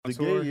the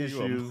tour, gay you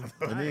a issue,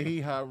 and then he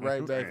hopped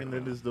right back into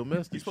this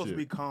domestic He's supposed shit. to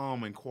be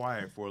calm and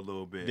quiet for a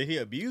little bit. Did he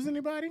abuse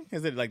anybody?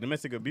 Is it like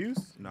domestic abuse?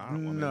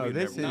 No,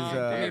 this is,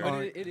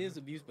 it is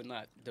abuse, but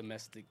not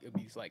domestic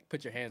abuse. Like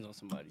put your hands on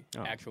somebody,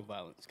 actual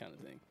violence kind of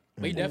thing.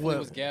 But he definitely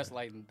was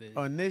gaslighting the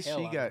on this.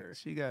 hell out of her.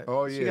 She got.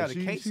 Oh she yeah, got a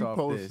case off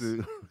posted.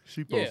 this.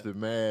 She posted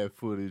mad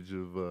footage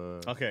of.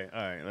 Okay,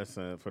 all right. Let's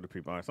for the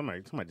people. All right,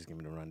 somebody just give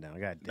me the rundown.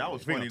 God damn That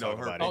was it. We funny gonna though.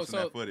 talk Her about it. posting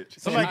that footage.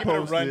 Somebody She give me a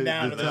posted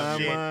rundown the of that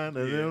shit. timeline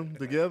of them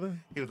together.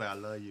 He was like, "I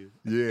love you."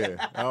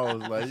 Yeah, I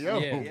was like,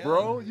 "Yo,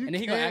 bro, you and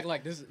then he can't." gonna act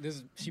like this.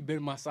 She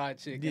been my side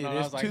chick. Yeah, and I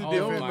there's was like, two oh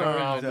different my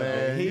god,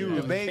 man. He, He the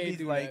was- baby's can't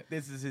do like, that.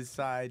 this is his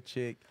side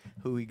chick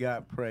who he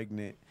got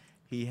pregnant.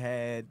 He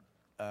had,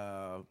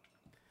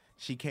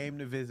 she came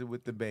to visit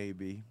with the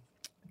baby.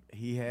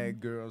 He had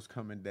girls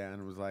coming down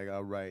and was like,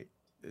 all right,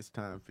 it's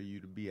time for you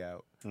to be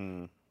out.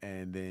 And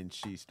then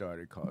she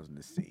started causing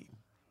the scene.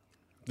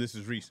 This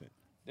is recent.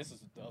 This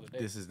is the other day.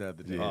 This is the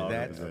other day. Oh,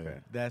 that's okay.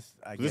 that's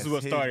I This guess is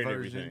what his started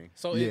version. everything.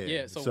 So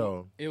Yeah, so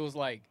so- it was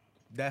like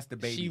That's the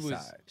baby side.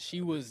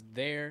 she was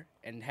there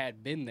and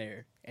had been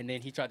there, and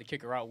then he tried to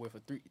kick her out with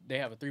they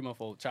have a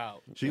 3-month-old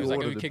child. She He was like,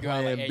 ordered "Let me the kick her out,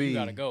 like, plan hey, you B.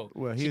 gotta go."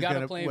 Well, she he was got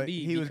gonna a plan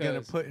B. he was gonna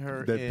because- put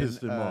her That in.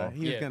 pissed him off. He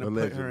was Yeah. gonna put her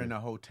Allegedly. in a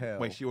hotel.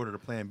 Wait, she ordered a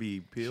Plan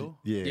B pill.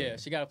 Yeah,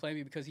 she got a plan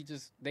B because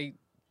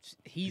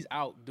he's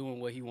out doing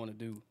what he want to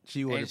do.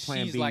 She ordered and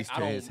Plan she's Bs like,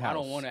 to his I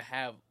don't house. want to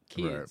have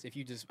kids Right. if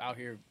you just out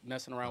here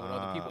messing around with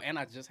other people. And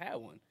I just had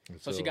one,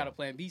 so she So- got a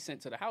Plan B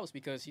sent to the house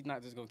because she's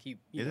not just gonna keep.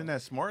 Isn't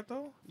that smart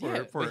though?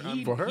 Yeah, but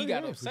he for her, got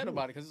yeah, for upset sure.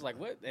 about it because it's like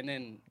what, and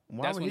then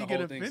Why that's would when he the get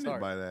whole thing offended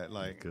started. by that?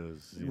 Like,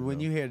 because When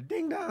you hear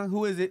ding dong,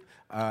 who is it?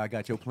 I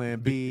got your Plan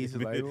B. It's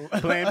like,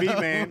 Plan B,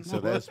 man. so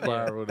that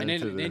spiraled And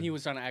into then he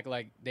was trying to act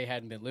like they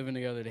hadn't been living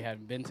together, they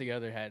hadn't been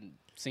together, hadn't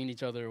seen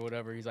each other or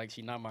whatever. He's like,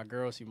 she not my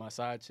girl, she my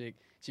side chick.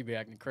 She be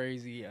acting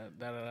crazy.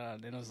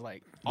 Then it was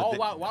like,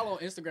 while on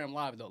Instagram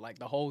Live though, like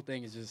the whole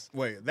thing is just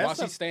Wait, while that's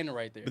she's standing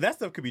right there. But that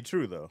stuff could be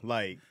true though.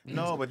 Like,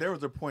 no, but there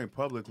was a point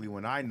publicly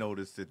when I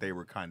noticed that they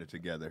were kind of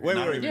together. Wait, and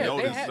I wait, didn't even yeah,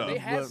 notice they stuff.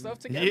 had stuff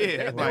together. Yeah,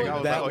 They like, were- I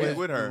was like, oh, he's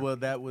with her. Well,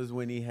 that was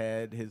when he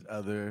had his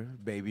other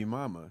baby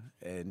mama,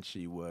 and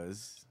she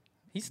was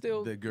He's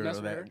still the girl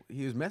messing with that her.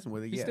 he was messing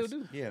with. Her, He yes. still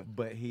do. Yeah.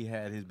 But he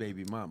had his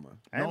baby mama.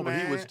 No, Hey, but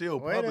he was man, still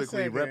wait a publicly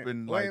second.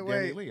 repping like Wait,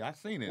 Danny Lee. I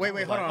seen it. Wait, I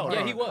was hold like, on.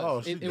 Yeah, he was. Oh,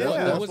 it, she- it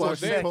that's was, why it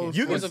was a she very, posted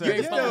you it can, was a you very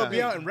can still public be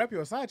thing. out and rep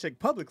your side chick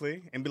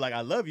publicly and be like,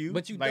 I love you.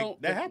 But you like,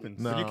 don't- That happens.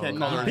 No. You can't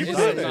No, call her. people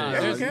There's, say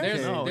that. there's, Yeah,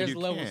 there's, No, there's you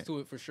levels can't. to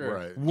it for sure.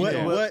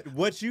 Right.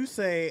 What you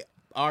say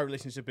our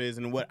relationship is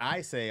and what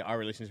I say our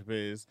relationship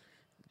is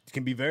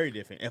can be very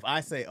different. If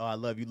I say, "Oh, I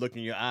love you," look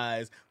in your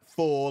eyes,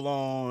 full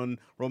on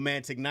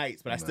romantic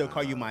nights, but I still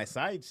call you my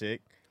side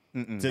chick.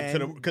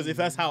 Because if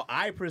that's how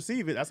I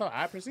perceive it, that's how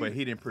I perceive But it.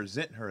 he didn't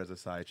present her as a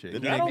side chick.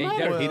 That He don't didn't,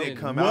 matter. he didn't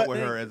come What out with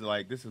they- her as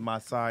like, this is my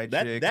side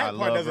that chick. that I part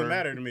love doesn't her.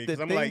 matter to me. The Because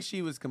I'm thing like,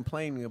 she was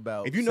complaining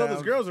about. if you know there's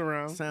sounds- girls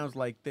around, sounds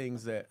like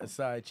things that a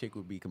side chick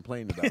would be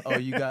complaining about. Oh,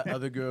 you got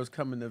other girls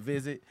coming to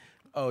visit.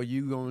 Oh,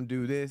 you gonna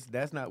do this?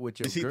 That's not what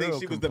your did she girl think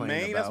she was the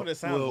complained main? about. That's what it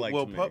sounds like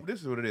to me.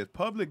 This is what it is.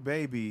 Public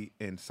baby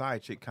and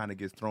side chick kind of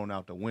gets thrown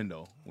out the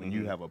window when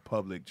you have a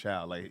public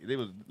child. Like it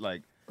was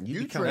like You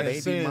You become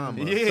baby transcend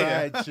mama. Yeah.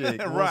 side chick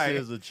once Right.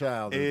 there's a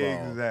child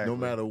involved. Exactly. No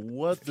matter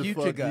what the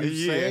Future fuck got,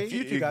 you say,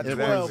 Future got exactly.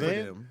 12 of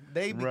Represent. them.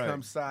 They Right.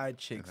 become side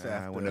chicks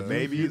after. when the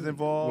baby is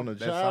involved, when the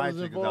that side child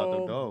is chick is out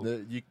the involved,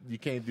 door. you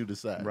can't do the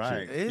side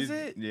Right? chick. Is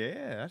it?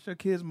 Yeah, that's your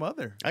kid's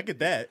mother. I get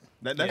that.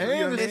 That's And what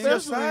you it's It's your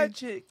especially- side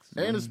chicks.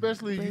 And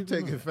especially if you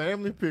taking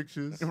family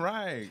pictures,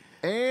 right.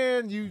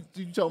 and you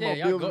talking Yeah, about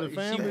y'all building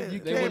go, a family. You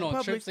they can't went on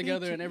public trips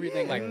together feature. and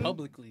everything, Yeah. like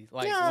publicly,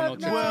 like Yeah, went on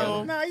trips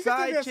well, together. Nah, you Side can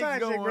still be a chicks side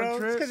go chick, on bro.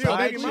 trips. Because you're a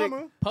Side baby chick-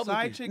 mama. Publicly.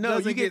 Side chick No,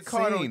 doesn't you get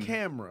caught on seen.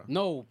 camera.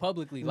 No,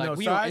 publicly. Like No,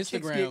 we on side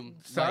chicks Instagram,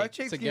 get- side like,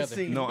 chicks get together.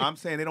 seen. No, I'm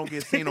saying they don't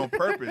get seen on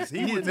purpose. He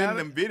Yeah, was now in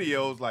them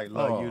videos like,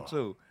 love you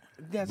too.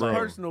 That's Bro.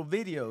 personal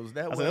videos.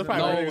 That I said, was that's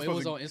probably No, where they it were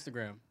was supposed on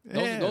Instagram.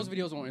 Those, Yeah. those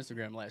videos were on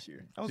Instagram last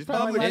year. That was She's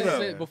probably public like And that.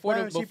 stuff. it said before Why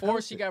the, would she before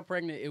post she it? got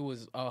pregnant, it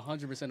was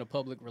 100% a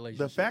public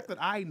relationship. The fact that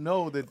I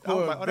know that I for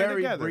was a like, oh, they're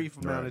very together. brief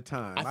amount of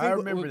time. I I, think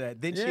remember what-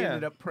 that. Then she yeah.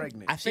 ended up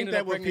pregnant. I she think ended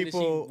that up what pregnant and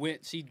people.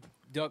 she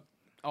ducked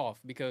off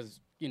because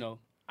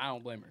I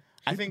don't blame her.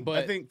 I think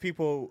but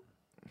people.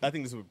 I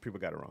think this is what people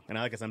got it wrong, and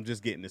I guess I'm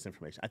just getting this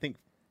information. I think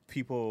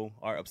people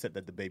are upset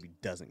that the baby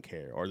doesn't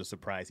care, or they're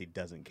surprised he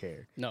doesn't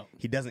care. No.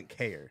 he doesn't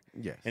care.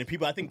 Yes. and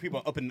I think people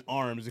are up in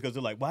arms because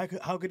they're like, "Why?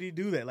 How could he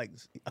do that?" Like,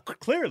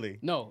 clearly,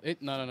 No.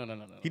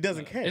 He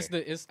doesn't care.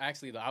 It's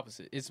actually the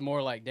opposite. It's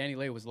more like Danny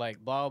Lay was like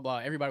blah blah.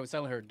 Everybody was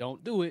telling her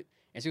don't do it,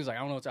 and she was like, I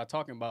don't know what y'all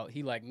talking about.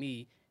 He like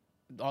me,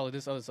 all of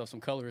this other stuff, some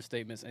colorist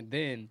statements, and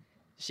then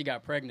she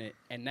got pregnant,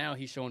 and now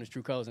he's showing his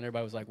true colors, and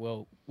everybody was like,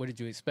 well, what did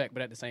you expect?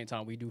 But at the same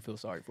time, we do feel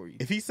sorry for you.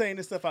 if he's saying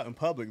this stuff out in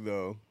public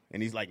though,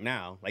 and he's like,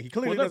 now, like he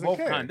clearly Well, doesn't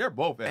care. they're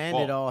both at and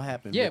fault. it all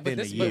happened Yeah, but within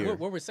this, a but year.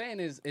 what we're saying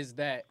is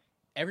that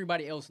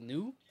everybody else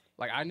knew,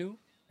 like I knew,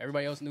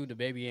 everybody else knew the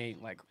baby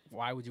ain't like.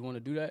 Why would you want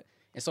to do that?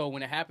 And so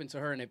when it happened to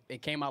her and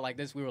it came out like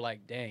this, we were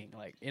like, dang,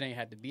 like it ain't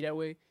had to be that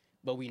way.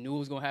 But we knew it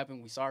was gonna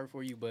happen. We sorry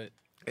for you, but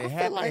It, I feel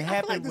hap- like- I it feel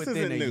happened like this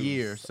within isn't a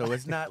year, news. so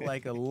it's not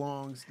like a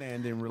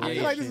long-standing I relationship.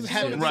 feel like this has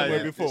happened Right.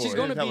 somewhere before. She's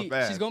gonna It's hella be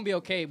fast. she's gonna be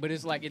okay, but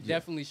it's like it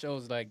definitely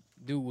shows like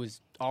dude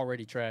was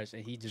already trash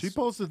and he just She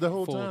posted the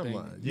whole full thing.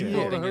 timeline. Yeah. You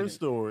go to Yeah. her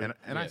story.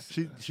 And I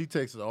She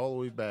takes it all the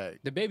way back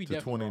The baby to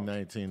definitely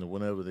 2019 or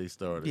whenever they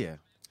started. Yeah.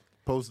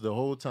 Posted the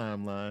whole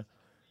timeline.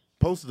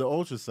 Posted the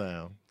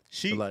ultrasound.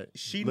 She Like,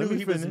 she let knew me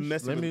he was finish.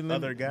 messing Let with me- let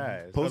other me-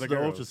 guys. Posted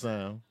other the girls.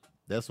 ultrasound.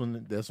 That's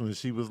when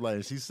she was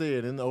like, she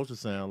said in the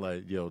ultrasound,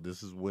 like, yo,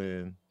 this is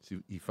when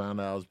he found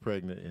out I was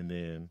pregnant, and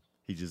then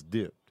he just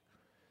dipped.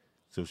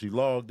 So she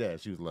logged that.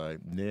 She was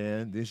like,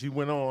 nah. Then she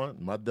went on.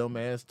 My dumb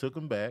ass took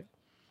him back,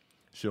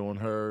 showing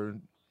her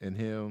and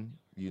him,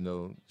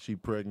 she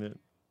pregnant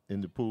in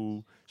the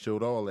pool.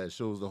 Showed all that.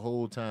 Shows the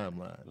whole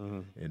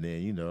timeline. And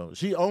then,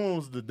 she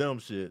owns the dumb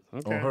shit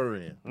Okay. on her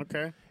end.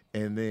 Okay.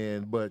 And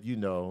then, but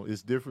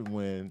it's different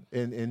when,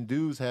 and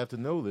dudes have to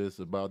know this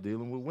about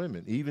dealing with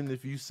women. Even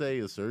if you say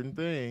a certain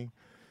thing,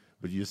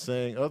 but you're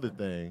saying other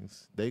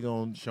things, they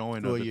gonna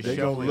Showing Well, other you're they things.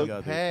 gonna showing look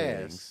other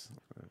past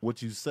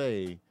what you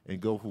say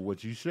and go for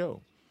what you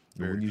show. And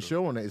Very when you're true.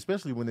 showing that,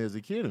 especially when there's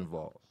a kid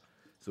involved,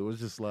 so it's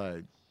just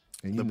like,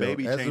 and The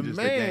baby as a changes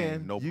the man,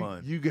 game, no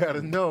pun. You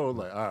gotta know,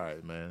 like, all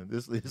right, man,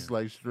 this it's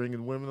like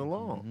stringing women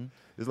along. Mm-hmm.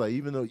 It's like,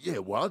 even though,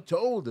 well, I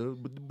told her,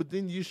 but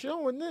then you're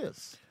showing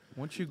this.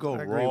 Once you go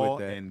I agree raw with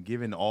that. and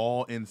giving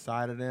all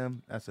inside of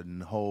them, that's a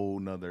whole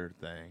nother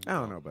thing. I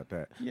don't know about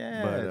that.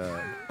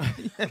 Yeah.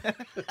 But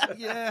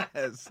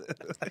Yes.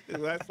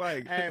 That's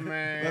like, Hey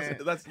man.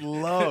 that's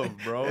love,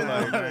 bro.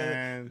 Like,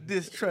 man.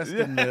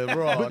 distrusting the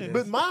raw.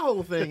 But my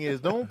whole thing is,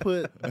 don't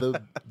put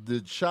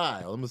the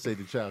child. I'm gonna say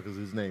the child because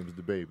his name is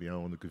the baby. I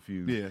don't want to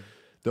confuse. yeah.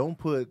 Don't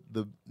put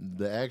the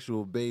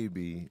actual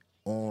baby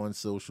on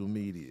social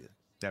media.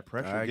 That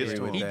pressure I gets agree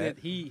to with him. He that. did.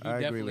 He I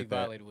agree definitely with that.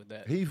 violated with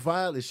that. He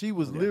violated. She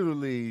was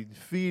literally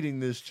feeding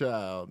this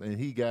child, and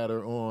he got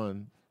her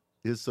on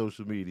his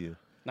social media.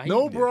 Now, he-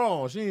 No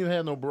bra on. She didn't even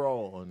have no bra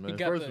on, He man.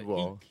 got First of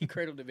all, he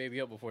cradled the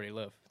baby up before they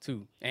left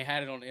too, and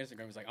had it on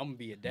Instagram. He's like, "I'm gonna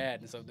be a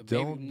dad," and so the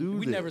Don't baby. do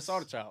We never this. saw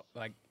the child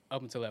like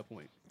up until that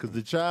point. because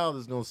the child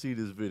is gonna see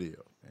this video.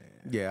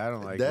 Yeah, I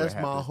don't like. That's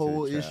what my happens to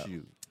whole the child.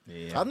 issue.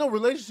 Yeah. I know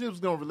relationships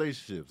gonna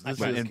relationships. This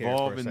But is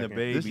involving the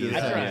baby This is just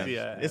I tried.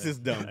 happened. This is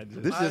dumb.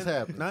 This just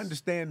happens. I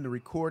understand the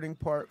recording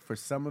part for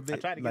some of it.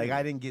 tried to get Like it.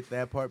 I didn't get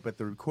that part, but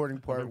the recording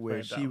part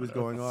where she was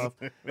going off.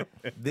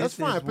 This That's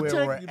fine. is where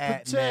Protect- we're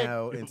at protect-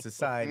 now in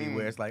society,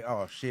 where it's like,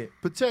 oh shit.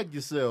 Protect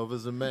yourself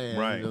as a man.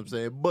 Right. You know what I'm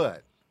saying?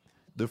 But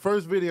the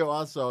first video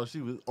I saw,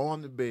 she was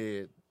on the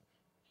bed,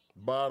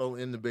 bottle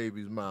in the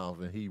baby's mouth,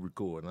 and he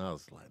recording. I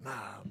was like, nah,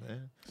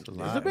 man.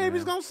 lot, The baby's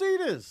man. gonna see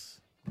this.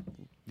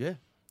 Yeah.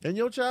 And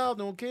your child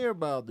don't care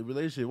about the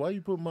relationship. Why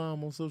you put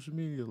mom on social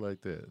media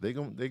like that?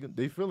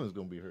 They feelings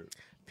gonna be hurt.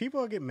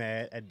 People get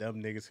mad at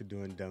dumb niggas who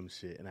doing dumb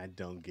shit, and I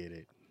don't get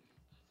it.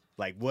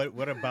 Like,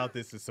 what about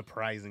this is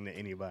surprising to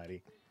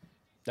anybody?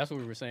 That's what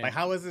we were saying. Like,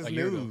 how is this a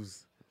year ago.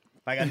 news?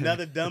 Like,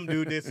 another dumb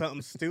dude did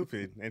something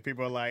stupid, and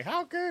people are like,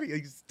 how could he?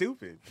 He's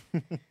stupid.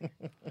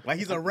 Like,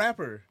 he's a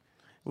rapper.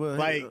 Well,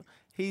 Like,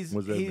 he's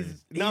What's that he's, mean?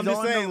 he's No, I'm on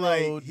just saying, the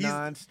like, road he's-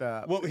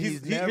 nonstop. Well,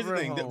 here's the never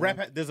thing. The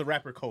home. there's a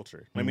rapper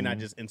culture. Let me not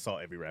just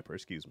insult every rapper.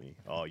 Excuse me,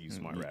 all you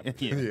smart rappers.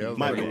 Yeah, I was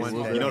My like, bad. what's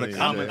You that know the mean?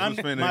 comments Yeah. was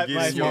finna my- get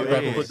my in your Smart smart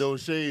rapper head. put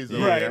those shades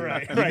on. Right,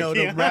 right. You know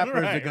the Yeah, rappers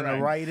are right, gonna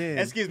right. write in.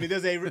 Excuse me.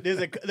 There's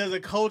a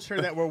culture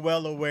that we're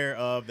well aware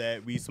of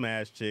that we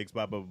smash chicks.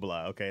 Blah blah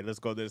blah. Okay, let's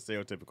go to the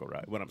stereotypical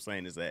route. What I'm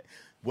saying is that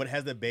what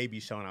has the baby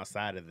shown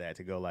outside of that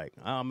to go like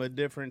I'm a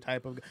different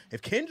type of.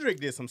 If Kendrick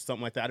did something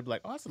like that, I'd be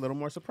like, oh, that's a little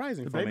more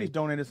surprising. The from baby's a-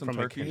 donated some from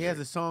a turkey. He has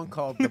a song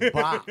called "The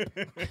Bop."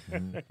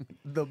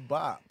 The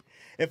Bop.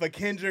 If a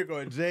Kendrick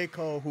or a J.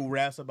 Cole who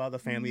raps about the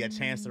family had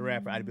Chance the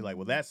Rapper, I'd be like,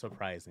 well, that's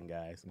surprising,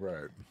 guys.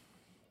 Right.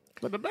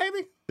 But the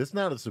baby, It's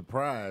not a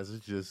surprise.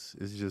 It's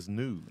just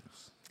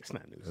news. it's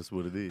not news. That's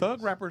what it is.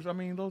 Thug rappers, I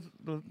mean, those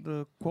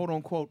the quote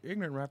unquote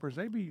ignorant rappers,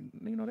 they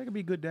can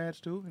be good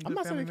dads too. and I'm good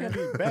not saying family it men.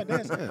 can't be bad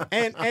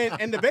dads.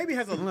 and the baby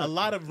has a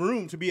lot of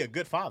room to be a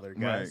good father,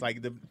 guys.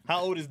 Right. Like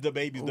how old is the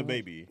baby's the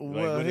baby?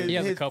 Well, Like, his, He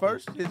has a his couple.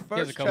 first He has a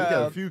first couple. He got a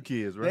child, few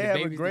kids, they right? have a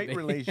baby's the great baby.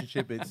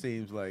 relationship. It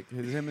seems like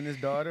him and his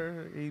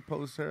daughter. He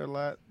posts her a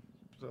lot,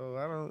 so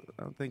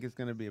I don't think it's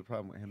going to be a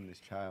problem with him and his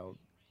child,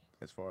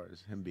 as far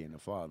as him being a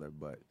father.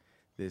 But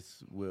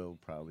this will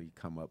probably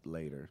come up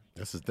later.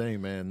 That's the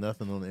thing, man.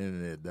 Nothing on the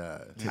internet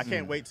dies. I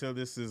can't wait till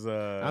this is.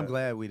 I'm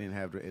glad we didn't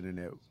have the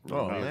internet.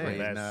 Oh, raising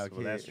man. our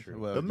Well, that's kids. true.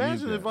 Well,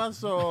 Imagine you if I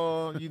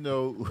saw,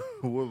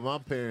 what my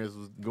parents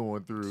was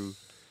going through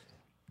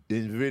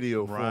in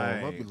video form.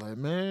 I'd be Right. like,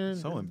 man,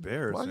 So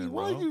embarrassing,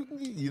 Why bro.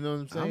 you know what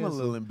I'm saying? I'm a So-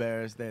 little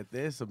embarrassed that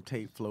there's some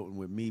tape floating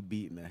with me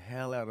beating the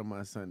hell out of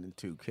my son in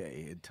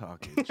 2K and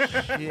talking shit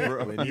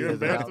when he You're was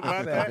embarrassed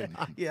about about 7.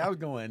 Yeah, I was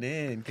going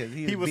in because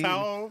he was beating,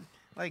 how old?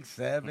 like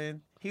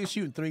 7. He was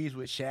shooting threes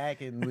with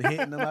Shaq and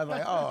hitting them. I was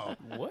like, oh,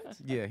 What?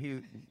 yeah.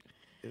 There's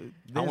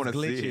wanna see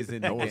glitches it.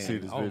 in I the wanna game. see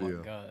this Oh video.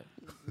 my god.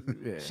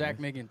 Yeah. Shaq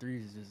making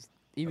threes is just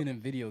even in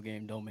video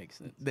game don't make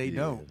sense. They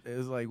don't. It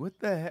was like, what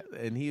the hell?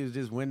 And he was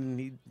just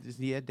winning.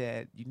 He had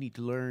that. You need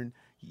to learn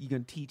You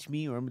gonna teach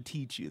me or I'm gonna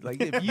teach you?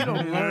 Like if you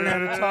don't learn how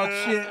to talk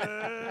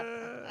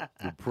shit,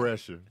 The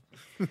pressure.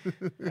 I'm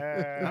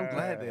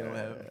glad they don't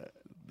have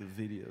the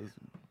videos.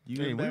 You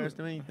Hey, we embarrassed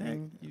were- or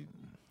anything? You,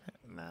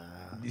 Nah.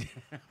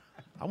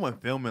 I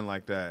wasn't filming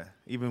like that.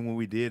 Even when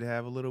we did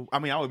have a little. I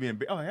mean, I would be.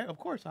 Oh, heck, of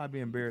course, I'd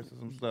be embarrassed with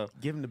some stuff.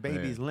 giving the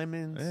babies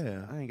lemons.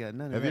 Yeah. I ain't got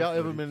none of Have that. y'all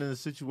ever footage. been in a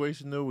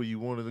situation though where you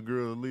wanted a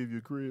girl to leave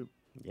your crib?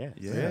 Yes.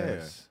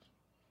 Yes.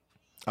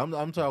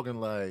 I'm talking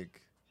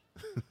like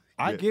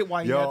I get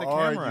why you had y'all the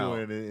camera out.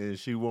 arguing and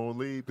she won't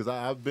leave because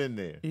I've been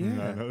there.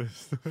 Yeah.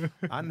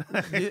 I know.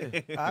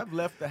 Yeah, I've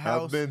left the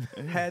house, been-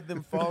 had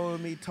them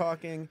following me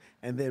talking,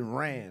 and then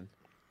ran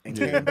and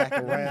came back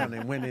around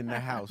and went in the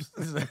house.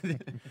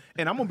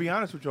 And I'm gonna be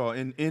honest with y'all.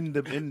 In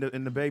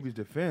the baby's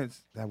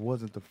defense, that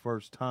wasn't the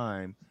first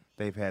time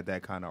they've had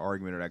that kind of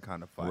argument or that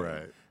kind of fight.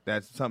 Right.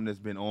 That's something that's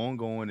been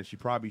ongoing, and she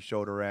probably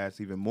showed her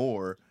ass even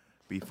more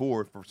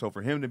before. So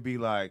for him to be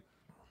like,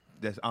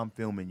 I'm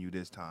filming you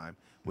this time,"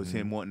 was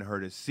him wanting her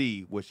to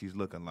see what she's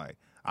looking like.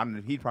 I don't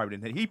know. He probably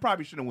didn't. He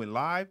probably shouldn't have went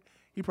live.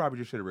 He probably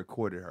just should have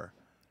recorded her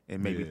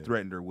and maybe Yeah.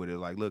 threatened her with it.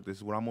 Like, "Look, this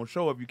is what I'm gonna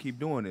show if you keep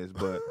doing this."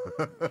 But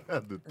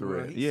The Well,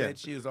 threat. he Yeah. said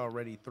she was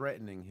already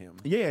threatening him.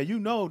 yeah, you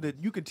know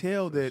that you could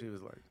tell that She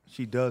was like,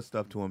 she does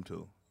stuff to him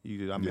too. I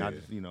mean, I Yeah.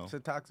 just it's a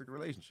toxic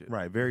relationship.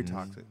 right, very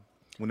toxic.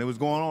 When it was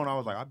going on, I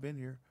was like, I've been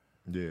here.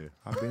 Yeah.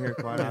 I've been here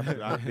quite.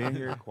 I've been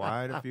here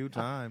quite a few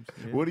times.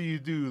 Yeah, What do you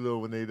do though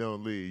when they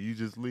don't leave? You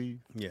just leave?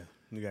 Yeah.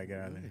 You gotta get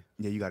out of there.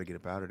 yeah, you got to get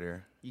up out of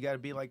there. You got to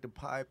be like the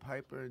Pied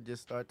Piper and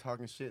just start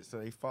talking shit so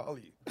they follow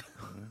you.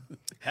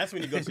 That's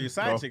when you go to your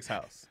side chick's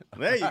house.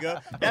 There you go.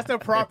 That's the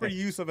proper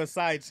use of a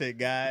side chick,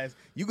 guys.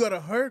 You go to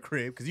her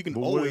crib because you can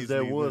But what always if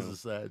that leave was them. a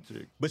side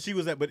chick? But she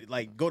was at, but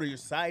like, go to your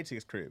side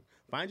chick's crib.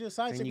 Find your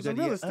side And chick you with got some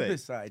to real get other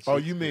estate. side Oh,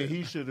 chicks. you mean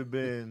he should have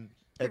been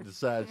at the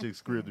side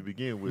chick's crib to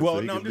begin with? Well,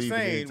 so he no, I'm could just leave at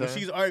any saying when time?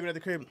 she's arguing at the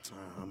crib,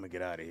 I'm gonna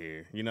get out of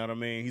here. You know what I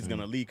mean? He's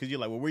gonna leave because you're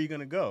like, well, where are you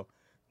gonna go?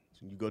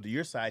 So you go to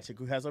your side chick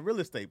who has a real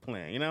estate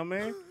plan. You know what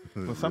I mean?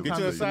 Well, sometimes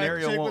you a the side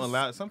scenario chick won't with-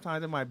 allow.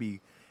 Sometimes it might be.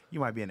 You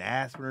might be in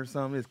Aspen or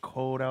something. It's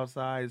cold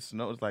outside. It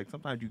snows. Like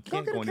sometimes you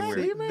can't get go a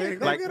anywhere. cab, man.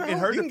 Go Like get a in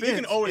her hotel. defense, You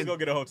can always in- go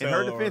get a hotel In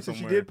her or defense, and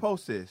she somewhere. did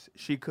post this.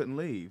 She couldn't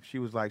leave. She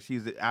was like,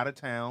 she's out of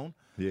town.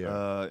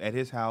 Yeah. At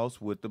his house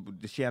with the.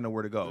 She had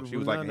nowhere to go. She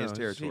was like in his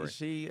territory.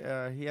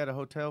 He had a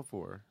hotel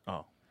for her.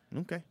 Oh,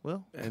 okay.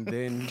 Well, And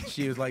then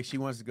she was like, she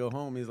wants to go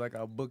home. He's like,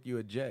 I'll book you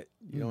a jet.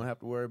 You don't have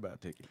to worry about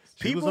tickets.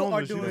 She was People on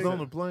are the, she was doing- on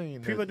the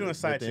plane. People are at doing the-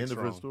 side at the chicks end of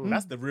her wrong. story.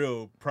 That's the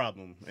real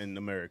problem in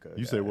America.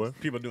 You say guys. what?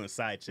 People are doing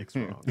side chicks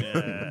wrong.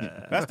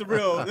 Yeah. That's the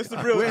real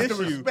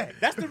issue.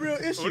 That's the real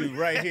issue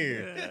right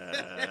here.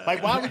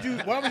 Like why would you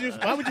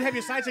have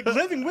your side chick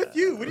living with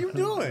you? What are you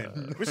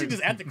doing? Was she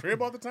just at the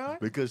crib all the time?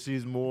 Because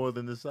she's more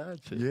than the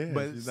side chick. yeah.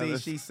 But she's see,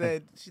 not- she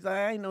said, she's like,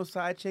 I ain't no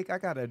side chick. I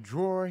got a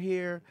drawer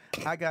here.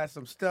 I got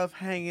some stuff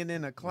hanging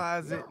in a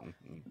closet.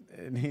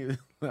 And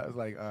I was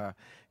like,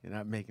 you're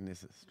not making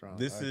this a strong.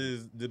 This argument.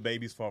 is the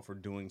baby's fault for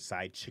doing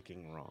side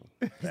chicking wrong.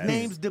 His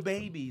name's the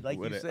baby, like you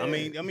What it- said. I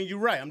mean, you're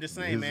right. I'm just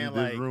saying, man.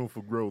 There's Like, room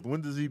for growth.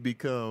 When does he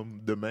become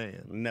the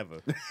man? never.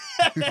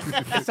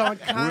 it's on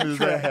contract. When does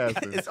that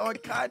happen? It's on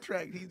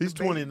contract. He's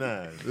the baby.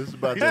 29. This is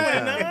about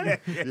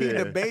that time. He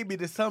the baby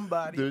to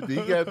somebody. He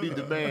got to be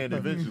the man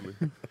eventually.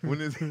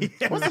 When is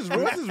What's his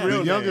real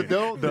the young name?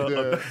 adult,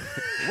 the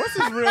What's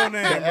his real name,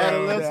 bro?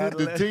 adolescent,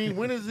 the adolescent. teen?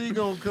 When is he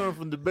gonna come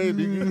from the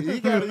baby? He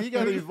got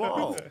to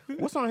evolve,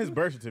 What's on his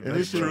birth and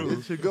certificate?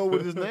 it should go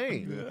with his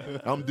name.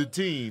 I'm the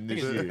teen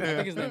this I year.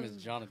 think his name is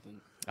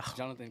Jonathan.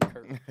 Jonathan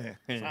Kirk.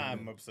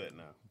 I'm upset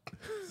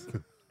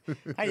now.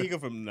 How you go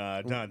from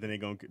Jonathan?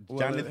 Ain't gonna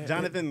Well,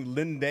 Jonathan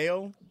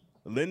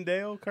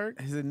Lindale Kirk.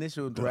 His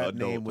initial The rap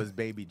adult. name was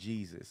Baby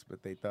Jesus,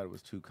 but they thought it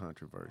was too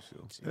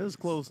controversial. That's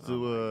close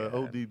to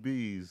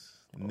ODB's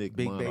Nick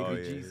Big Monaghan.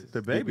 Baby Jesus.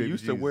 the Big baby Baby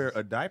used to wear Jesus.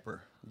 a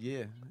diaper.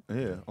 Yeah,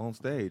 Yeah, on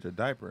stage, a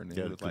diaper, and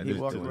Yeah, he was like, he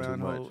This walked doing too around.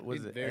 much. Was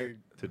He's it very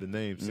To the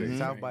namesake.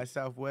 South by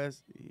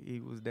Southwest? He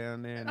was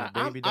down there in a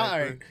I'm- baby all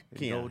diaper, right, and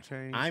Keon, gold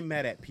chain. I'm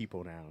mad at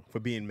people now for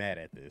being mad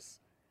at this.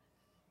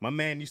 My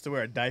man used to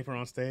wear a diaper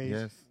on stage,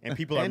 Yes. and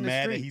people are In the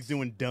mad that streets. he's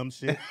doing dumb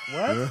shit.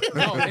 What?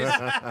 No,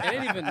 it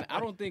ain't even. I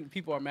don't think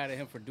people are mad at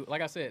him for doing.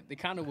 Like I said, it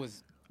kind of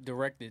was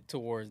directed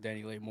towards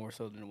Danny Lay more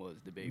so than it was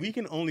the baby. We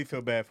can only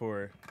feel bad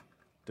for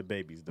the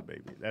baby's the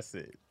baby. That's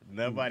it.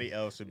 Nobody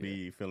else should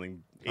be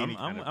feeling any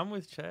kind of. I'm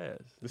with Chaz.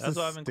 This That's is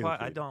why I've been quiet.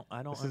 stupid.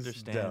 I don't This is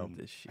understand dumb.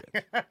 this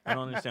shit. I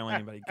don't understand why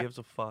anybody gives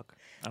a fuck.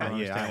 I don't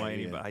Yeah, understand why yeah.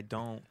 anybody. I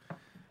don't.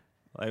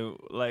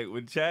 Like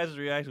with Chaz's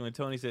reaction when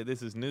Tony said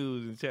this is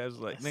news, and Chaz was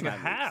like, That's "Nigga, not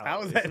news. how? How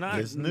is It's that not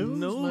It's news,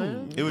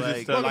 man. It was Like,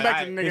 just Welcome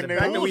back to the Nigga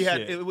fact News. that we had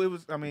Bullshit. it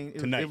was. I mean,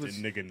 Tonight it was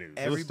the nigga news.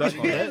 Everybody, stuff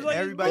on that.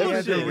 everybody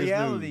has a Everything is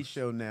reality news.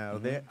 show now.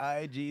 Their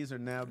IGs are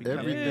now becoming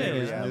Everything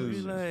Yeah, is I'll be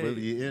news, like- whether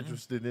you're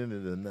interested in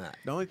it or not.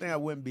 The only thing I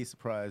wouldn't be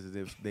surprised is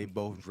if they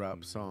both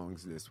drop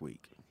songs this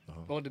week.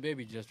 Well, the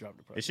baby just dropped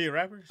the price. Is she a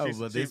rapper? Oh, She's-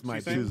 well, this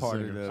might be she's a part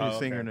singer. of the. She's Oh, a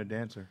singer okay. and a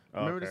dancer.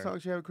 Oh, Remember okay. the song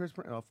she had with Chris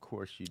Brown? Of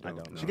course you don't.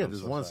 don't know. She got I'm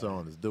this so one sorry.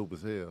 song that's dope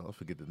as hell. I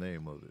forget the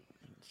name of it.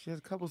 She has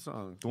a couple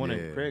songs. The one Yeah.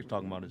 that Craig's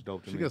talking about is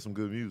dope to She me. got some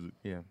good music.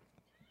 Yeah.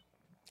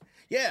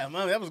 Yeah,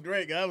 man, that was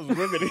great. That was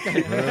riveting.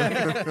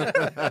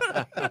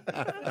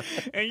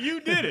 And you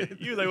did it.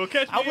 You was like, well,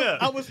 catch me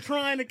up. I was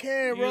trying to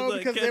care, You was bro, like,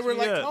 because they catch were me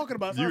like up. talking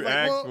about it. So I You was like,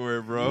 asked well, for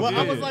it, bro. well,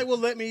 I was Yeah. like, well,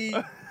 let me,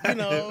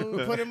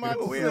 put in my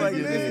We're like, two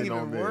is cents this in.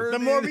 even this. worth The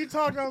more it? we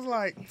talked, I was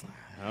like,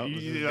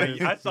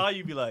 I saw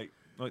you be like,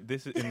 "Look,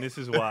 this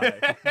is why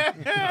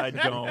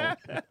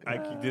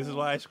this is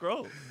why I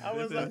scroll. I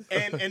was This like,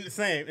 is- and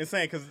insane,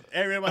 because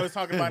everybody was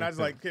talking about it. I was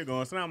like, keep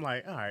going. So now I'm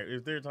like, all right,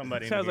 if they're talking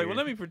about it, Sounds like, well,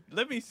 let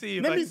me see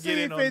if Let I me can see get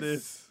in if on it's-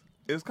 this.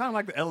 It's kind of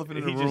like the elephant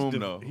in He the just room,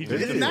 def- though. he It's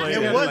just It's not.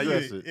 deflated. It Yeah, wasn't.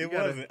 address it. It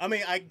wasn't. I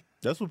mean,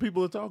 That's what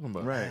people are talking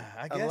about. Right.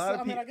 I A guess. lot of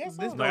I mean, I people- guess.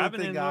 this So. Like, don't I've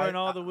been think ignoring I-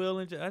 all the Will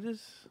and I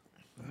just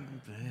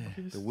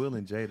The Will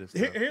and Jada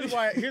stuff.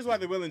 Here's why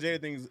the Will and Jada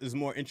thing is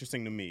more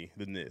interesting to me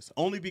than this.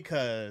 Only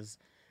because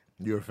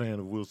You're a fan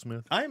of Will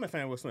Smith? I am a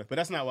fan of Will Smith, but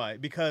that's not why.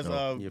 Because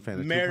of You're a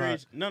fan of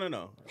marriage.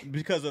 No.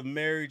 Because of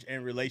marriage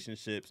and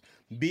relationships.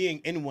 Being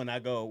in one, I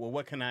go, well,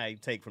 what can I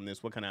take from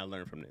this? What can I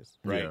learn from this?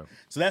 Right. Yeah.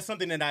 So that's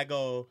something that I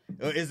go,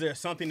 is there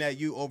something that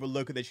you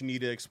overlook or that you need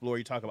to explore?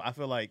 You talk about. I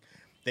feel like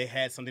they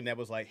had something that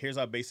was like, here's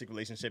our basic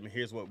relationship and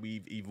here's what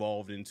we've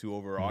evolved into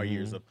over our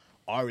years of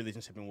our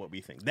relationship and what we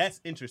think. That's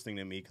interesting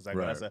to me because I go,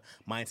 Right. that's a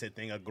mindset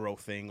thing, a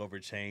growth thing over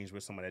change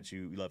with someone that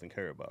you love and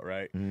care about,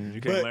 right? you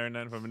can't But- learn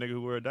nothing from a nigga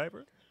who wear a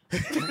diaper.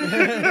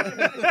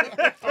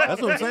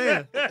 That's what I'm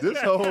saying.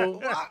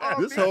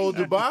 This whole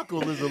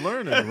debacle is a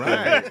learning,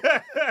 Right.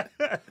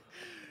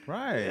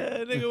 Right.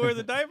 Yeah, nigga wears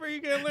a diaper.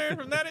 You can't learn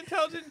from that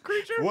intelligent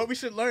creature. What we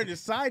should learn is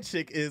side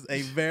chick is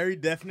a very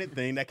definite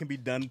thing that can be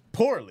done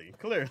poorly,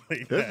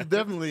 clearly. There's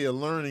definitely a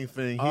learning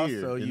thing here.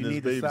 Also, in you this need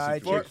a baby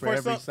side situation. chick for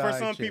every for side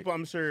some chick. people,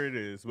 I'm sure it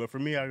is. But for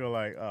me, I go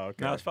like, oh,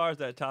 okay. Now, as far as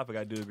that topic,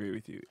 I do agree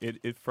with you.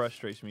 It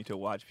frustrates me to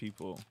watch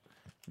people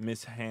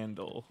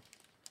mishandle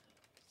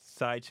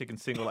side chick and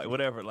single, like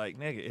whatever. Like,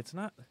 nigga, it's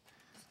not.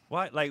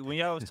 Why? Like when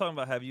y'all was talking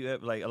about, have you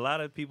ever, like a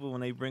lot of people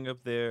when they bring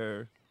up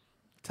their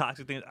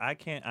toxic things, I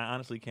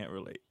honestly can't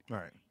relate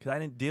Right. because I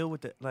didn't deal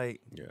with that.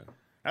 Like, Yeah,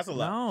 that's a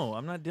lot. no,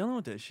 I'm not dealing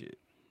with that shit.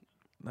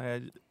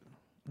 Like,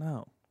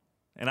 no.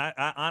 And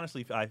I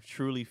honestly, I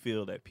truly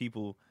feel that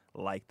people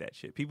like that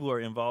shit. People who are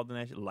involved in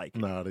that shit like it.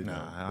 No, they Nah,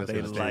 don't. I That's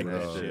they not like true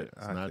that at all. shit.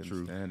 It's I not couldn't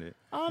true. stand it.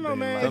 I don't know, They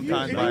man. like- If you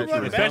Sometimes run by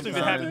back Especially if it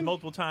something- happens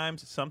multiple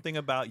times, something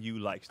about you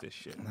likes this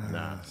shit.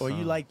 Nah, Or you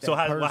son. like that So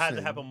why person. has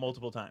it happened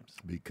multiple times?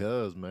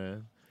 Because,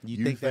 man, You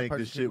you think that think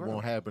person this should shit grow?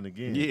 won't happen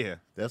again. Yeah.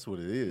 That's what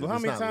it is. Well, how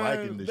It's many not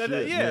liking times- the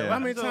shit. yeah. How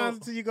many So- times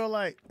until you go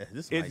like,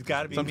 this It's might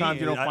gotta be Sometimes me.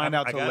 you don't find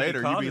out I till gotta be later.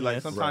 You be causing like,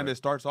 this. sometimes it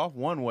starts off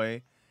one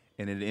way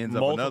and it ends up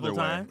multiple another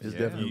times. way. It's Yeah.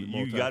 definitely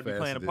You got to be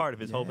playing a multifaceted. part.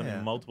 If it's happening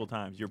Yeah. multiple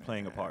times, you're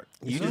playing a part.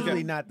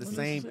 Usually not the Not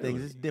same necessarily.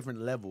 things. It's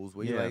different levels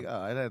where you're Yeah. like,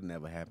 oh, that'll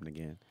never happen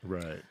again.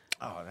 Right.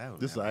 Oh, that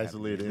This is an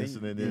isolated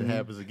incident, then it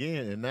happens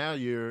again, and now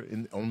you're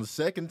on the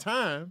second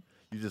time.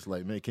 You're just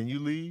like, man, can you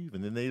leave?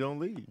 And then they don't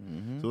leave.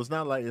 So it's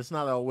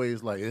not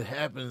always like it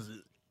happens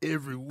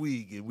every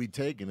week and we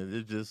taking it.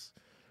 It's just,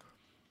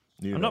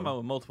 you I'm know. talking about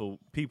with multiple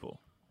people.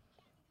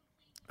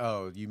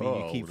 Oh, you mean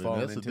Oh, you keep then falling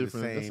that's a into the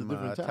different- that's a same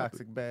different topic.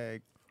 toxic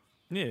bag?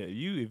 Yeah,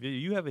 if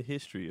you have a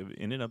history of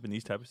ending up in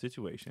these type of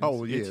situations.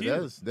 Oh yeah, it's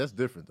you. that's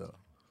different though.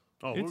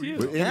 Oh, It's who you.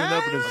 But ending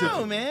up in a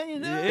situation, man.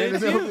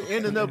 You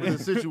ending up in a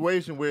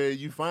situation where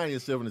you find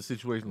yourself in a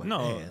situation like,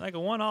 No, man, like a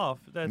one-off.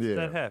 Yeah.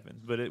 That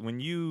happens. But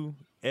when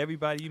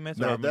everybody you mess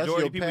with, now or if that's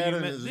majority your of people you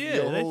pattern, met, is yeah,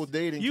 your that's- whole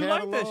dating you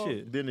catalog, like that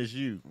shit. then it's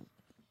you.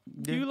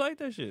 You like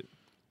that shit.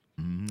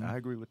 I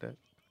agree with that.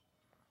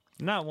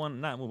 Not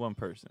with one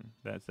person.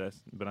 That's.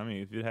 But I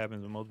mean, if it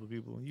happens with multiple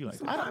people, you like.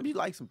 That. You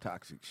like some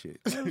toxic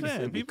shit. You know what I'm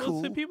saying? Be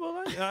People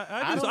like.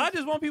 I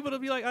just want people to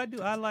be like,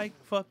 I like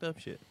fucked up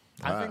shit.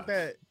 I think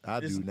that I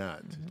it's- do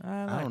not.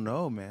 I don't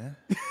know, man.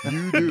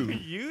 You do.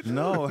 You do?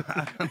 No,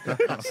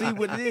 See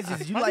what it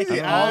is you I like think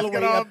it he all the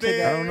asking way all up to big.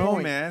 that I don't know,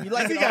 point. man. You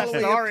like He it got all the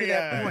way up to starry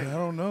that eyed. point. I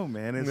don't know,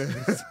 man.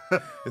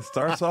 It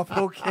starts off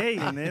okay,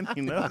 and then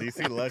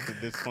DC lust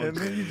and and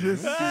then you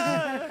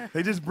dysfunction. just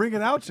they just bring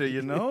it out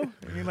you know.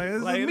 And you're like,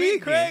 this Like is me, me,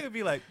 Craig would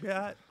be like,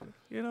 yeah,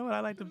 you know what?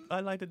 I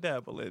like to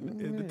dabble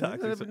in the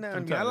toxic. Every from now time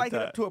and then. I like it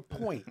time. up to a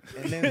point,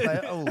 and then it's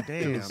like, oh To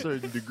damn! a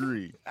certain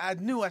degree. I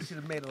knew I should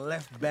have made a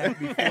left back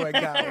before I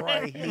got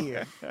right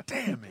here.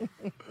 Damn it!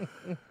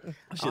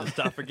 I should have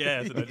stopped for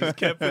gas and I just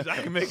kept pushing. I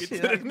can make it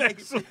Shit, to I the can make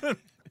next one.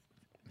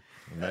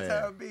 That's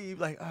how it be.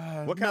 Like,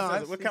 What no, counts I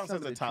as what see counts some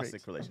as of a the toxic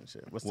tricks.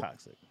 relationship? What's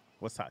toxic?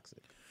 What's toxic?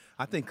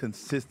 I think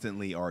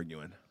consistently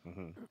arguing.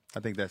 I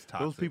think that's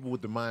toxic. Those people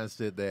with the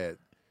mindset that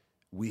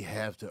we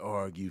have to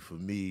argue for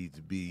me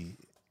to be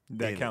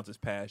That in counts as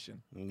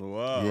passion.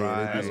 Whoa, Yeah, right.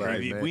 they That's be like,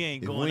 crazy. If man, we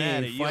ain't if going we at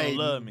ain't it, you don't fighting-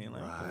 love me.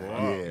 Like,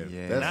 Yeah,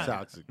 Yeah. that's now,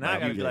 toxic. Now I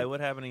gotta be Yeah. like, what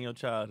happened in your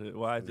childhood?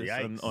 Why is this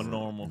Yikes.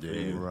 unnormal for Yeah.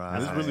 you? Right.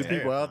 There's really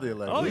people out there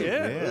like, Oh, that.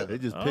 yeah. They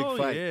just pick Oh,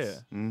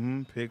 fights.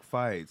 yeah. Pick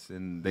fights,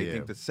 and they Yeah.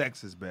 think the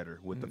sex is better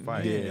with the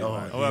fight. Yeah, Oh,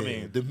 I yeah,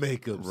 mean- the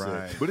makeup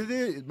Right. sex. But it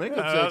is makeup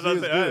I was sex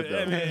is about to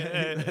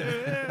good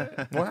say,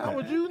 though. Well, how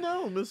would you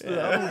know, Mister?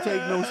 I don't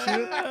take no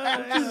shit.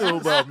 What you know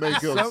about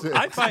makeup sex?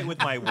 I fight with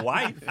my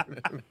wife,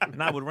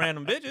 not with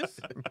random bitches.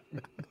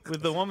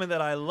 with the woman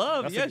that I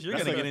love, That's yes, you're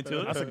that's gonna get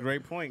into That's a it.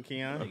 great point,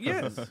 Keon.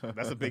 Yes.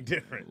 That's a big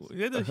difference.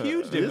 There's a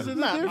huge Is difference. it a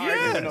Not difference?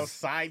 arguing with no Yes.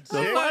 side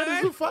The chick. fight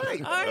is a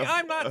fight.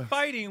 I'm not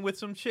fighting with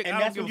some chick. And I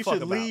that's don't when give you a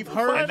should fuck about. leave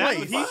her And that's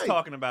place. what he's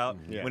talking about.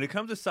 Yeah. When it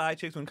comes to side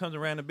chicks, when it comes to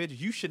random bitches,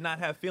 you should not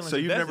have feelings. So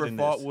you've invested never in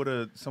fought this.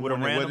 with someone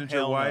that random wasn't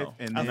your hell wife, no.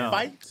 and A then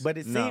fight? But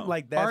it No. seemed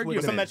like that's Argument. what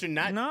With something that you're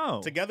not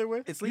No. together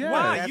with? It's like, Yeah.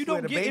 Why? that's You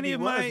where don't the get any baby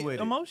of was my with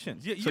it.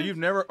 emotions. so you've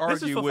never this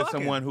is argued for with fucking.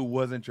 someone who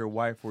wasn't your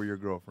wife or your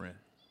girlfriend,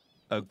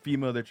 a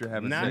female that you're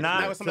having Not- sex not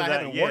with. with somebody I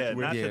haven't worked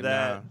with. Not Yeah, to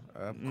that.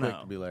 I'm quick No.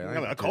 to be like, I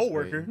A ain't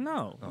coworker. participating.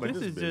 No, But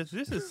this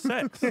this is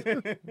sex.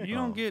 You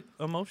don't get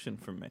emotion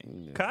from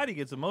me. Cody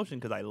gets emotion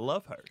because I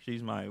love her.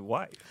 She's my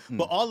wife.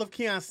 But all of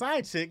Keon's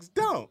side chicks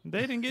don't.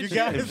 They didn't get You shit.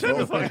 guys- Shut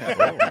the fuck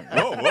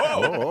up.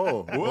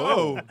 Whoa,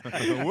 whoa.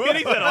 And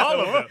he said all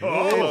of it.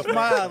 All of it.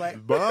 Smile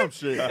like, Bomb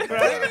shit.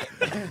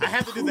 I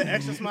have to do the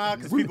extra smile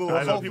because people will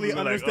I know hopefully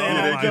people be like, understand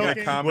oh I'm my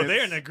joking. God. Well,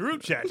 they're in the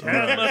group chat.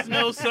 Chad must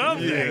know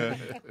something. Yeah.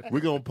 We're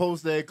going to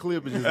post that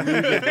clip and just leave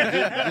it.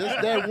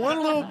 Just that one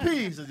little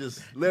piece and just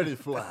let it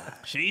fly.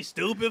 She's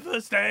stupid for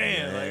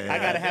staying. Like, I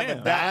gotta have damn.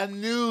 a back. I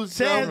knew Chaz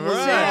something was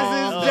wrong.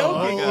 Chaz is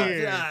joking Oh,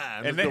 here. God.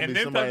 And It's then, gonna and be them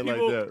type somebody of like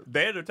people, that.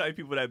 they're the type of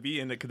people that be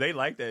in it because they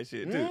like that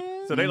shit too.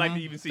 So they like to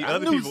even see I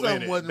other knew people in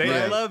something it. wasn't They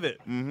right. love it.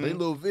 They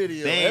little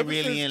video. They ain't Ever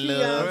really since in Keon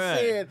love.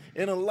 said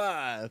in a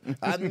live,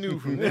 I knew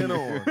from then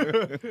on.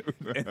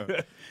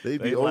 They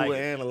be They like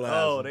it. overanalyzing.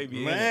 Oh, they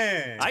be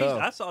Man. In it.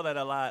 Tough. I saw that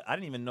a lot. I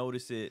didn't even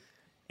notice it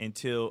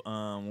until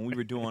when we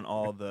were doing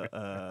all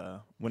the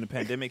when the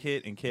pandemic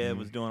hit and Kev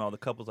was doing all the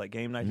couples like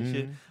game nights and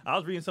shit. I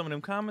was reading some of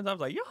them comments. I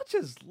was like, y'all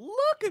just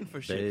looking for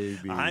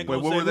shit. Baby. I ain't Wait,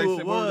 gonna what say were they who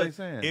say- it what were was. they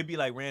saying? It'd be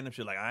like random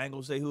shit. Like I ain't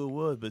gonna say who it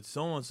was, but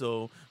so and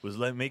so was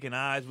like making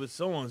eyes with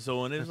so and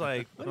so, and it was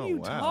like, what are Oh, you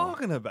wow.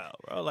 talking about,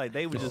 bro? Like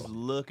they were just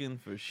looking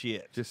for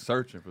shit, Just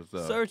searching for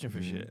stuff. searching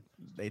for shit.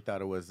 they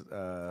thought it was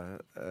a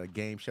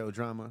game show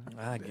drama.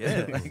 I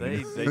guess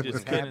they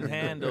just couldn't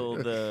handle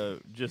the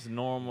just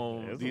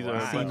normal. It's These are a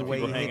wild. bunch of Way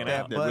people to hit hanging that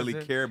out. That really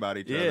buzzer. care about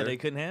each Yeah, other. they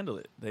couldn't handle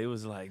it. They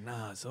was like,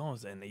 nah, so and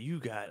so, and you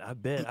got. I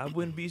bet I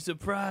wouldn't be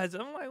surprised.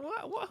 I'm like,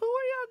 what? Who are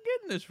y'all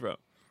getting this from?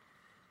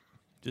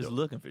 Just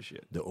looking for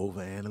shit. The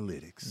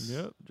overanalytics.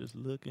 Yep, just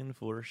looking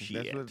for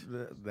shit.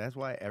 That's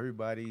why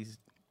everybody's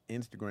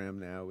Instagram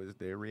now is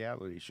their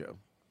reality show.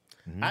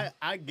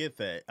 I get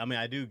that. I mean,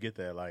 I do get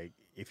that. Like,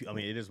 if you, I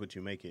mean, it is what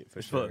you make it for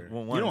But sure.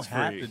 one You don't is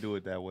have free. to do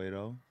it that way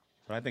though.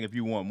 So I think if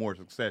you want more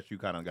success, you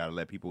kind of got to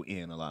let people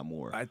in a lot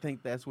more. I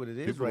think that's what it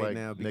is People right like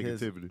now because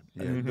negativity.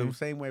 the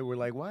same way we're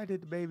like, why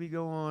did the baby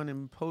go on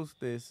and post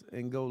this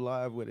and go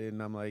live with it?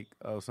 And I'm like,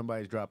 oh,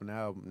 somebody's dropping an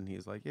album, and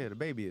he's like, yeah, the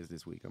baby is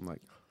this week. I'm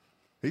like,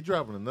 He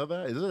dropping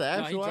another. Is it an No, he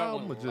actual dropped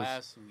album or one just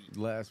last week.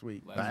 last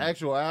week. Last an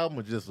actual album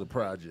or just a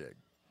project?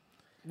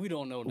 We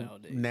don't know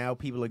nowadays. Now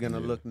people are gonna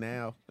Yeah. look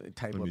now,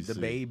 type Let me up the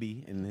see.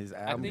 baby and his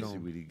album. think- See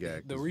what he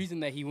got. The 'cause reason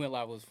that he went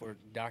live was for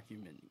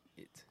documenting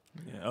it.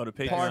 Yeah. Oh, the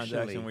Patreon partially,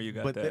 Jackson where you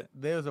got but that.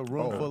 there's a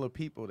room Oh. full of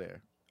people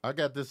there. I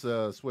got this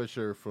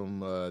sweatshirt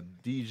from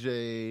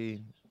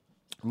DJ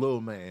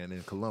Lil Man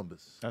in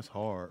Columbus. That's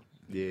hard.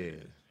 Yeah,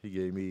 he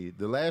gave me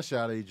the last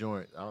Sade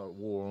joint I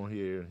wore on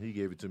here. He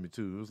gave it to me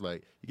too. It was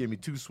like he gave me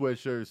 2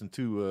 sweatshirts and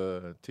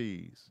 2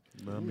 tees.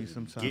 Love me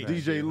some time. Get-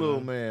 DJ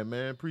Lil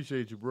Man,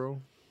 appreciate you,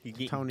 bro. You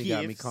get Tony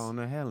got me gifts. calling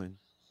her Helen.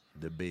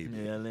 The baby.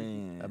 Yeah,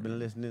 I've been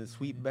listening to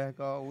Sweetback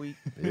all week.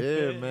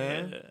 Yeah,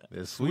 man. That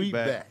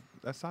Sweetback.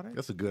 That's Sade?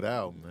 That's a good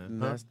album, man.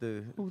 And Huh? that's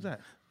the Who's that?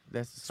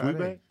 that's the Sweetback?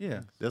 Sade.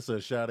 Yeah. That's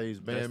Sade's That's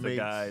the bandmates.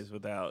 guys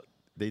without.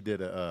 They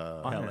did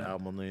a Helen.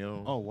 album on their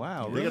own. Oh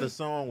wow. They Really? got a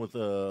song with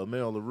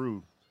Mel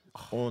LaRue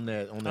on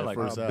that like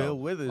first Bill album.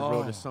 Withers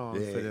wrote a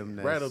song Yeah, for them.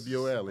 right up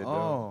your alley,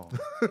 dog.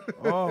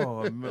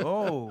 Oh.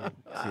 See,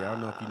 I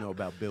don't know if you know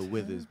about Bill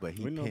Withers, but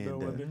he We know penned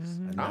Bill a Withers.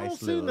 nice I don't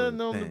see little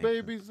nothing on the thing.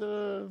 baby's.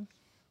 Oh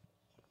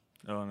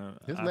no.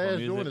 His Apple last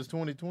Music. joint is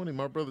 2020.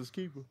 My brother's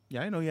keeper.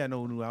 Yeah, I know he had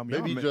no new album.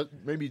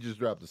 Maybe he just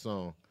dropped the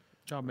song.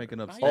 y'all making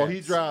up Nah, stuff. Oh, he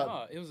dropped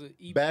Nah, it was an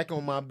EP. Back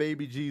on My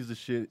Baby Jesus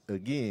shit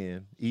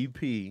again.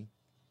 EP,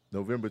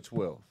 November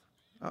 12th.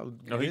 Oh,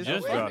 No, he his-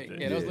 just Friday. dropped it.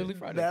 Yeah, that was Yeah. literally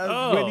Friday. That's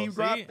Oh, when he see?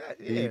 dropped that.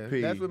 Yeah,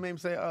 EP. that's what made me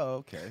say, "Oh,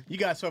 okay." You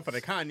got sweat for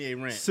the Kanye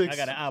rant. Six- I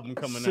got an album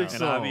coming six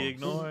out. And I'll be songs.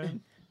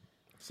 ignoring.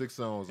 6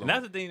 songs. And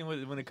that's the thing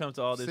when it comes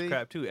to all this See?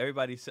 crap too.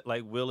 Everybody's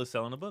like Will is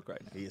selling a book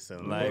right now. He is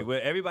selling Like book.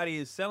 where everybody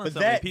is selling But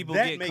something, that- people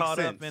that get makes caught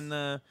sense. up in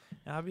the.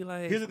 I'll be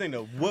like, Here's the thing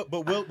though. What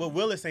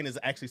Will is saying is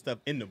actually stuff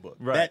in the book.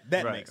 Right,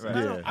 That right, makes right.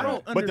 sense. Yeah. I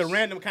don't But the understand-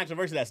 random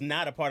controversy that's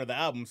not a part of the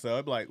album, so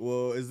I'd be like,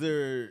 well, is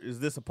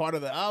this a part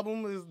of the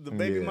album? Is the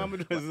baby Yeah. mama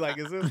is like,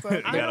 is this stuff?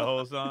 you got a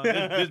whole song.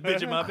 This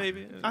bitch and my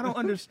baby. I don't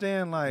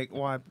understand like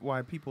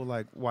why people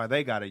like why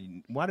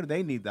do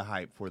they need the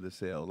hype for the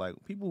sale? Like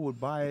people would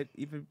buy it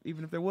even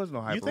if there was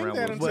no hype You think around.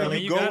 that Will until Smith. Well,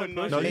 you you go gotta and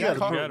push no, it. you You got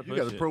gotta to push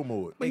it.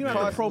 promo it. But you It have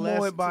to costs promo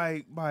less it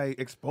by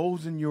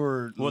exposing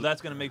your. Well,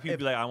 that's gonna make people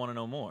be like, I want to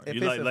know more. if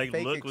You it's like a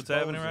fake look what's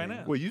happening right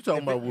exposing- now. Well, you talking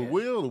If about it- with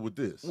Will or with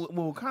this?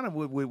 well, kind of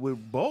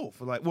with both.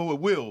 Like with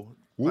Will.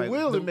 With Like,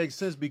 Will, the- it makes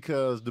sense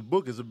because the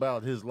book is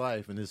about his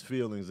life and his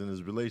feelings and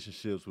his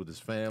relationships with his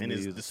family.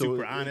 And the So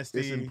super It's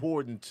honesty.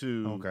 important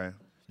to Okay.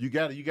 You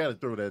got to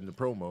throw that in the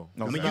promo.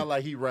 Okay. It's not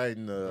like he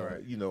writing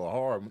Right.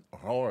 a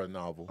horror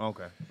novel.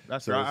 Okay,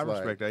 that's So right. I it's like-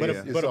 respect that. But,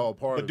 Yeah. It's all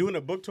part but of doing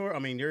a book tour, I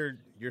mean, you're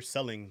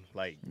selling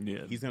like Yeah.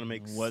 he's gonna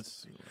make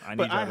What's I need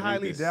But y'all I to read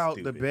highly this. doubt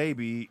the Stupid.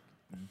 baby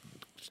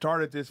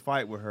started this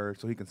fight with her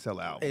so he can sell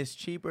out. It's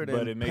cheaper But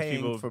than it makes paying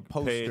people for pay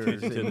posters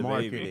attention to and the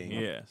marketing. baby.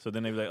 Yeah. So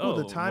then they be like, Well,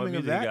 oh, the timing what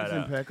of music you that got is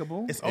out?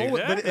 impeccable. It's always,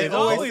 but Exactly. it It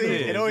always always seems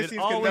is. it always It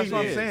seems always That's what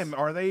I'm is. saying.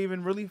 Are they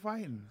even really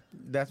fighting?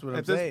 That's what I'm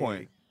At this saying.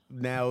 point.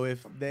 Now,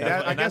 if they,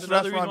 That's, I and guess that's that's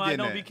another what reason I'm why I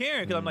getting don't be at.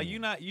 caring because I'm like, you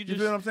You just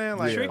feel what I'm saying?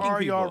 Like, tricking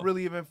are y'all people.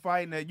 really even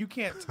fighting that? You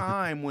can't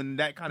time when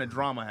that kind of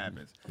drama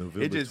happens.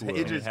 November It just 12th.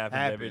 it just happens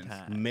happens. every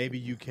time. maybe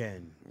you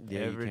can. yeah,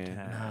 you Every can.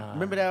 time.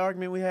 Remember that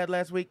argument we had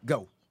last week?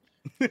 Go.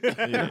 He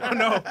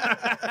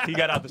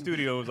got out the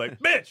studio and was like,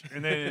 bitch,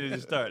 and then it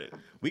just started.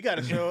 We got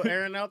to show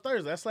Aaron out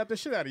Thursday. I slapped the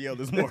shit out of yo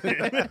this morning.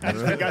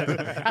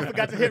 I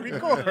forgot to hit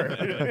record.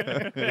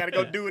 We got to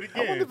go do it I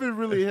wonder again. if it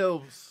really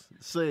helps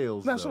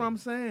sales. That's though. what I'm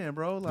saying,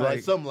 bro.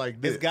 Like something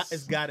like this.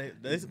 It's got it.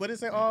 What they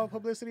say? All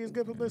publicity is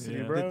good publicity,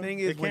 Yeah. bro. The thing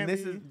is, It when can't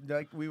this be- is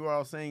like we were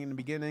all saying in the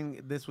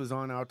beginning, this was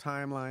on our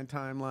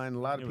timeline. A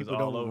lot It of was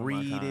people all don't over my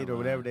read it or timeline.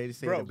 whatever. They just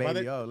say bro, the by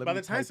baby. the, Oh, let by me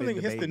the time type in something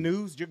hits the baby.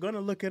 news, you're gonna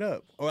look it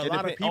up, or a It lot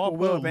of depend- people all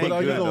will. pub ain't But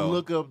are you good, gonna though.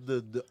 look up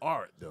the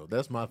art though?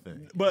 That's my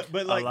thing. But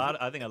like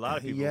I think a lot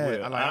of people Yeah, will.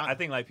 like, I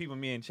think like people,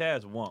 me and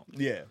Chaz won't.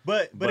 yeah,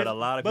 but But a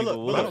lot of people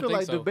will. look, I I don't feel think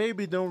like so. the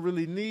baby don't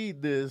really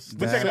need this.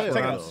 But check it out, sale,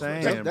 check it though. out.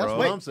 Saying, That's bro.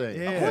 what I'm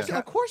saying. Yeah.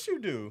 of course you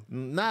do.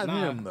 Not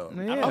Nah. him though.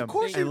 Yeah. Of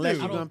course you Unless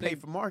do. you're I don't gonna pay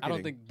think- for marketing. I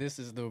don't think this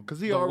is the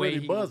 'Cause he the already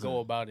way he would buzzing. go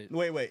about it.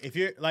 Wait. If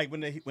you're like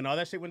when all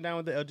that shit went down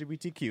with the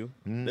LGBTQ,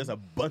 there's a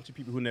bunch of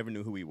people who never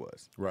knew who he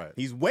was. Right.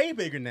 He's way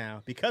bigger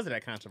now because of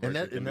that controversy.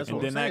 And that's And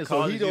what I'm then saying. that So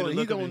causes he you to don't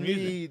look up his music.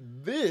 need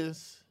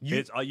this.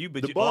 It's you,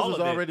 but the you, buzz all is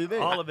of it, already there.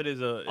 All of it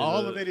is a.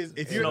 all of it is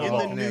if you're in the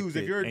snowball. news,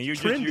 if you're and you're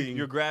trending, just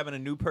you're grabbing a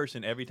new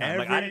person every time.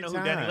 Like I didn't know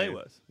who Danny Lay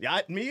was Yeah,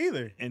 me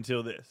either.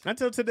 until this.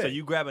 Until today. So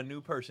you grab a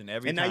new person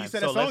every And time. now you said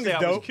so that song let's say is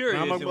I was dope. curious.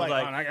 Now I'm It was like,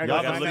 like, oh, I y'all gotta got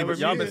find looking out for what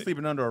Y'all she been music.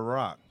 sleeping under a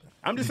rock.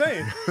 I'm just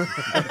saying.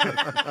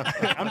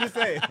 I'm just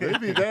saying. They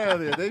be down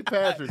there. They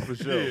Patrick for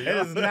sure. It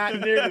is not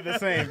nearly the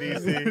same,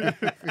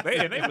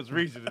 DC. They was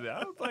reaching it. I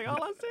was like,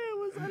 all I said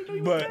was, I know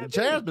you But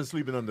Chad's been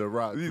sleeping under a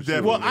rock. for sure.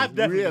 definitely- Well, I've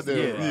definitely we had to,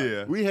 been-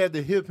 yeah. we had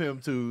to hip him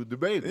to the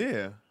baby.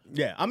 Yeah.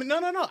 yeah, I mean, no.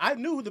 I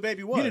knew who the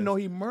baby was. You didn't know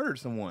he murdered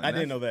someone. I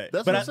didn't know that.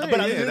 that's but what I'm but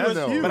I saying. listened Yeah, to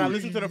that's but I huge.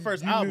 listened to the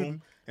first You knew-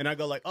 album, and I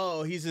go like,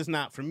 oh, he's just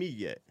not for me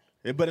yet.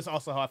 But it's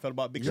also how I felt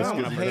about Big Just Sean.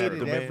 when I because first he heard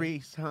hated it. man.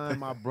 every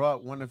time I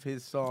brought one of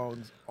his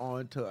songs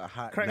onto a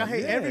hot. Craig, I note.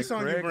 hate every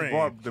song you Craig bring.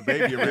 brought the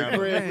baby around.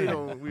 Greg,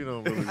 we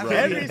don't really rock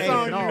Every with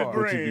song A&R. you what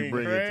bring, be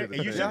bringing Craig, to the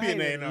and you thing. should be an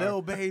Giant, A&R.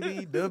 Lil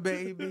Baby, the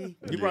baby.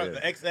 You brought Yeah.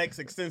 the XX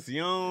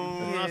Extension.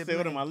 I said,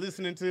 what am I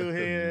listening to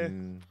here?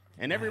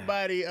 And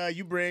everybody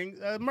you bring,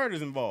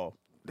 murder's involved.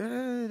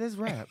 That's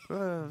rap.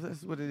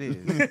 That's what it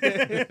is.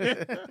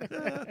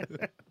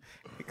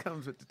 It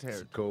comes with the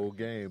territory. Cold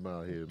game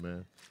out here,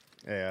 man.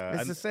 Yeah,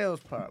 It's a sales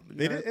part. You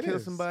It gotta is- it kill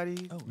is. somebody.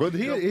 But Go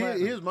platinum.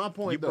 here's my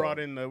point. you though. brought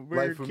in the like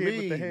weird for kid me,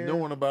 with the hair.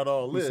 knowing about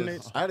all Who this,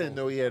 snitched? I didn't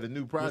know he had a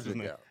new his project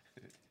name? out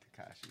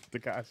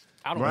Tekashi.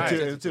 I don't Right.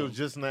 know. until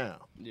just now.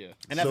 Yeah.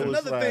 And that's So it's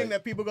another thing like-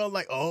 that people go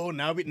like, oh,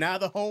 now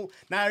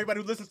everybody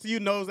who listens to you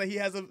knows that he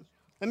has an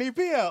EP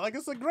out. Like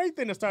it's a great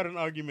thing to start an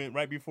argument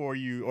right before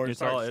you or It's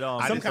start all- it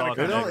all- some it's kind all of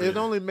It, connected. it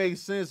only makes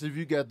sense if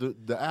you got the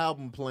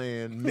album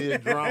playing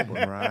mid drama.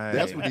 Right.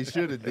 That's what he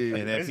should have did.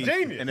 And if It's he's-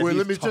 genius. and if Wait,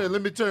 he's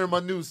let me turn my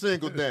new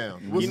single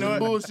down. What's You know the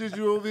what? bullshit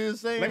you over here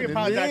saying? Let me And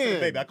apologize to the then-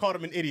 baby. I called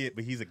him an idiot,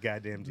 but he's a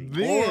goddamn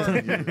genius.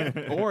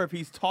 Then, or if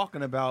he's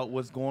talking about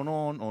what's going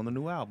on the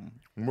new album.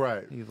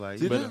 right. He's like,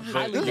 See, But- this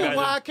but is you guys-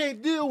 why I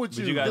can't deal with but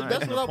you. you guys That's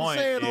missing what I the was point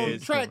saying on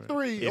is track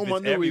 3 If on my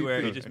it's new everywhere,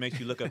 EP. it just makes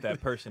you look up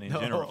that person in The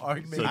general. whole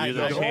argument. So I there's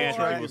know. a The whole chance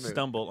people will argument.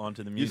 stumble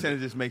onto the you music. said it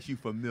just makes you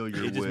familiar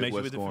It just with makes you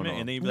what's with the going familiar, on.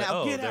 and then you be like,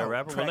 Now "Oh, get they're a out.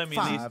 rapper. Well, Track let me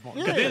five leave." on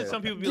Because Yeah. then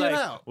some people be Get like,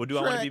 out. "Well, do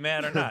I want to be Track-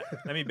 mad or not?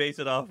 Let me base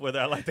it off whether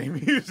I like their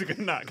music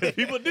or not." Because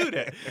people do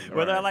that.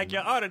 Whether I like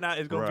your art or not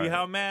is going to be Right.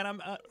 how mad I'm,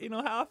 how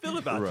I feel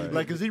about Right. you.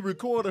 Like, cause he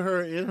recorded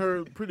her in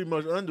her pretty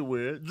much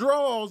underwear.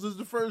 Draws is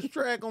the first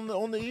track on the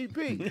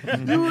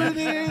EP. You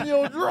in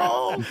your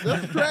draws.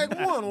 That's track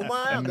 1 on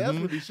my album. That's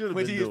what he should have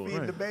When been he's doing.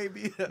 feeding the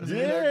baby. Yeah,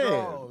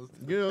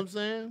 you know what I'm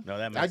saying? No,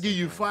 that I makes give sense,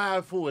 you man.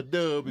 5 for a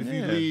dub if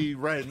you leave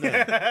right now.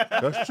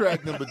 That's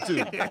track number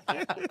 2.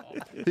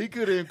 He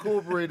could have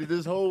incorporated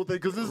this whole thing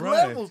because there's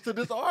Right. levels to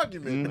this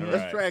argument. Right.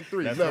 That's track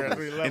 3. That's levels. track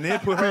 3 levels. And then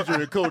put her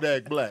Featuring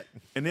Kodak Black.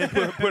 and then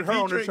put her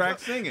on the track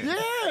singing.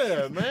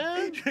 Yeah,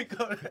 man.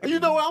 You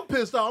know what? I'm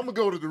pissed off. I'm gonna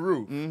go to the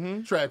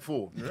roof. Track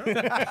 4. Go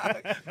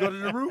to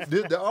the roof.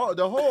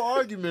 The whole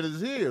argument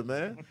is here,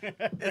 man.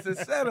 It's a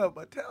setup.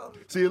 I tell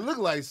you. See, it looked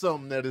like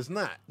something that it's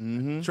not.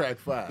 Track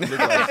 5. Look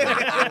like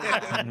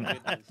something.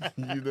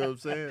 You know what I'm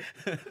saying?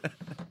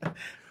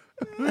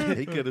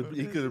 He could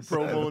have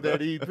promoted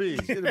that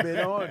EP. Should have been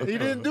on. He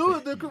didn't do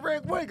it the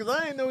correct way because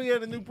I didn't know he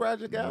had a new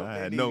project out. I They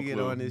had need no to get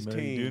clue. on his But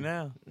you do team.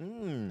 now.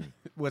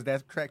 Was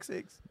that track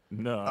 6?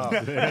 No.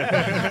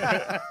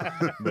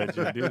 But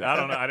you do. I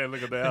don't know. I didn't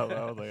look at the album.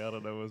 I was like, I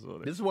don't know what's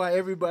on it. This is why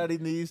everybody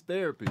needs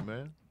therapy,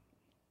 man.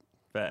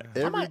 Fact.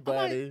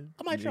 Everybody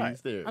I might try needs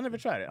it. therapy. I never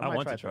tried it. I might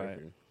want to try try it.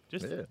 therapy.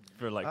 Just Yeah.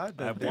 for like, I've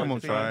done I have therapy. one I'm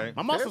gonna try it.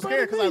 I'm also Everybody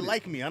scared because I need it.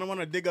 like me. I don't want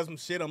to dig up some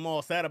shit I'm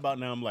all sad about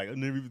now. I'm like, I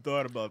never even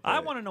thought about that. I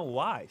want to know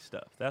why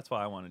stuff. That's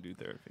why I want to do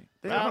therapy.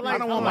 I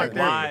don't want Like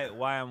my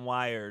why I'm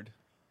wired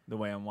the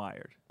way I'm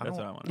wired. That's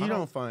what I want. You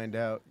don't find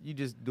out. You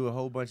just do a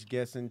whole bunch of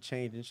guessing,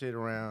 changing shit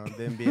around,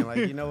 then being like,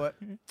 you know what?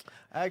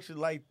 I actually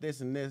like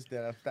this and this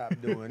that I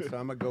stopped doing, so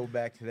I'm gonna go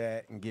back to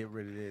that and get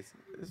rid of this.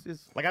 It's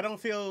just Like I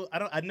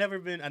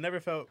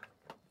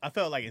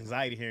felt like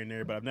anxiety here and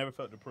there, but I've never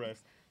felt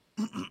depressed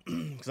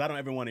because I don't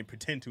ever want to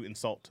pretend to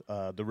insult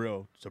the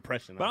real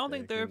depression. But I don't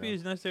think therapy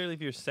is necessarily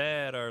if you're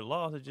sad or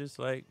lost. It's just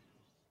like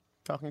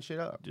talking shit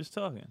up. just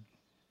talking.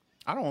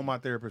 I don't want my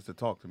therapist to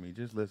talk to me.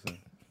 Just listen.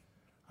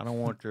 I don't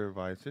want your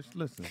advice. Just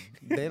listen.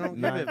 They don't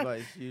give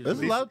advice. There's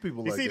Usually. a lot of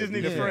people You like see, that. just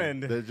need a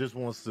friend. that just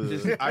wants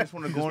to. I just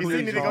want to go in You there.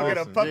 need and to go get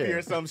a talk. puppy Yeah.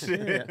 or some shit.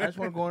 Yeah, I just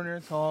want to go in there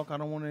and talk. I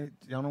don't want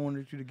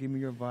you to give me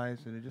your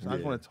advice, and I just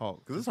want to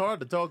talk. Because it's hard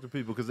to talk to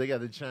people because they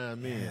got to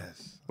chime in.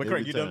 Yes. But Every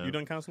correct, you time.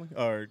 done counseling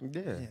or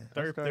Yeah. I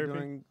started therapy?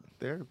 doing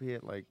therapy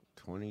at like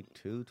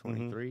 22,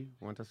 23.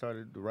 Once I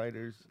started the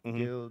Writers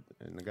Guild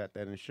and I got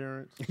that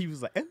insurance. he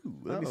was like, "Oh,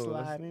 let me Oh,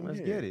 slide in let's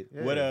here." get it.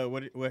 What Yeah.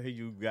 what have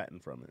you gotten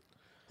from it?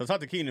 So talk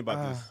to Keenan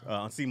about this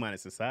on C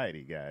Minus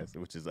Society, guys,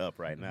 which is up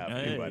right now. If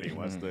Hey. anybody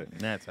wants to.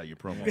 That's how you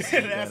promote.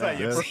 That's how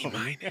you.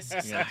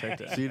 Yes. Yeah, check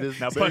that. See this?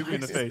 Now punch me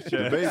in the face, The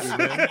Chad. baby,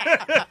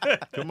 man.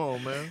 Come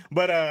on, man.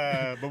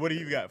 But what do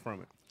you got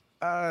from it?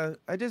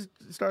 I just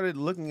started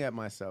looking at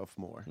myself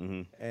more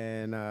Mm-hmm.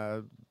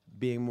 and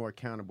being more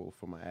accountable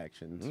for my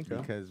actions. Okay.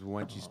 Because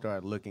once you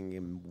start looking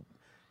and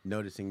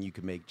noticing you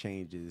can make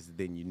changes,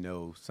 then you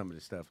know some of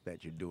the stuff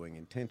that you're doing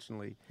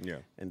intentionally Yeah.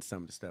 and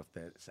some of the stuff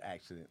that's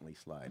accidentally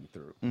sliding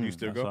through. You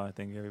still That's go? why I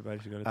think everybody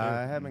should go to I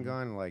therapy. haven't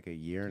gone in like a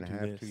year and a Do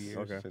half, this. 2 years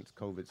Okay. since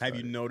COVID Have started.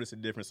 you noticed a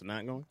difference in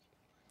not going?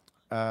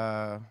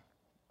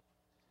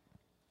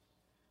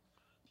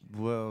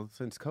 Well,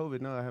 since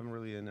COVID, no, I haven't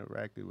really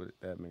interacted with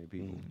that many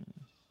people.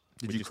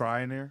 Did you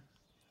cry in there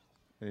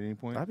at any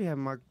point? I be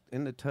having my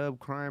in the tub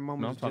crying No, I'm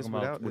moments talking just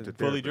about without with the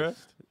Fully therapist.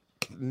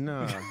 dressed?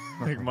 No.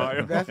 Like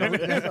Mario. That's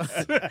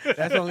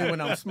only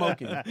when I'm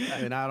smoking,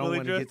 and I don't Fully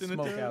want to dressed get in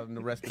the smoke tub? out in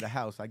the rest of the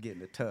house. I get in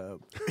the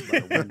tub. By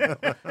the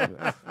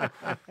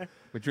window.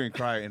 But you ain't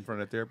cry in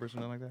front of a therapist or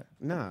nothing like that?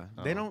 Nah,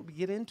 they don't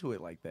get into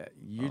it like that.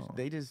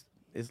 They just.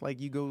 It's like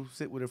you go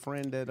sit with a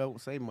friend that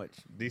don't say much.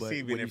 DC but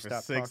been when there you for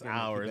stop 6 talking,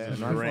 hours you and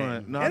back.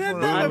 Right. No, And I that's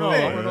don't not know. I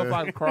fair. don't know if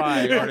I cry.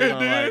 Are they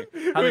gonna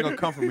how they gonna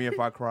comfort me if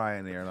I cry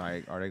in there?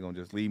 Like, are they gonna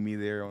just leave me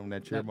there on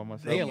that chair by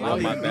myself? They allow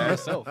you My to be back?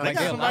 yourself. Like,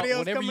 got they allow somebody else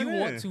whatever you coming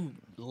want in. to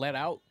let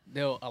out,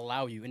 they'll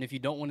allow you. And if you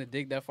don't want to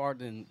dig that far,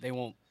 then they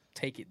won't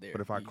take it there.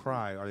 But if I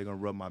cry, are they gonna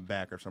rub my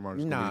back or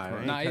something? Nah, Nah.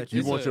 ain't Nah, touching You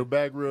It's want a- your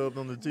back rubbed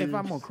on the TV? If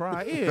I'm gonna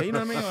cry, yeah, you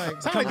know what I mean.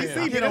 Like, Sound like you see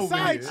me get the over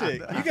side it.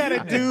 chick.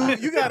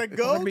 You gotta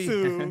go Wanna be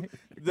to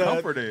the.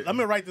 comforted. I'm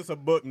gonna write this a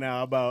book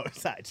now about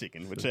side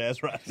chicken with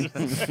Chaz Rogers.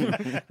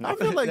 I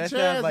feel like That Chaz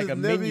sounds like has a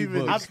never menu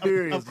even book.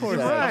 experienced. Of course,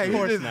 side Right, of chicken.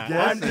 course just not.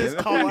 guessing. I'm just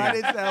Why talking.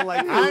 did it sound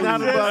like It's I'm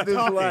not just about this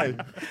talking. life.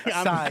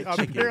 Side I'm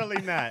chicken.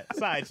 purely not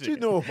side What you chicken.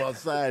 know about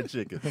side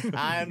chicken?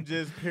 I'm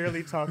just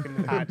purely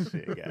talking hot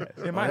shit, guys.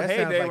 In my that sounds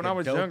heyday, like when a I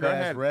was younger, I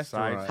dope-ass had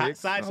restaurant. side chicks.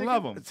 Side I chicken?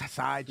 love them. It's a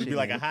side It'd chicken. be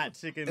like a hot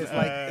chicken. It's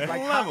like love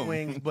hot 'em.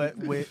 wings, but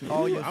with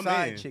all your I'm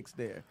side in. chicks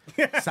there.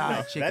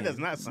 Side chicken. That does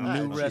not sound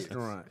New like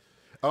restaurant.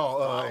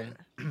 Oh,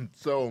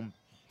 so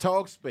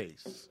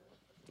Talkspace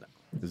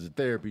is a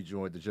therapy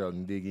joint that y'all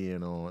can dig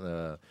in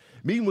on.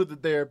 Meeting with the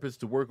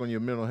therapist to work on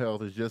your mental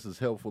health is just as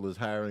helpful as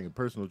hiring a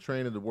personal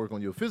trainer to work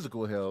on your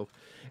physical health,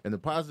 and the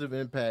positive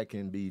impact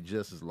can be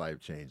just as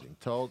life-changing.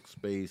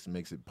 Talkspace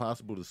makes it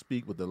possible to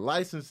speak with a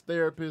licensed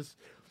therapist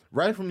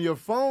right from your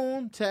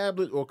phone,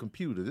 tablet, or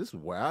computer. This is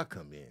where I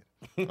come in.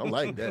 I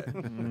like that.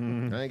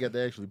 I ain't got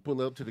to actually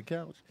pull up to the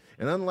couch.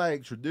 And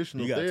unlike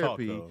traditional You gotta talk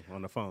therapy, though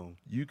on the phone.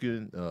 you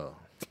can.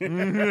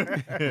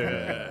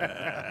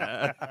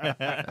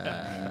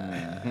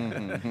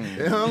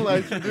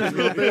 Unlike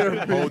traditional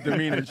therapy, Whole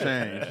demeanor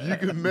change. you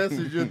can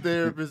message your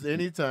therapist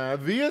anytime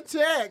via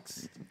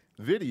text,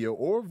 video,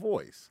 or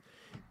voice.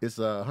 It's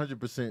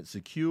 100%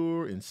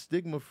 secure and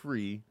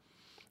stigma-free,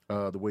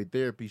 the way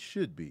therapy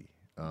should be.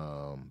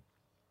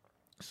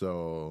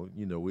 So,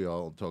 you know, we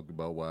all talked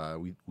about why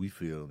we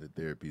feel that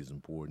therapy is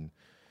important.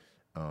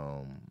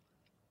 And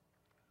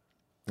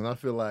I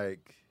feel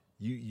like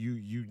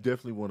you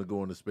definitely want to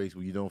go in a space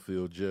where you don't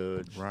feel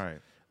judged. Right.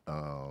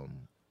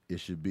 It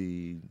should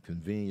be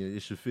convenient. It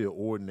should feel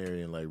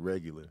ordinary and like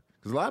regular.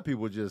 Because a lot of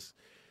people are just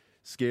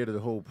scared of the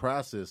whole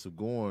process of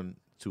going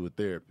to a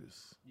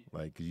therapist.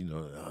 Like, 'cause, you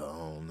know, I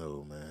don't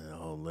know, man.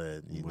 All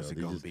that. What's it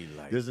they gonna just- be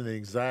like? There's an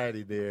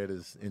anxiety there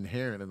that's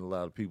inherent in a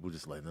lot of people.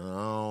 Just like, no,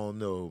 I don't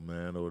know,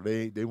 man. Or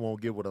they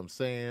won't get what I'm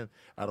saying.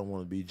 I don't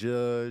want to be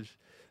judged.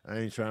 I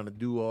ain't trying to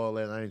do all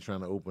that. I ain't trying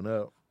to open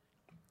up.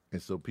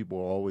 And so people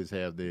always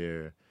have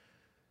their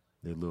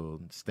little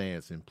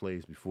stance in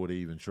place before they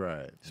even try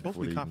it. It's supposed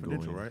to before be they even go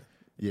confidential, in. right?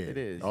 Yeah, It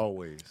is.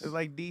 always. It's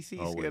like DC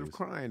scared Always. of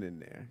crying in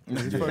there.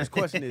 His first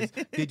question is,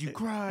 "Did you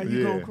cry? You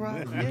Yeah. gonna cry?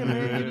 Yeah,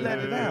 man, you let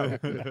it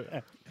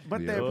out."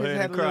 But Yeah. there Go had ahead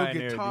a and little cry in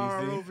there,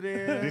 guitar DC. over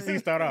there. DC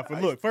start off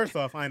with, look, first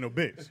off, I ain't no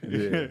bitch.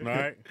 Yeah. All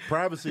right?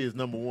 Privacy is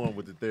number one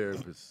with the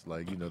therapist.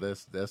 Like,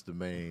 that's the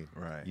main,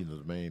 Right.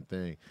 the main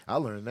thing. I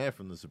learned that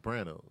from The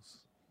Sopranos.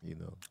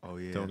 Oh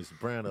yeah. Tony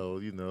Soprano.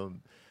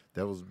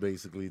 That was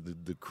basically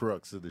the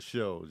crux of the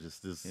show.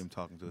 Just this Him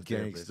talking to his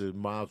therapist. gangster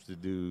mobster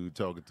dude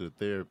talking to a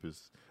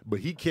therapist. But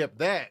he kept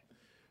that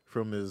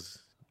from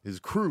his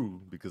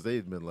crew because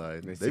they'd been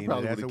like they seen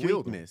probably it would as have a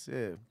killed him weakness.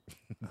 Yeah.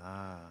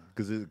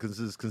 because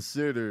it's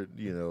considered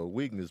a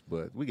weakness.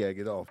 But we gotta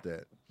get off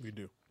that. We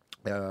do.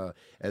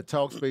 At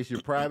Talkspace,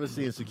 your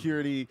privacy and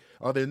security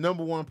are their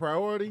number one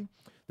priority.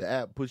 The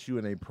app puts you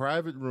in a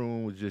private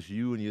room with just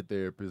you and your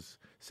therapist.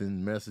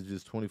 Send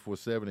messages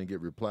 24/7 and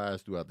get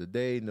replies throughout the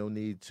day. No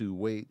need to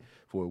wait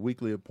for a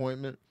weekly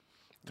appointment.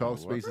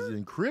 Talkspace's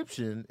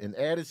encryption and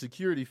added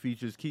security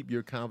features keep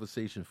your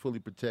conversation fully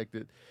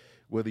protected.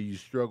 Whether you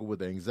struggle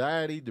with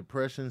anxiety,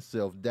 depression,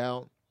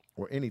 self-doubt,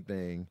 or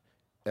anything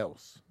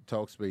else,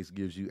 Talkspace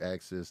gives you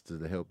access to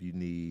the help you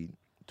need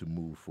to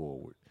move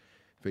forward.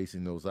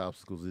 Facing those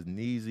obstacles isn't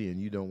easy, and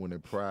you don't win a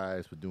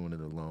prize for doing it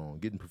alone.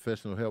 Getting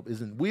professional help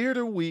isn't weird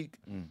or weak.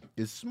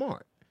 It's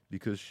smart.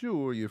 Because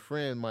sure, your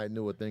friend might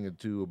know a thing or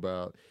two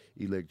about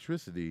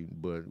electricity,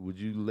 but would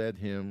you let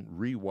him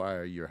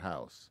rewire your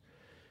house?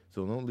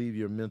 So don't leave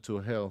your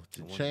mental health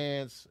to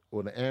chance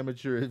or the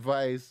amateur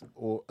advice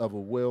or of a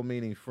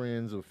well-meaning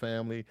friends or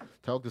family.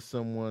 Talk to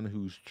someone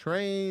who's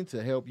trained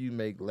to help you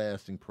make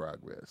lasting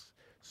progress.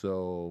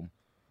 So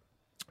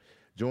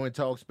join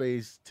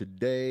Talkspace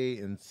today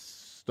and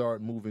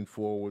start moving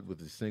forward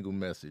with a single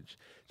message.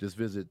 Just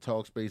visit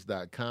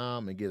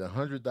Talkspace.com and get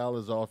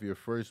 $100 off your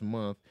first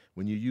month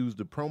when you use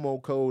the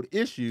promo code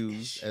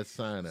ISSUES at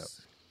sign up.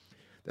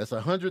 That's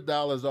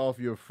 $100 off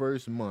your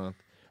first month.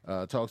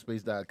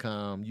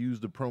 Talkspace.com. Use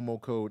the promo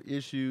code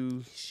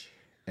ISSUES,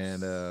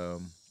 and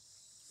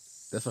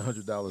that's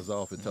 $100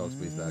 off at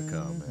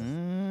Talkspace.com,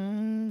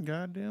 man.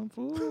 Goddamn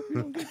fool. If you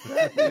don't get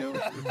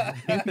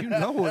goddamn, you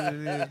know what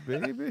it is,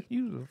 baby.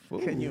 You a fool.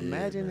 Can you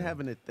imagine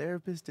having a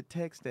therapist to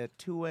text at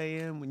 2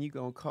 a.m. when you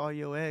gonna call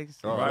your ex?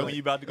 Oh, Right when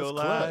you about to go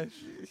live.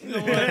 You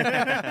know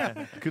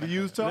what? Could have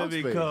used Let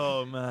me Talkspace.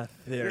 call my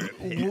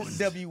therapist.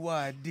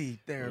 WYD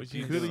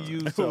therapy. Could have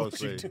used What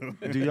you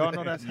Talkspace. Do y'all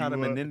know that's how the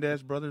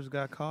Menendez brothers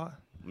got caught?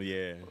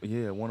 Yeah.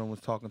 Yeah, one of them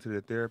was talking to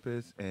the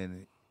therapist,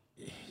 and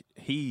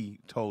he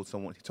told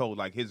someone. He told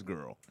like his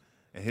girl,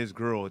 and his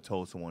girl had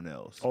told someone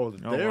else. Oh,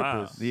 the Oh, wow.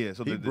 therapist. Yeah,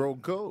 so he the-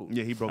 broke code.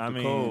 Yeah, he broke I the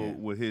mean-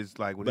 code with his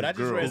with But I his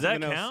just girl. read Does that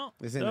something else. count?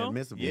 It's though?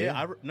 inadmissible.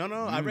 Yeah,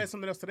 I read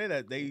something else today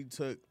that they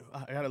took.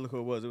 I gotta look who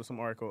it was. It was some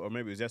article, or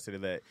maybe it was yesterday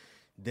that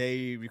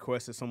they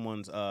requested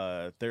someone's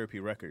therapy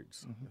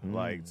records,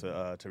 like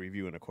to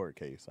review in a court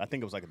case. I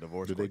think it was like a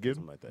divorce. Did court they get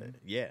something like that?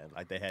 Yeah,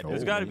 like they had.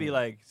 There's to- got to be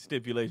like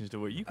stipulations to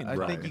where you can. I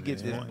drive think you at get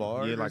this point.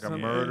 bar. Yeah, like a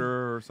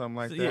murder or something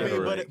like So, that. yeah, I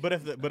mean, right.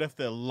 but if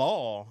the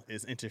law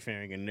is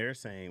interfering and they're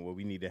saying, well,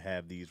 we need to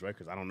have these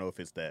records. I don't know if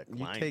it's that You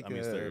client. take I mean,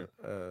 it's an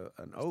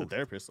the oath.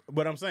 therapist.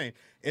 But I'm saying,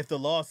 if the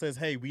law says,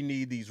 hey, we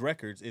need these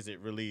records, is it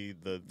really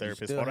the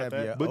therapist's still fault at have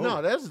that? your- But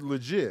no, that's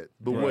legit.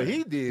 But what Right.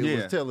 he did Yeah.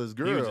 was tell his was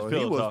girl just he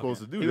pillow wasn't talking.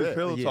 supposed to do He was that.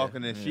 pillow Yeah.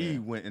 talking, and she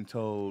went and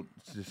told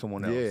to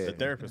someone else. Yeah. The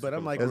therapist. But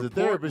I'm like, As a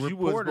therapist, you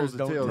wasn't reporters supposed to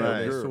don't tell tell that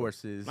their girl.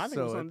 sources. I think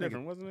so it was something I think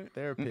different, wasn't it?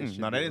 Therapists should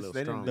No, be they a didn't- little they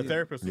didn't- The stronger.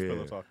 therapist was Yeah.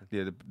 pillow talking.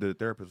 Yeah, the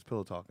therapist was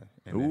pillow talking,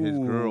 and then his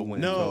girl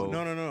went. and No, told,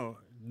 no.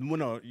 Well,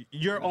 no,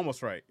 you're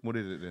almost right. What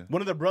is it then?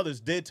 One of the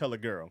brothers did tell a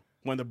girl.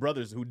 One of the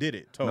brothers who did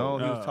it told. No,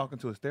 he No. was talking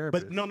to his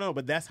therapist. But no,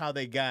 but that's how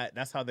they got.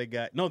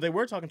 No, they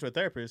were talking to a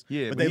therapist.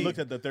 Yeah, but but they he- looked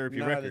at the therapy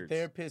No, records. the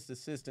therapist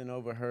assistant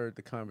overheard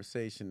the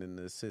conversation and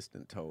the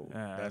assistant told.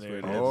 That's there where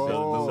it it is. is.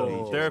 Oh.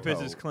 So So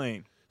therapist is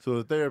clean. So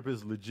the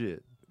therapist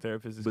legit.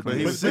 Therapist is But clean.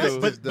 the but,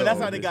 assistant- but that's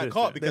how though. they got The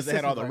caught because The they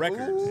had all the assistant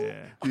records. like,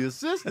 Yeah. The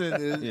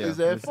assistant is, Yeah. is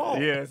at fault.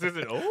 Yeah,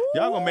 sister. Oh,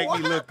 y'all gonna make me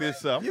look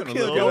this up. I'm gonna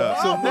killed look it your up.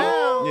 So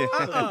now, Yeah.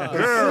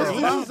 the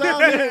assistant's out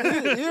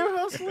there ear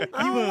hustling.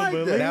 I don't like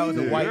that. That was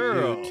a white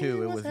Girl. dude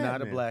too. It was What's not a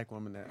happening? black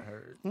woman that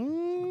heard.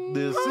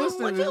 The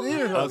assistant is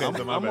ear hustling. Okay,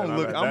 so my I'm bad, gonna my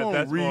look. bad. I'm gonna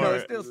That's read. more- No,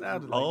 it still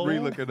sounded like. Oh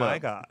Re-look it my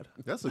up. God.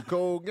 That's a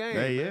cold game.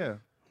 Yeah, yeah.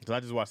 So I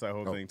just watched that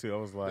whole thing too. I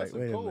was like, That's a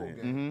wait a cold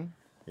minute. game. Mm-hmm.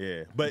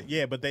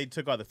 But they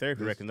took all the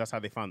therapy records. That's how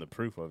they found the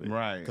proof of it.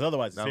 Right. Because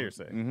otherwise it's That was-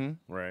 hearsay. mhm.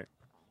 Right.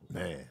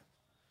 Man.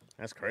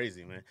 That's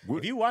crazy, man. What-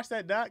 If you watch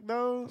that doc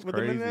though with the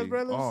Crazy. Menendez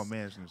brothers, Oh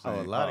man, it's insane.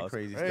 Oh, a lot Oh, of it's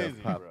crazy, crazy,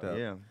 stuff popped bro. up.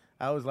 Yeah.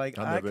 I was like,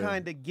 I I never-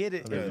 kind of get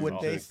it I never if what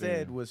watched they that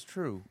said thing. was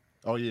true.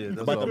 Oh yeah,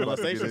 that's About all the I'm about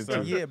to get molestation into.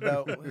 stuff? Yeah,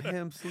 about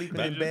him sleeping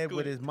in bed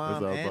with his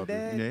mom That's all and about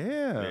dad.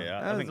 Yeah. yeah,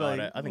 I I was think all like,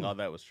 that. I think all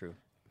that was true.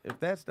 If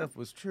that stuff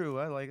was true,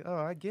 I like, oh,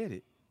 I get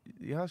it.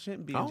 Y'all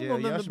shouldn't be I in don't know jail.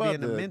 Y'all nothing should be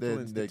in a about mental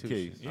that institution.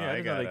 case. Yeah, I I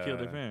know got, they killed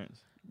their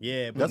parents.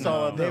 Yeah, but That's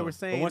all I no. know. They were But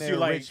saying once they're you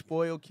like, rich,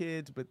 spoiled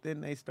kids, but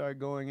then they start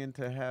going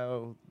into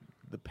how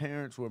the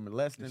parents were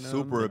molesting them.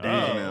 Super Oh,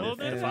 abusing well, them.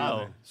 then And-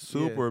 file.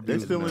 Super They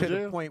abusing still in them. to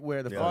jail? the point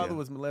where the Yeah. father Yeah.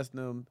 was molesting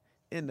them,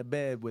 in the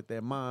bed with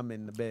their mom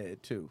in the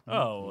bed too.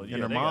 Oh, well, yeah,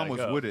 And her they mom gotta was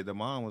go. with it. The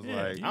mom was Yeah.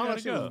 like, I don't know if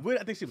gotta she was go.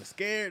 with. I think she was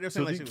scared. They're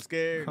saying like she was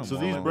scared. Come So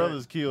on. these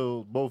brothers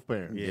killed both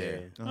parents.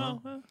 Yeah. uh-huh.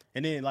 Oh, well.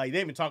 And then like they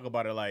didn't even talk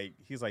about it. Like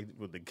he's like,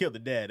 well, they killed the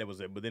dad. That was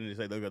it. But then they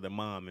say look at the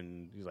mom,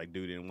 and he's like,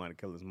 dude didn't want to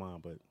kill his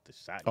mom, but the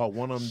shot. Oh,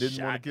 one of them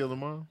didn't want Shot. to kill the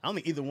mom? I don't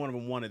think either one of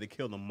them wanted to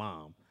kill the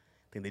mom.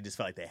 I think they just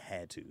felt like they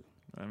had to.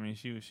 I mean,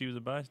 she was a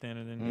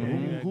bystander. Then Mhm. yeah,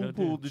 you gotta Who go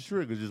pulled too. the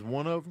trigger? Just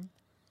one of them?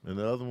 And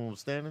the other one was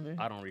standing there?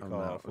 I don't I'm recall.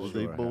 not for Or for was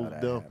they sure how both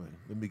that dumping? happened.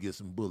 Let me get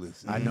some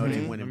bullets. I know they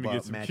Mhm. went and Let me get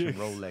bought some matching kicks.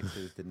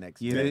 Rolexes the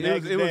next Yeah, day. The it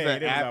was next an day, they was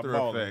out after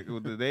balling. effect.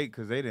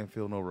 Because they didn't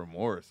feel no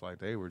remorse. Like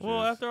they were just.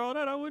 Well, after all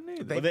that, I wouldn't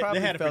either. They, Well, they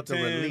probably had to felt a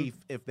pretend- relief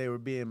if they were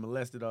being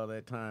molested all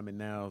that time, and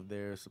now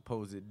their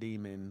supposed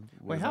demon.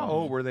 Wait, was how on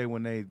old were they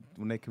when they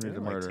They committed the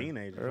were like murder?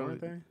 teenagers, Early-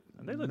 weren't they?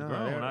 They look No,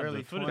 grown. they're I-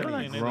 early the footage 20s. I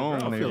They're seen, like they grown.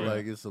 look I They feel were-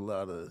 like it's a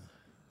lot of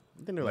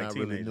I think they're like not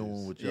teenagers. really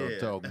knowing what y'all Yeah.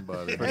 talking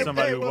about. For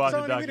somebody who well, watched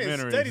Tony, the we didn't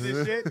documentaries. study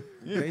this shit.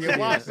 You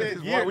watched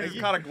it. Yeah, we just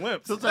caught a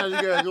glimpse. Sometimes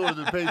you gotta go to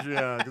the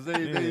Patreon because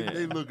they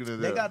Yeah. looking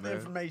at They that. got the man.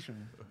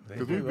 information. They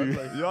 'Cause do. we be- I'm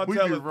like, Y'all We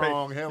tell be us,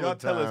 wrong hella y'all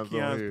tell us times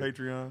on Keon's here.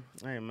 Patreon.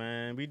 Hey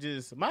man,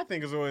 my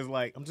thing is always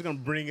like I'm just gonna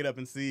bring it up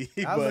and see,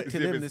 I but look to see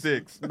if them it to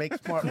sticks. make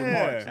smart Yeah.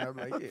 remarks. And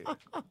I'm like,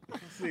 yeah.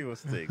 see what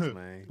sticks,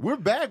 man. We're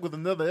back with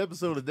another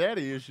episode of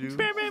Daddy Issues.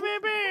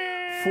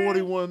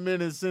 41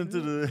 minutes into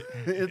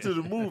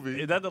the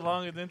movie. Is that the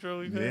longest intro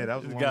we've had? Yeah, that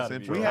was It's the gotta longest be.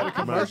 intro. We had a Might be.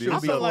 commercial I I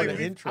feel feel like the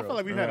we, intro. I feel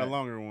like we've had a Right.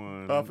 longer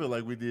one. I feel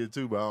like we did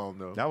too, but I don't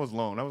know. That was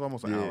long. That was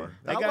almost an hour.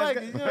 Hey, I guys, like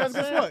guys, it, you know what I'm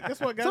guess saying? what? Guess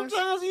what, guys?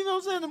 Sometimes, you know what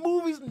I'm saying, the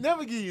movies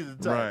never give you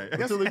the time Right.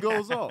 until it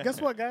goes off.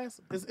 Guess what,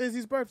 guys? It's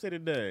Izzy's birthday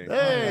today.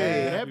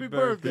 Hey, Happy happy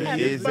birthday.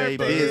 birthday. Is a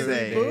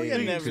busy. Boo, you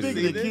never Speaking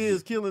see of this.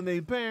 kids killing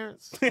their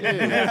parents.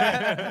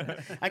 Yeah.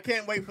 I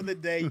can't wait for the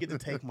day you get to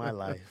take my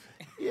life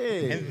Yeah.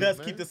 and thus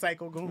man. keep the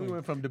cycle We going.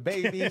 went from the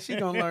baby. She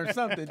gonna learn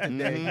something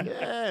today.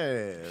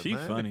 Yeah. She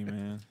man. funny,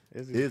 man.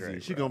 Izzy's Izzy,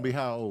 great, she bro. gonna be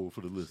how old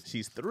for the list?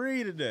 She's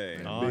 3 today.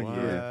 Oh, Big wow.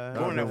 year. I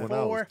Born remember at when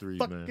I was 4 3,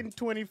 fucking man.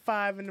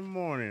 25 in the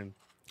morning.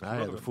 I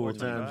had a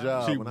full-time 4:25.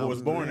 job. She when I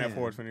was born there. at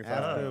 4:25.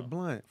 After a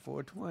blunt,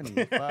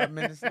 4:20. 5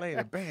 minutes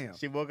later, bam.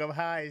 She woke up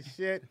high as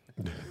shit.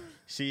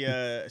 She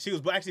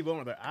was actually born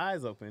with her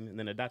eyes open, and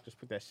then the doctors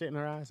put that shit in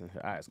her eyes, and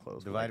her eyes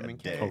closed. The for like vitamin a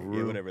K? day. Oh, for Yeah,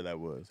 real? whatever that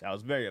was. I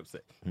was very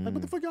upset. Like, Mm.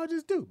 what the fuck y'all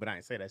just do? But I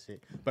didn't say that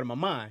shit. But in my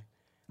mind,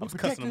 I was cussing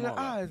Protected them her all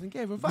out. eyes and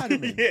gave her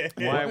vitamins. Yeah.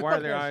 Why are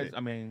Fuck their that eyes? shit. I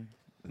mean,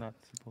 not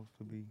supposed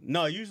to be.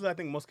 No, usually I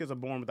think most kids are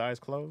born with their eyes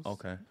closed.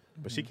 Okay.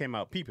 But she came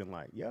out peeping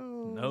like,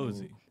 yo.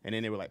 Nosy. And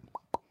then they were like,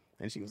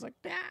 and she was like,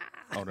 ah.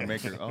 Oh, to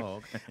make her. Oh,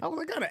 okay. I was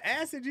like, what kind of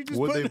acid you just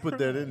What put they in put her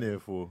that eye?" in there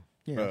for?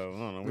 I don't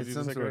know. What It's you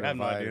some just sort I have of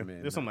no idea.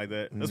 vitamin. There's something like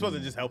that. That's supposed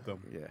to just help them.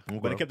 Yeah. But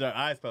Okay. it kept their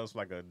eyes closed for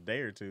like a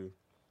day or two.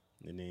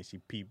 And then she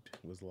peeped,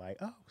 was like,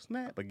 oh,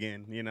 snap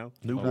again, you know?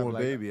 Newborn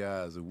like- baby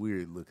eyes are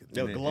weird looking.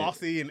 They're then-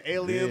 glossy and Yeah,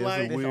 alien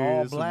like. it's a weird,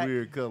 all it's a black.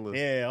 weird color.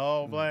 Yeah,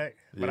 all black.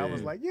 But I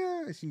was Yeah. like,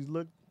 yeah, she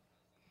looked.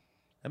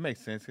 That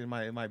makes sense. It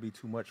might be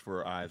too much for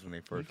her eyes when they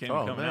You first. can't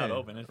Oh, be coming man. out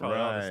open. It's probably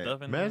all the Right.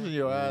 stuff in there. Imagine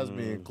your eyes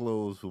being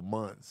closed for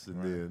months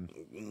and then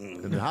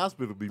and the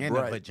hospital be And the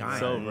bright. vagina.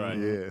 So bright.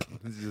 Yeah.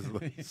 It's just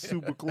like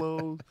super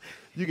closed.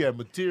 You got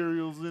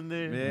materials in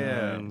there.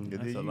 Yeah. And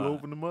That's then a you lot.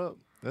 open them up.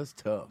 That's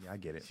tough. Yeah, I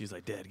get it. She's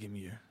like, Dad, give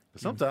me your.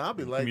 Sometimes I'll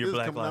be like your this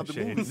black coming out the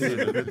light movie shades.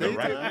 theater. in the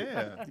Right, daytime.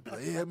 yeah. You be like,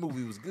 yeah, that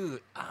movie was good.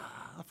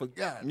 I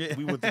forgot.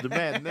 We went to the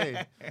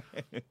matinee.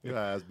 Your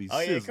eyes be Oh,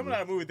 yeah, sizzling. coming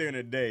out of a movie theater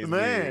in a day. is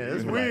Man, weird.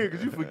 it's weird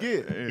because you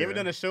forget. You ever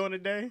done a show in a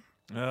day?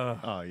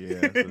 Oh yeah.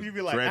 It's You'd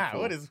be like,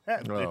 dreadful. what is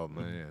happening? Oh,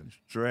 man.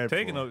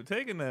 dreadful?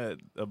 Taking a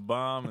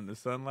bomb in the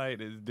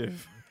sunlight is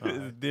different.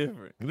 It's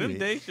different. Them Yeah.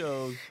 day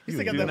shows. You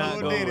still got do the not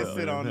whole go day to well.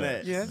 sit on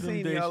that. Yeah, I Them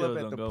seen day y'all shows up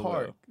at don't the go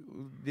park.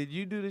 Did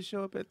you do the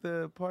show up at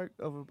the park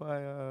over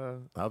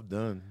I've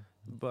done.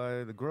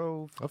 by the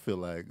Grove? I feel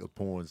like a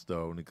porn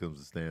star when it comes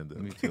to stand up.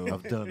 Me too.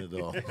 I've done it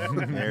all.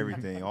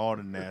 Everything, all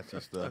the nasty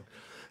stuff.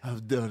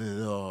 I've done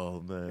it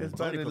all, man. It's by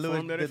Somebody the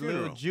performed at a little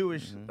funeral.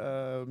 Jewish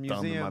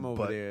museum my over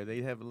butt. there.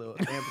 They have a little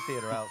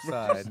amphitheater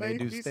outside. and they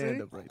do What you say?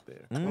 stand up right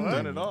there. We've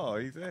done it all.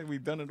 He said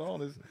we've done it all.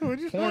 This What'd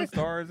you porn say?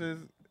 stars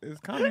is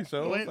comedy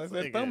shows. Wait I a said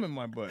second. thumb in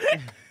my butt.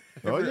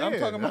 Oh, yeah. I'm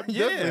talking about I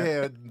definitely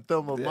yeah. had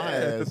thumb up my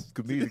ass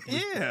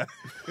comedically Yeah.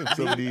 in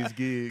some of these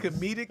gigs.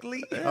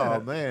 Comedically? Oh,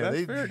 man. That's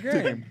They fair took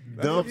game.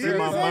 dumps You in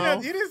my didn't, say nothing,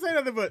 mouth. you didn't say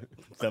nothing but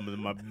something in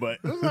my butt.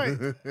 It was like,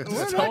 where'd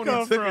that Tony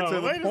come took from? it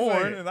to Wait the a porn,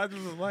 second. and I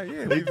just was like,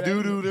 yeah. They we've had-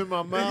 doo-dooed in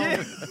my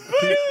mouth.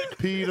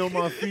 Peed on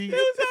my feet.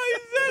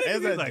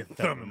 It's like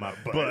thumb in my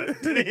butt.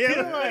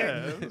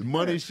 Yeah, like,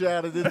 Money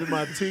shouted into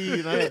my tea,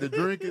 and I had to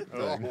drink it.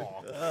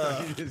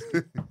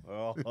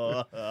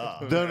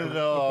 Done it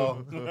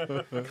all.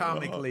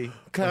 Comically.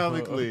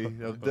 Comically,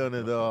 I've done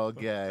it all,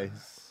 guys.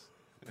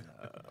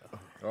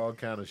 All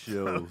kind of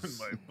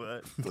shows.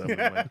 butt. Thumb in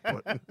my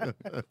butt.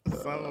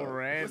 so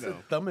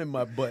random. Thumb in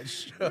my butt.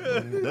 Show.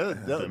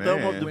 That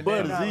thumb up the Man. butt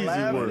they're is not easy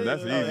laughing, work.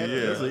 That's easy,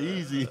 yeah. That's an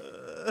easy.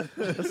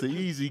 That's an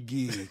easy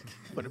gig.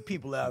 For the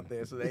people out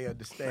there, so they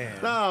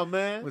understand Nah,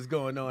 man. what's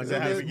going on. Is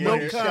that how There's we get no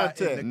here? contact.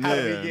 How do we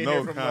Yeah, get no here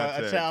from a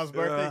context. child's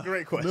birthday?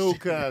 Great question. No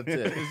contact.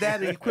 Is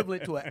that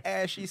equivalent to an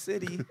ashy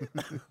city?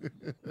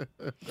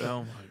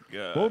 Oh my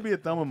god. What would be a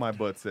thumb in my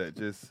butt set?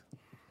 Just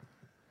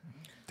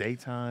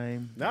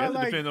daytime. No, That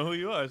like, depends on who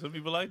you are. Some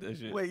people like that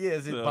shit. Wait, yeah,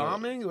 is it So-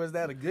 bombing or is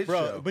that a good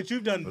bro, show? but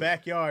you've done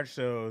backyard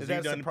shows. Is that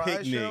You've a done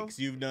surprise show? picnics.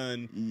 You've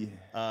done Yeah.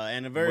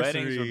 anniversary.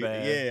 Weddings are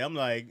bad. Yeah, I'm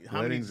like, how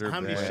many Weddings are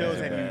shows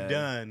have you bad.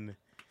 done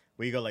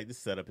where you go like, this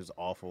setup is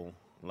awful.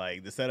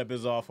 Like the setup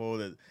is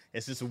awful.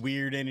 It's just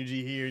weird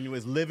energy here in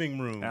his living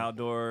room.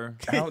 Outdoor.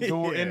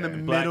 Outdoor in the Yeah.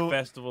 Black middle.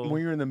 festival.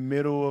 When you're in the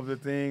middle of the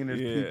thing, there's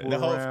Yeah. people The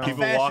whole around.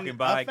 People fashion- walking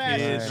by, a fashion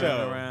kids show.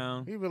 running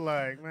around. He was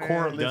like, man,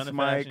 Cordless Done a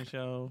Mike. fashion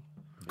show.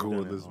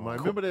 Cordless Mike.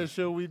 Remember that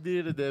show we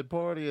did at that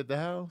party at the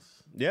house?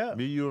 yeah.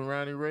 Me, you, and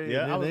Ronnie Ray.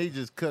 Yeah, and I then was- they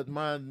just cut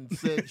my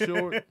set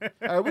short.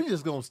 All right, we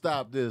just gonna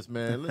stop this,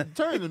 man.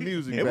 Turn the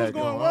music It back was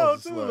going on. I well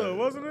was too, just like- though,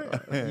 wasn't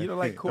it? You don't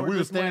like And we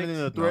were cordless standing mics? in a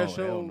hell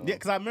threshold. no. Yeah,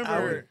 because I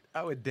remember.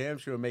 I would damn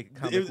sure make a It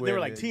comic was- they where were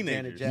like the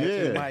teenagers. Janet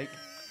Jackson Yeah. mic.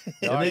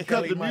 And they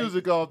cut the Kelly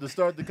music off to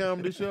start the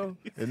comedy show,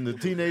 and the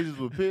teenagers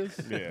were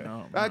pissed. Yeah.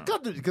 Oh, I no.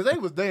 cut because they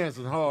was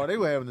dancing hard. They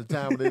were having the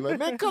time. They like,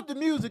 man, cut the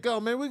music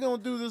off, man. We're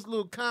gonna do this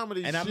little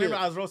comedy. And I shit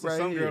remember I was roasting right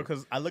some girl here."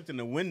 because I looked in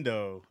the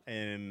window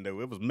and it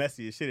was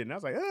messy as shit. And I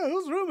was like, oh,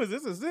 whose room is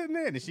this? Is sitting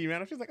there? And she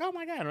ran off. She was like, oh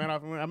my God. And ran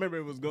off. And I remember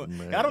it was going.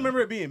 Man. I don't remember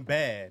it being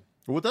bad.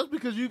 Well, that's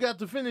because you got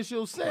to finish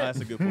your Oh, set. that's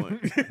a good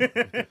point.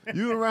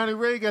 You and Ronnie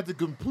Ray got to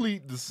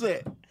complete the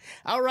set.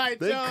 All right,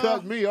 They y'all.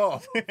 cut me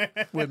off.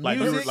 With Like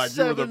you were- music. like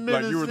you were the- 7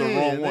 like you were the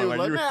minutes wrong in. one, They like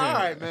was you were man, all saying.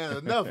 right, man,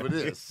 enough of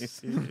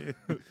this.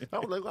 I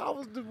was like, well, I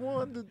was the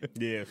one that.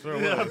 Yeah, sure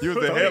was. You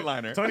was the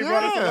headliner. Tony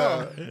brought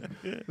us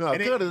along. No,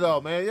 And cut it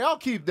off, man. Y'all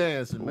keep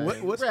dancing, man.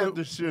 What's Wrap the,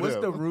 this shit what's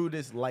up. the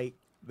rudest light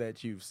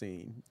that you've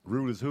seen?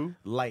 Rude as who?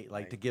 Light,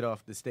 like to get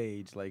off the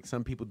stage. Like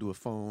some people do a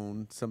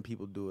phone, some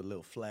people do a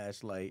little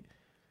flashlight.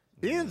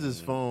 Enz's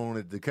phone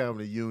at the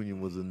Comedy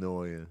Union was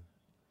annoying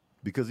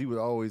because he would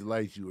always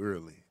light you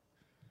early.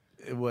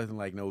 It wasn't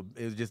like no.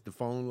 It was just the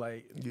phone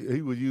light.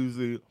 He would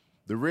usually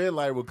the red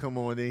light would come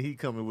on, then he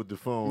come in with the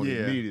phone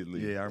Yeah.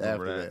 immediately. Yeah, I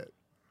remember after that.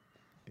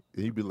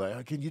 And he'd be like,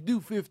 "Oh, "Can you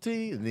do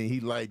 15?" And then he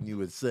lighting you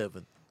at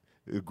 7,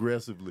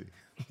 aggressively.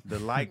 The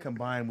light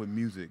combined with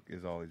music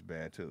is always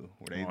bad too.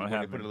 Where they, Oh, it when they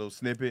happened. put a little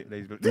snippet,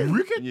 they just They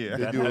yeah.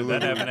 That, do a that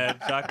little- happened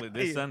at Chocolate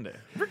this Sunday.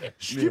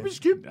 Skip,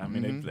 skip. I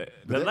mean, they play,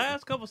 the that-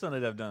 last couple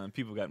Sundays I've done,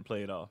 people gotten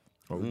played off.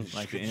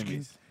 Like the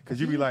Emmys. Because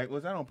you be like,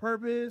 was that on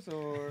purpose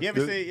or? You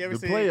ever The, see? You ever the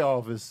see?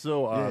 playoff is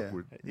so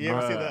awkward. You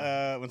ever see Bruh.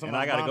 the when And somebody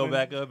I got to go bombing?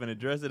 back up and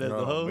address it as the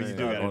Oh, host. man.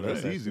 do gotta Oh, do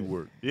that's that. easy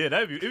work. Yeah,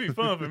 it'd be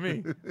fun for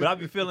me. But I'd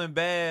be feeling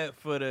bad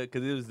for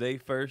because it was their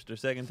first or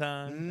second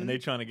time and they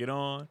trying to get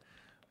on.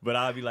 But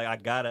I'd be like,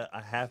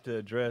 I have to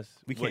address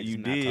We what can't you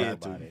just not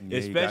did. talk about it. Yeah, you got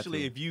Especially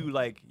to. if you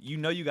like, you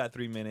know, you got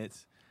 3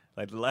 minutes.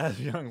 Like the last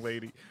young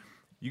lady,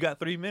 you got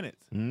 3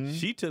 minutes.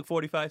 She took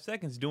 45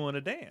 seconds doing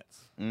a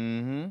dance.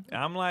 Mm-hmm. And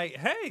I'm like,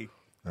 hey.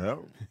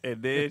 Oh.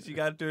 And then she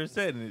got to her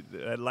set, and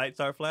that light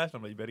started flashing.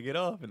 I'm like, you better get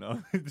off. And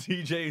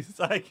DJ's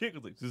sidekick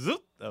was like,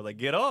 zoop. I was like,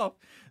 get off.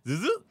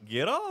 Zoop,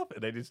 get off.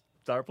 And they just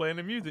start playing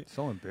the music.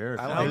 So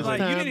embarrassing. I was It's like,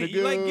 you time didn't, to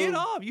you like, go. get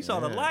off. You saw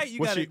the light. You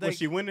got to Was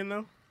she winning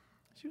though?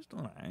 She was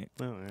doing all right.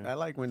 Oh, yeah. I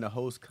like when the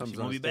host comes She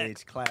gonna on be back.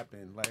 stage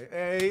clapping, like,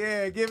 "Hey,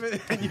 yeah, give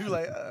it." And you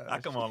like, I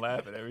come on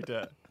laughing every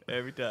time.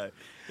 Every time.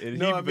 And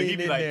No, I but mean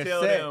be in like, their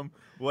tell set. them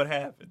what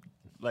happened.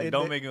 Like, In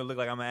don't the- make it look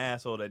like I'm an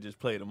asshole that just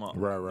played them off.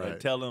 Right, Like, right.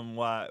 tell them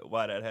why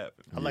that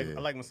happened. I like Yeah.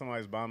 when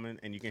somebody's bombing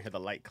and you can hear the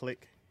light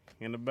click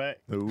in the back.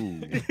 Ooh.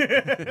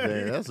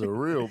 Man, that's a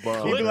real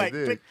bomb. You'd be right like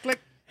there. click,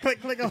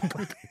 click, click,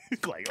 click.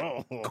 It's like,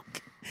 oh,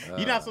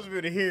 you're not supposed to be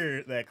able to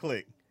hear that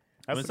click.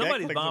 That's- When that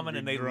somebody's click's gonna bombing be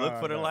and they look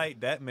dry, for the dry.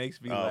 light, that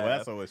makes me Oh, laugh.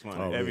 that's always funny.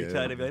 Oh, Every yeah.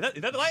 time they be like,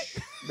 is that the light?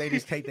 they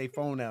just take their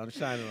phone out and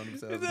shine it on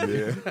themselves. Yeah. They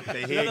Is that the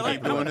head light?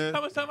 keep doing it.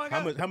 How much time I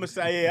got? How much?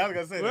 Yeah, I was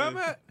gonna say Where that. I'm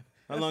at?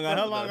 How long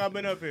I've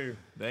been up here?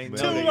 They ain't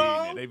Too know they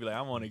long? eating it. They be like,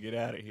 I want to get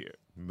out of here.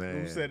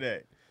 Man. Who said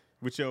that?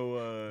 With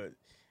your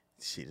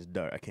shit, it's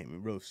dark. I can't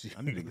even roast you.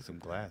 I need to get some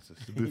glasses.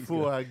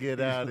 Before I get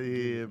out of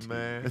here,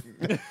 man.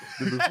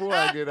 Before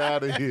I get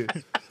out of here.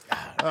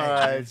 All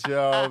right,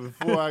 y'all.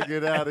 Before I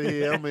get out of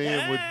here, I'm going to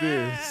end with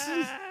this.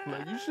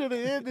 Like, you should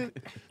have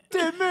ended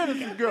 10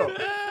 minutes ago.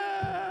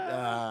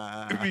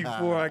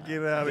 Before I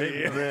get out of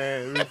here.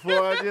 Man,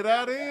 before I get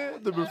out of here,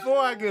 before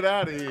I get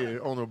out of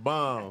here on a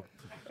bomb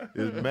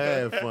is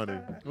mad funny.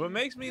 What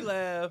makes me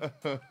laugh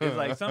is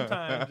like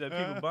sometimes that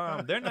people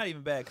bomb, they're not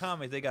even bad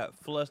comics. They got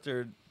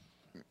flustered,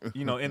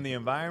 you know, in the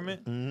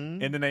environment,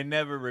 and then they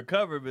never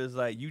recover. But it's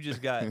like you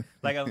just got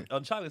like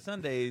on Chocolate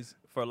Sundays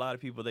for a lot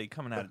of people, they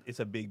coming out. It's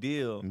a big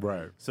deal,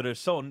 Right. so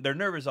they're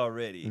nervous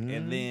already,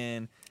 and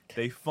then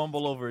they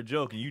fumble over a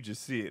joke, and you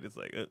just see it. It's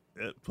like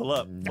pull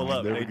up.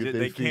 Never They get just, their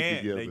they feet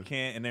can't,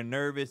 together. and they're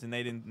nervous, and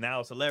they didn't.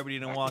 Now a celebrity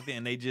didn't walk in,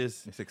 and they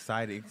just. It's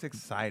exciting. It's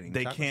exciting.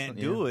 They Chocolate can't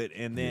Sun- do yeah. it,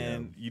 and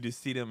then you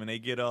just see them, and they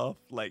get off.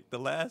 Like the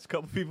last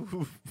couple people who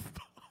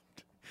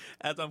bombed,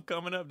 as I'm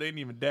coming up, they didn't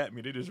even dap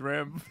me. They just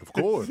ran. Of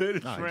course. they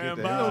just Nah, get ran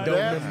the by. hell out. Don't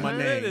Don't miss miss my my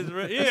They name. just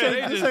ran- This yeah, ain't,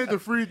 they this just ain't the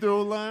free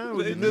throw line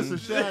where you miss a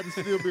shot and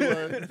still be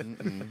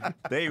like,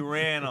 they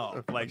ran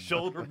off like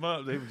shoulder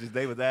bump.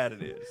 They was out of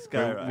there.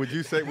 Skyrocket. Would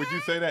you say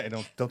that?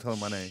 And don't tell him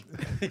my name.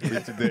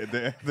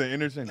 the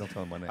interchange. Don't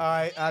tell him my name. All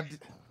right,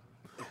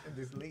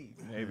 just leave.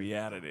 They be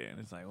out of there, and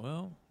it's like,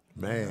 well,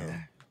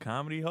 man,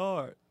 comedy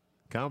hard.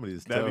 comedy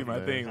is That'd tough, be my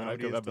man. thing when I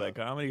Comedy come is up, like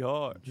comedy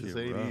hard. Just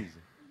Yeah, ain't bro.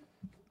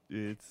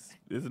 easy.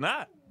 It's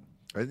not.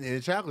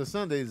 And Chocolate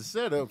Sunday is a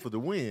setup for the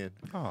win.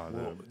 Oh,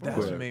 That's But-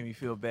 what made me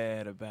feel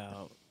bad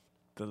about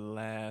the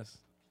last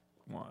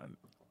one.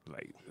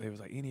 Like they was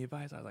like, any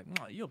advice? I was like,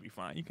 no, you'll be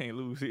fine. You can't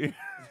lose here.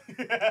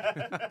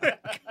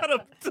 Kind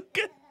of took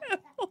it.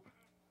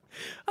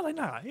 I was like,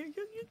 nah, you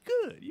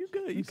good. You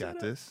good. you set got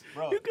up. this.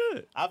 Bro, You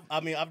good.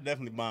 I've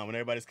definitely bombed when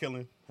everybody's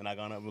killing, and I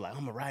gone up and be like,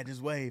 I'm gonna ride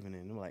this wave, and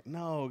then I'm like,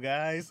 no,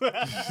 guys. It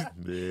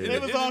Yeah.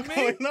 was all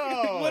going,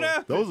 no. What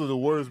happened? Those are the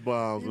worst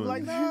bombs. You When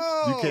like,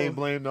 no. you can't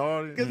blame the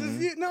audience. Because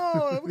it's you,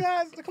 no,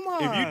 guys, come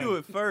on. If you do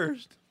it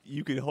first,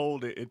 you can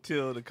hold it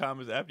until the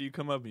comments after you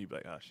come up and you be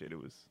like, oh shit, it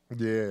was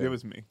Yeah.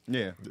 me.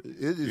 Yeah. It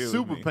is was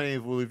super me.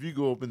 painful if you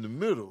go up in the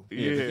middle.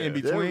 Yeah. In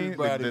between,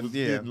 Everybody was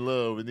yeah. getting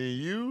love, and then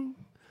you.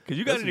 Because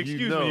you got that's an when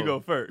excuse when you know.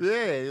 go first.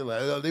 Yeah, you're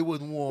like, oh, they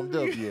wasn't warmed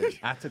up yet.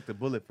 I took the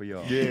bullet for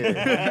y'all. Yeah.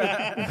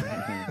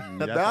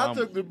 That's I why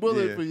took the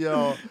bullet yeah. for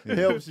y'all.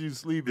 Helps you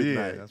sleep at Yeah,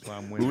 night. that's why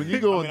I'm But winning. when you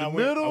go I in the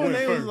went- I middle, went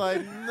they was first.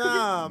 like,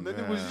 nah, man,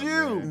 it was Nah,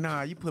 you. man.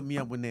 Nah, you put me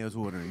up when they was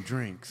ordering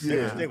drinks.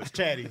 Yeah. They was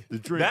chatty. The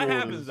drink That orders.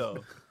 happens though.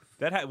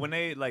 When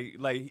they like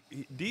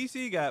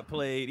DC got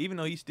played, even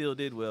though he still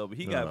did well, but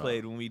he got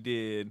played when we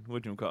did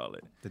what you call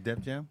it? The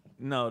Def Jam?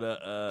 No,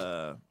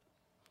 the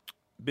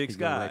Big He's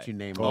gonna Sky. let you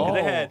name Oh. all.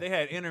 They had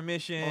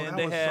intermission. Oh, that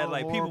they was had so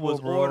like people horrible,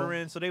 was bro.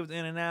 ordering, so they was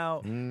in and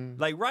out. Mm.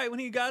 Like right when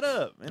he got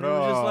up, and it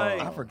was just Oh.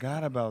 like I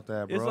forgot about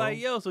that, bro. it's like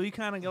yo. So he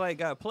kind of like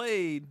got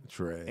played,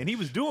 Trash. and he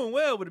was doing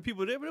well with the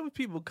people there, but there was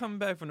people coming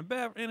back from the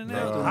bathroom in and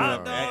out, No.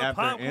 hot dog, after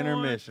popcorn.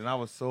 intermission, I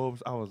was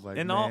like,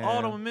 And man.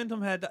 all the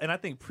momentum had, and I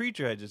think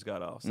Preacher had just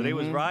got off, so they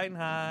was Mhm. riding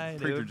high.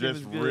 Preacher Everything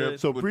just was good. ripped.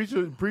 So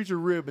preacher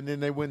rib, and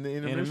then they went to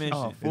intermission. Intermission.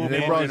 Oh, And then they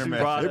full brought,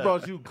 intermission. they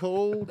brought you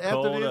cold after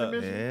Cold the up.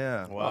 intermission.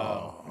 Yeah.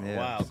 Wow. Yeah,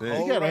 Wow. sick.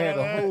 Cold You gotta right have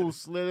the there.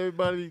 host let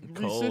everybody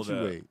Cold up.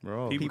 resituate.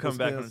 Bro. People People come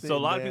back, still so a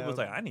lot of sitting people was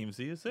down. like, I didn't even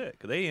see a set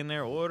because they in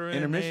there ordering.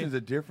 Intermission's a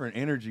different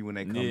energy when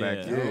they come back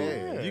Yeah. through.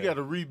 Yeah, you got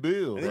to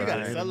rebuild. And then you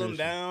gotta Right. sell them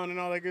down and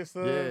all that good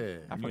stuff. Yeah, I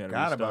You gotta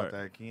forgot about restart.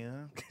 that,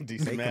 Ken.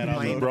 Decent man all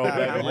complain over. brought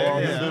back about the it.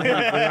 wrong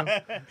Yeah.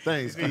 stuff.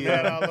 Thanks, Decent Keith.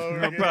 man all over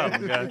No again.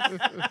 problem, guys.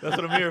 That's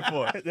what I'm here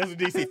for. That's what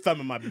DC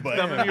thumbing my butt.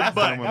 Thumb in your butt.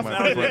 Thumb in my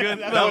That was a butt. good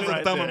That thumb was a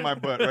right thumb there. in my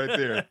butt right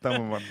there. Thumb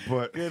in my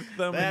butt. Good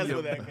thumb That's in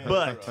where your that came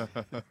butt.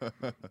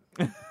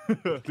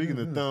 from. Speaking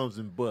of thumbs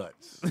and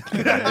butts,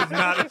 That's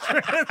not a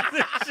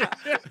transition.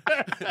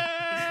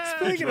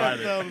 Speaking of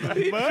thumbs in the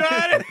He butt.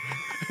 tried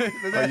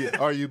it.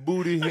 are you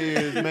booty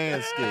hairs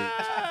manscaped?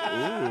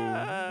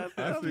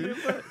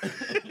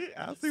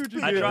 I see what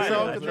you I did. tried. It's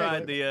all I connected.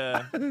 tried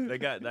the. They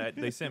got that.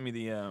 They sent me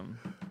the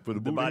For the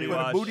body hair?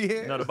 wash. booty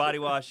hair? No, the body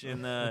wash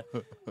and The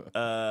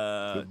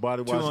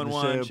body wash and the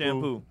 2-in-1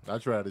 shampoo. I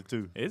tried it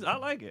too. I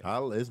like it.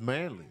 It's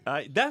manly.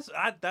 That's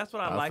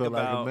what I like feel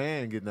like a about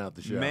man getting out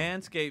the shower.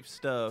 Manscaped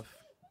stuff.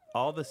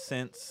 All the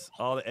scents,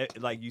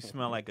 like you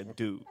smell like a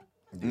dude.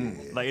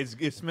 Like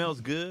it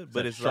smells good,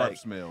 but it's sharp like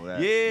smell. That.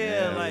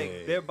 yeah,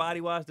 like their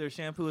body wash, their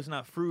shampoo. It's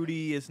not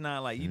fruity. It's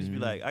not like you just be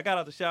like. I got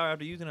out the shower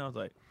after using it. I was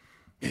like.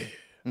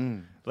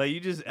 Like you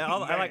just, I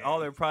like all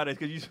their products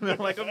because you smell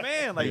like a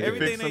man. Like You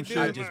everything fix they some do, shit.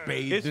 I just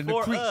bathed it's in the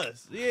for creek.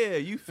 us. Yeah,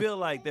 you feel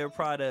like their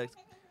product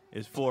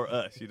is for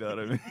us. You know what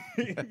I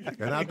mean?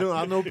 And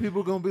I know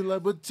people gonna be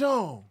like, but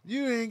Tom,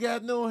 you ain't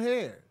got no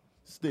hair.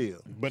 Still.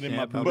 But in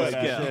my Shampoo. I butt.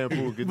 got Yeah. shampoo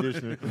and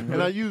conditioner.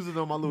 And I use it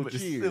on my little But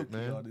it's cheer, silky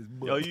man. on his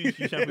butt. Yo, you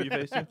shampoo your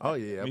face too? Oh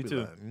yeah, I Me be too.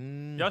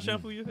 like, Y'all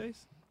shampoo your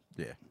face?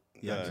 Yeah,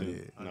 Yeah.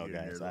 no,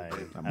 guys, I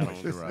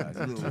Moisturize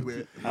a little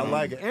bit. I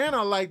like it, and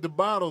I like the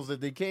bottles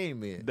that they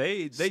came in.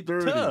 They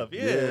Sturdy. tough.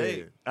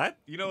 Yeah. Yeah.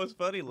 You know what's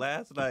funny?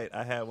 Last night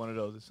I had one of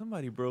those. If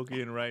somebody broke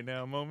in right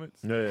now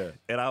moments, Yeah,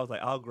 and I was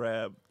like, I'll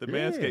grab the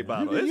Yeah, Manscaped you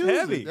bottle. can It's use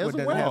heavy. it. That's What,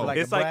 does a it have wow. like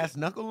It's a like- brass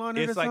knuckle on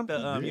it It's or like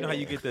something? the you know how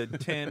you get the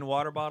 10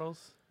 water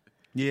bottles?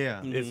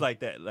 Yeah. It's like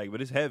that, like,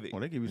 but it's heavy.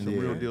 Well, they give you some Yeah.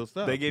 real deal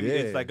stuff. They give you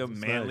it's Yeah, like a it's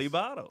manly nice.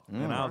 bottle,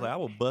 and I was like, I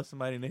will bust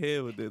somebody in the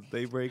head with this.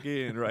 They break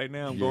in right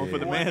now. I'm going for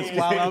the Yeah. Manscaped.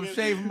 While I'm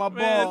shaving my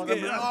balls. I'm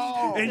Manscaped. like,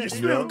 oh. And you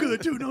smell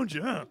good too, don't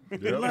you? Huh?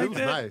 yeah, like it was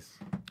that? nice.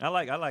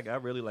 I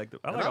really like the.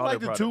 I And like I all like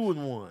their the products.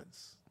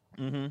 2-in-1s.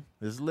 Mm-hmm.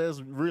 There's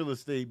less real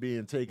estate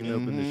being taken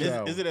up in the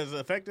shower. Is it as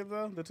effective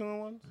though? The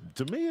 2-in-1?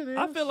 To me, it is.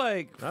 I feel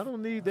like I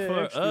don't need that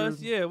for extra,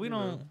 us, yeah, we you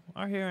don't. know.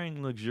 Our hair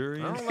ain't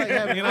luxurious. I don't like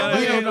having. You know I what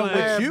I don't mean? know Like,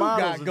 bad you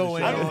bottles got in the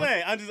going I'm shower. just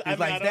saying. I It's mean,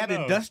 like I that don't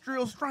know.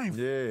 industrial strength.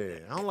 Yeah,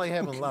 I don't like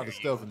having a lot of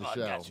stuff in the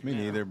shower. Me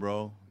neither,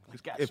 bro.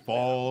 It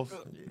falls.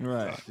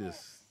 Right. It's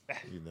just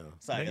You know.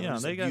 Sorry, Yeah,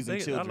 I'm they got. abusing I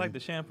children. like the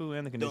shampoo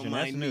and the conditioner. Don't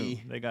That's mind new.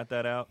 me. They got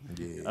that out.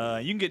 Yeah.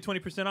 You can get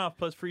 20% off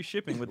plus free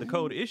shipping with the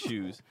code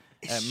issues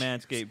at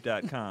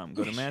manscaped.com.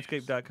 Go to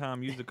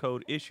manscaped.com. Use the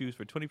code issues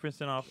for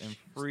 20% off and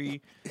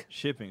free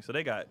shipping. So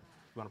they got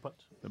You want a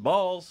punch? the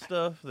balls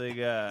stuff. They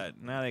got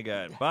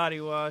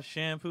body wash,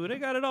 shampoo. They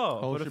got it all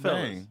Whole for the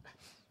fellas. shebang.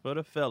 For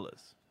the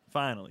fellas,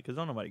 finally, because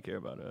don't nobody care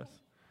about us.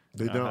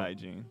 They Our don't.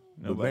 hygiene.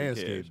 But Nobody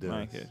cares. Manscaped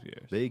Mine does.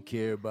 cares. They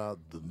care about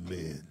the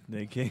men,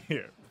 They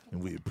care.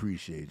 and we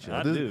appreciate y'all.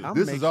 I This, do. I'll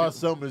this make is our sure-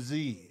 summer's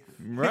eve.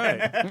 Right.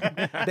 They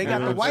got You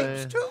know the what I'm wipes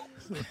saying?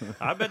 too.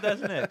 I bet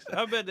that's next.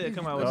 I bet they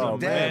come out with Oh, some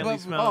man. manly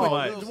smelling Oh,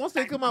 wipes. once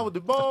they come out with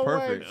the ball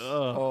perfect. wipes,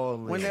 Ugh. oh,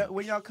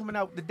 When y'all coming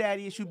out with the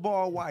daddy issue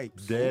ball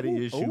wipes.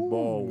 daddy issue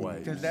ball wipes.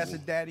 Because that's a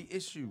daddy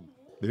issue.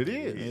 It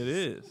is.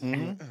 It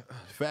is.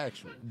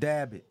 Factual.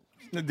 Dab it.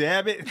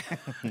 Dab it.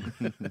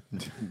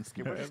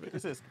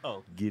 It says,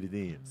 oh, Get it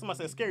in. somebody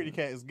said Scaredy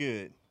Cat is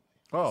good.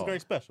 Oh, It's very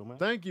special, man.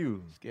 thank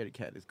you, Scaredy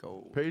cat is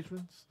gold.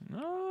 patrons.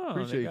 No,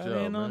 Appreciate they got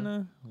y'all, in on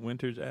man. the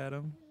Winter's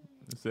Adam.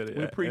 Instead of,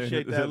 We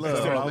appreciate that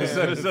love.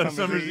 Instead of Summer's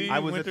Summer's Eve. Eve, I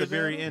was at the Winter's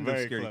very Adam? end of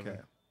Very Scaredy clever.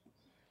 Cat.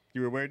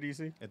 You were where,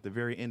 DC? At the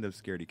very end of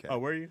Scaredy Cat. Oh,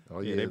 were you?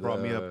 Oh yeah, they brought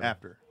me up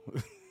after. All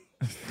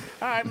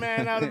right,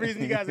 man. Now the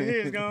reason you guys are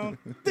here is gone.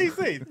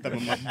 DC. Thumb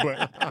in my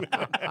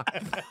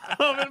butt.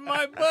 Thumb in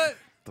my butt.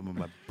 Thumb in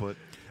my butt.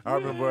 I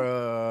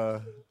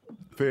remember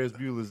Ferris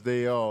Bueller's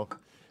Day Off.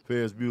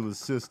 Ferris Bueller's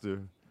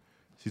sister,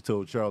 she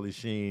told Charlie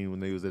Sheen when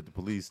they was at the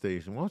police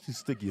station, "Why don't you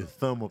stick your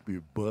thumb up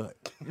your butt?"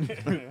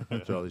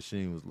 Charlie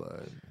Sheen was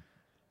like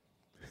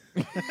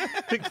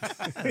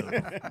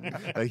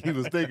he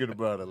was thinking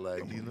about it,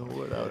 like, you know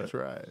what, I'll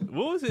try it.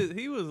 What was it?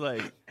 He was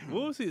like,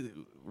 what was his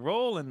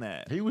role in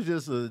that? He was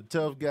just a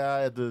tough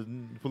guy at the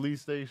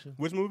police station.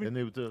 Which movie? And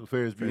they were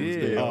Ferris Bueller's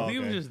Yeah, Day Off. he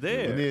was okay. just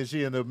there. And then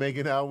she ended up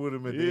making out with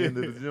him at the end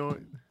of the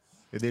joint.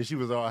 And then she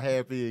was all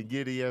happy and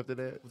giddy after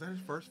that. Was that his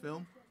first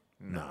film?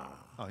 Nah.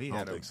 Oh, he I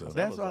had don't a. think so.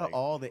 That's was how like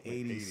all the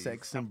 80s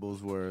sex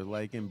symbols were.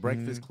 Like in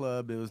Breakfast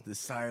Club, it was the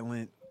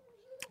silent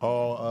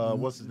Oh,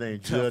 what's his name?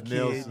 tough Judd kid.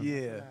 Nelson.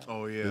 Yeah.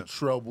 Oh The yeah.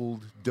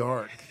 troubled,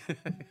 dark. You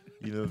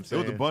know what I'm There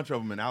saying? was a bunch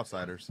of them in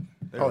Outsiders.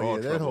 They Oh, were all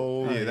yeah, that trouble.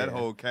 whole- yeah, that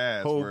whole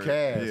cast. whole were-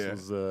 cast yeah.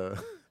 was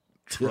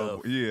trouble.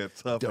 tough, Yeah,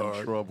 tough dark,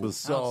 and trouble. but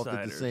soft at the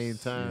Outsiders. same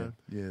time.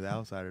 Yeah, the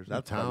Outsiders.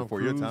 That's Tom probably before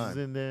Cruise your is time.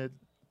 in that.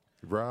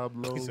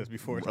 Rob Lowe. He says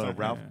before his Uh, time.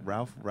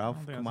 Ralph I don't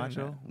think I've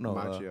seen Camacho. No,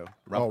 Macchio.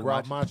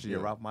 Ralph Macchio. Yeah,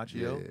 Ralph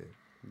Macchio.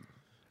 Yeah.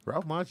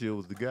 Ralph Macchio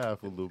was the guy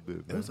for a little bit,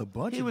 man. There was a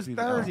bunch. He of was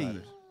people 30.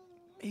 Outsiders.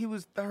 He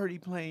was 30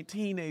 playing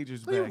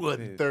teenagers He back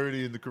wasn't then.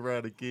 30 in the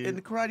Karate Kid. In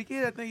the Karate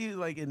Kid, I think he was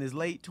like in his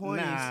late 20s.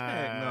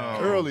 Nah.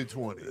 early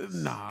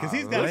 20s. Nah. Because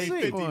he's got to be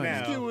late 50 20s.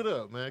 now. Give it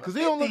up, man. Because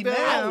he don't look 50 that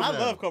now. old I now.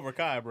 love Cobra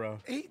Kai, bro.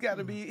 He's got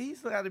to be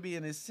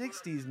in his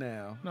 60s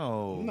now.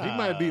 No, Nah. He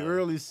might be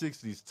early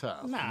 60s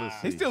top. Nah.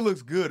 Let's he see. still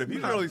looks good. If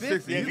he's early 50.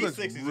 60s, Yeah, he he's looks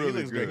 60s. really He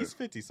looks good. good. He's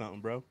 50 something,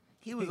 bro.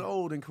 He was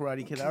old in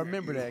Karate Kid. I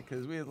remember that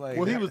because we was like,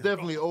 Well, he was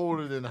definitely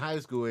older than high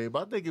school age,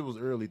 but I think it was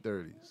early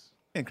 30s.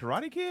 In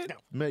Karate Kid?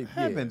 Maybe,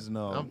 Heavens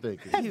no. I'm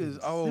thinking. he was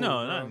old. No,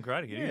 bro. not in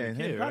Karate Kid. He Yeah, was a in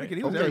kid, Karate right? Kid,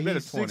 he was Okay, every bit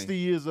he's of 20. 60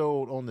 years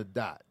old on the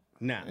dot.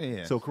 Nah.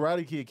 Yeah. So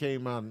Karate Kid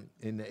came out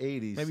in the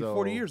 80s. Maybe so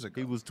 40 years ago.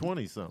 He was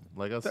 20-something,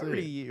 like I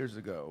 30 said. years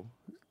ago.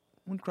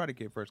 When did Karate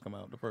Kid first come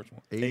out? The first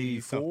one.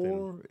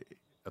 84?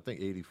 I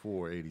think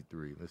 84,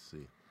 83. Let's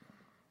see.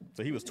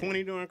 So he was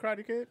 20 during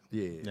Karate Kid?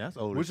 Yeah. that's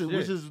old Which as is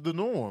which shit. is the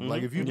norm.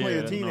 Like if you Yeah, play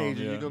a that's norm,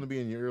 teenager, yeah. you're going to be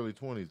in your early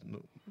 20s.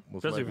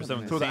 Most Especially likely. for some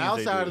of the So the scenes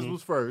they do. Outsiders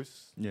was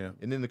first, Yeah.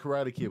 and then the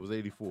Karate Kid was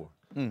 84.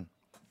 Mm.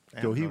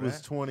 So he know was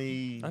that.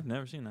 20. I've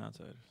never seen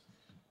Outsiders.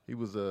 He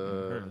was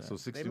heard of so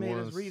that. They made 61,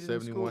 us read it in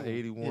 71, school.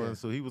 81. Yeah.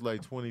 So he was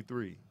like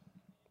 23.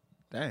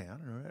 Dang, I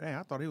don't know. Dang,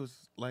 I thought he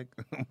was like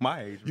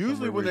my age. for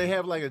Usually some when they reason.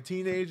 have like a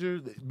teenager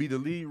be the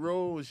lead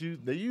role,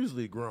 they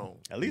usually grown.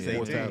 At least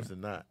more 18. times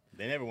than not.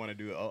 They never want to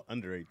do it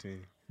under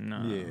 18.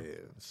 No. Yeah.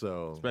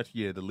 So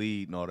especially the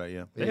lead and all that.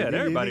 Yeah. They had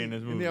everybody in this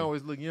And movie. they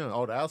always look young.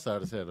 All the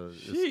Outsiders had a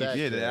Sheesh. stack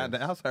Yeah, cast.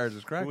 the Outsiders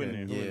is Who in cracking.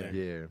 there? Who in Yeah.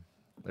 there? Yeah.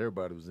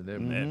 Everybody was in that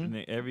movie. And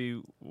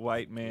every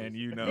white man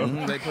you know.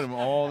 Mhm, they put them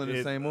all in the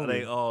It's- same movie.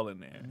 They all in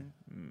there.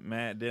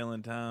 Matt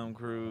Dillon, Tom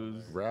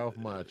Cruise. Ralph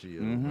Macchio,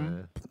 Mhm.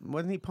 man.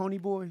 Wasn't he Pony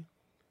Boy?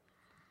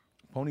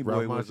 Pony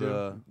Ralph Boy was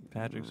Macchio?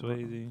 Patrick I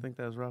Swayze. think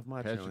that was Ralph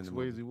Macchio. Patrick in the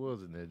movie. Swayze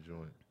was in that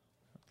joint.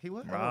 He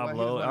was. Rob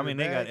Lowe. I mean,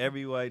 they got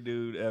every white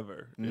dude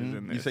ever is in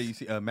Mhm. this. You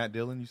see Matt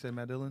Dillon? You said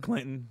Matt Dillon?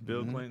 Clinton,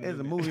 Bill Clinton. There's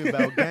a movie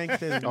about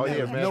gangsters. and Oh, yeah,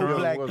 there was Matt no Dillon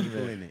black was in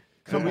people that. in it.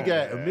 So we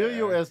got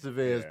Emilio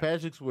Estevez, Yeah.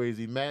 Patrick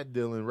Swayze, Matt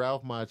Dillon,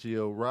 Ralph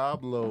Macchio,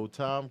 Rob Lowe,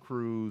 Tom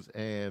Cruise,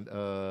 and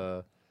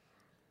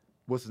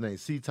what's his name?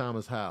 C.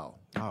 Thomas Howell.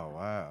 Oh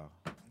wow.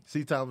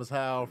 C. Thomas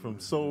Howell from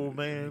Soul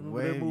Man.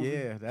 Remember that movie?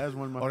 Yeah, that was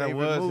one of my Oh, that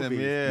favorite was movies. him.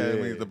 Yeah, Yeah.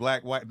 When he's the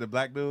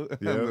black dude.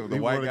 Yeah, the he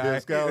white wanted guy.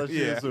 that scholarship,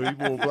 yeah. so he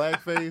wore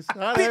blackface.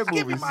 How Bitch, that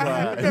give me movie my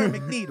slide?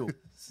 hypodermic needle.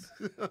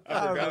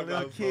 I remember about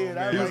that kid.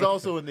 I He was like-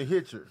 also in The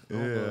Hitcher. Yeah.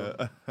 Not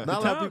a lot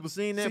of Tom- people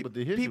seen that, See, but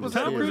The Hitcher people was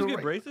said Tom it scary. Cruise was get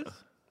a braces?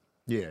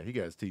 Yeah, he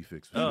got his teeth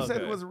fixed. Oh, People said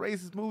okay. it was a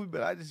racist movie,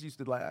 but I just used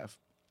to laugh.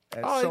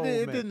 Oh, so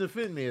it many. didn't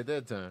offend me at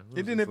that time.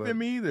 It didn't offend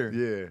me either.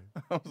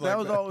 Yeah. That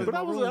was always But my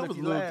I was rule a if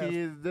you little laugh.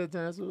 kid at that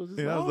time, so it was just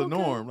Yeah, that like, was the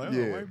okay. norm. Like,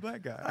 Yeah. oh, white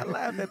black guy. I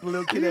laughed at the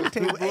little kid at the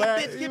table. Hey, black-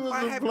 bitch, he get was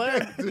my a happy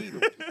black-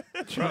 needle.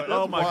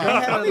 Oh my Wow.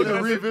 god! I need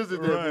to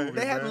revisit that Right. movie.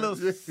 They had a man. little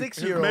His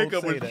 6-year-old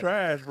makeup say was that.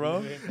 trash,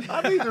 bro.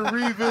 I need to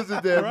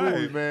revisit that Right.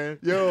 movie, man.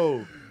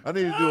 Yo, I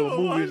need to do a I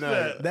movie watched night.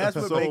 that. That's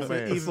what Soul makes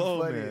Man. it even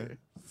Soul funnier. Man.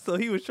 So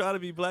he was trying to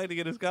be black to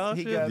get a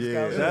scholarship. He got Yeah.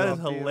 scholarships That is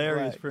off being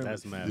hilarious black. premise.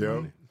 That's mad. Yep.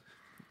 funny.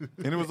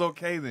 And it was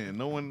okay then.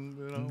 No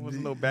one,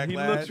 wasn't no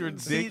backlash. He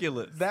looks See,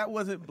 ridiculous. that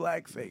wasn't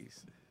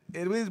blackface.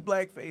 It was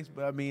blackface,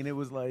 but I mean, it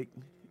was like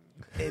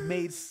it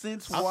made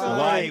sense I why, saw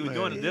why he was man.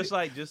 doing it. Just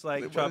like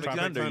Tropic Tropic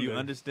Thunder, you Thunder.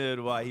 understood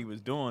why he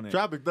was doing it.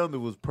 Tropic Thunder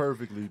was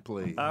perfectly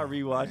played. I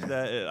rewatched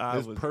that. And I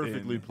It's was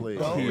perfectly in played.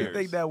 The only tears.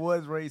 thing that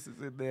was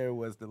racist in there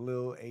was the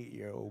little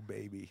 8-year-old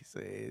baby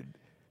said,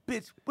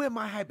 "Bitch, where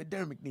my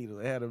hypodermic needle?"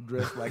 They had him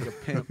dressed like a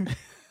pimp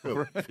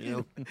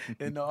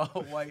in the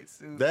all-white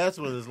suit. That's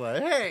when it's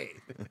like, hey,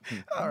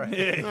 All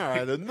right. all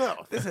right,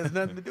 enough. This has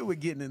nothing to do with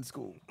getting in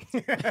school.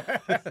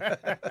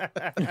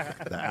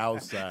 The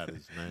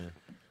Outsiders, man.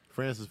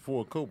 Francis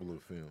Ford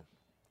Coppola film.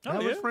 Oh,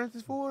 That yeah? was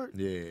Francis Ford?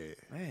 Yeah,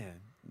 Man,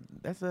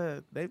 that's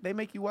they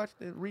make you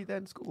read that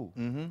in school.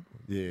 Mm-hmm.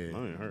 yeah.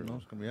 I ain't heard. No,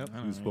 it's coming up.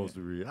 You were supposed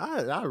to read.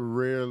 I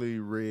rarely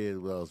read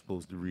what I was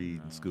supposed to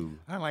read in school.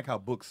 I didn't like how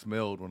books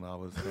smelled when I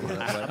was.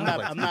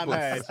 I'm not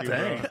mad at you,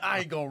 bro. I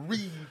ain't gonna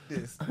read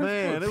this.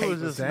 Man, it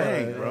was just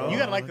Dang, like, bro. You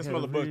gotta like I the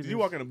smell of read books. You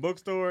walk in a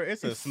bookstore,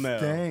 it's a smell.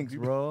 Thanks,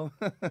 bro.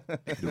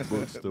 The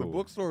bookstore. The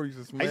bookstore used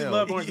to smell. I used to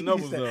love Barnes and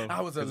Nobles said, though.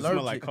 I was 'cause it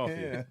smelled like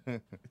allergic. coffee.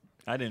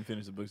 I didn't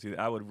finish the books either.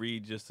 I would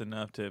read just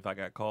enough to if I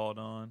got called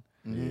on,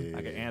 Yeah.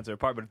 I could answer a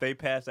part. But if they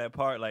passed that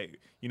part, like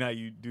you know how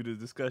you do the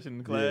discussion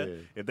in class, Yeah.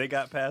 if they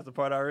got past the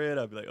part I read,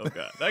 I'd be like, oh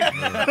god,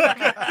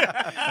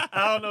 I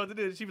don't know what to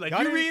do. She'd be like,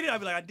 Y'all you didn't- read it? I'd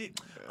be like, I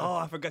did. Oh,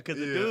 I forgot because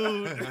the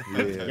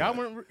dude. Yeah.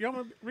 Y'all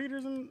weren't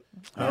readers and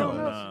Oh,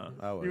 no.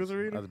 no. You was a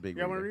reader. I was a big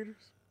Y'all reader. weren't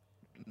readers.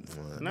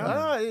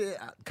 No.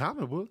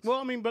 Comic books. Well,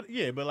 I mean, but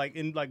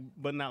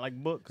but not like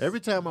books. Every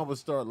time I would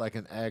start like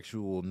an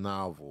actual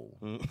novel,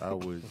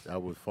 Mm. I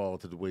would fall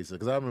to the wayside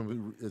because I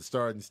remember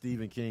starting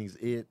Stephen King's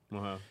It,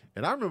 Uh-huh.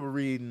 and I remember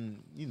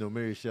reading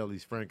Mary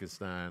Shelley's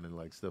Frankenstein and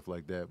like stuff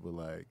like that. But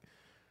like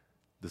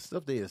the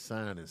stuff they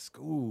assigned in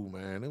school,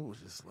 man, it was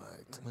just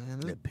like, man,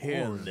 it's boring.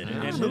 pills Man.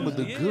 I and- remember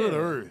The Yeah. Good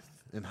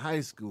Earth in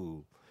high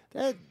school.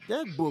 That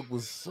book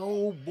was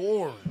so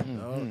boring.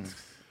 dog.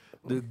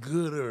 The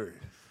Good Earth,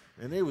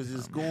 and they was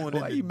just going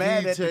Why into you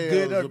mad at the Good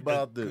details Earth?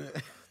 about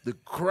the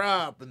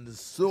crop and the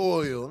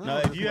soil. And I Now,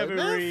 was if just you like, ever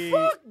man, read-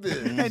 fuck this,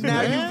 And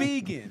now man. you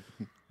vegan.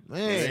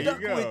 Man, There you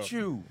Stuck go. with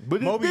you. but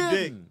it Moby Dick.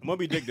 didn't.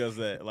 Moby Dick does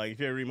that. Like if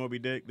you ever read Moby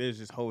Dick, there's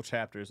just whole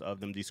chapters of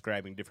them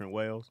describing different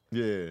whales.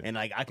 Yeah, And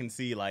like I can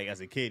see like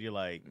as a kid, you're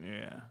like,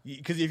 Yeah.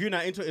 because if you're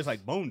not into it, it's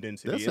like bone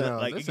density. that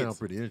Like, sounds it gets-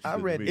 pretty interesting. I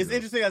read- to me, It's though.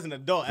 interesting as an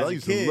adult. 'Cause As I a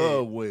used kid, to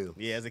love whales.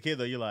 yeah, as a kid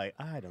though, you're like,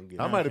 I don't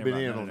get. I might have been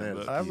care in about on none of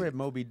that. them I books. read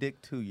Moby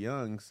Dick too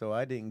young, so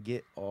I didn't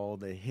get all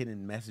the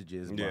hidden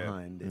messages Yeah.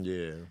 behind it.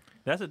 Yeah,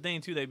 That's the thing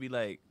too. They'd be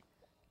like,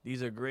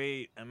 "These are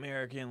great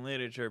American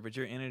literature, but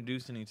you're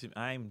introducing me to."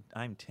 I'm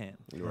 10.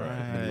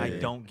 Right. I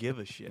don't give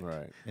a shit.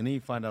 Right. And then you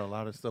find out a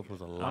lot of stuff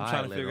was a lie. I'm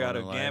trying to later figure out on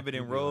if in life. Gambit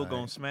and You be Rogue like,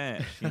 gonna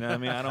smash. You know what I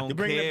mean? I don't They're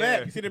bringing care. it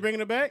back. You see, they're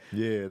bringing it back.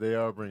 yeah, they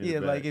are bringing Yeah,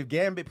 it back. like if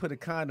Gambit put a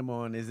condom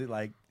on, is it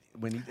like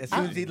when he as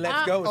soon as he lets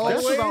I go, it's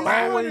always like, wonder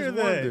I always wonder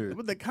that. wondered.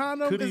 With the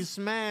condom, could he is-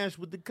 smash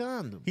with the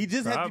condom? he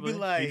just had to Probably. be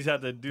like, you just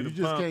have to do You the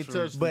just pumps can't from-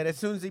 touch. but as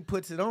soon as he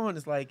puts it on,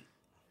 it's like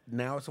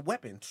now it's a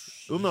weapon.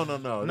 Oh,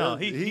 no. No,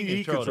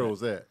 he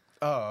controls that.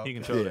 Oh, He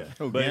controls Yeah. that.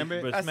 Oh, but,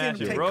 Gambit? but I seen smash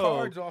him it take Rogue.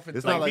 cards off and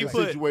It's Like, not like he a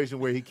put- situation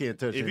where he can't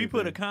touch. If you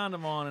put a anything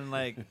condom on and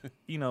like,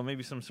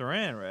 maybe some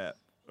saran wrap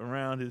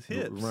around his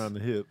hips, around the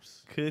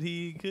hips. could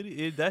he?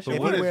 That If should he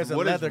work. wears a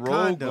what is leather Rogue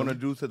condom- gonna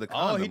do to the oh,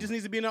 condom? he just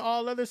needs to be in an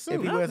all leather suit.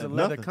 if he wears a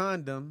leather Nothing.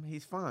 condom,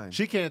 he's fine.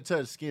 She can't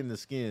touch skin to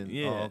skin.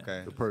 Yeah. Oh,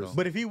 okay. The person.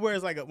 But if he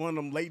wears like one of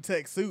them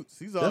latex suits,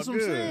 he's all That's what I'm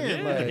good.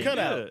 saying, Yeah, like- cut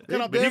out, Yeah.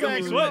 cut out They the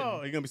definitely sack. sweating. Oh,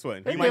 you're gonna be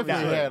sweating. They He might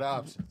definitely die. had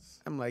options.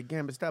 I'm like,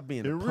 Gambit, stop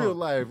being a In punk. real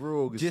life,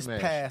 Rogue is Just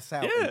smashed. pass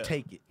out Yeah. and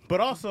take it. But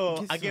also,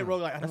 Get I get some.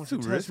 rogue like I don't That's want you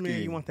to too touch me.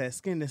 risky. You want that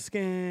skin to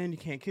skin. You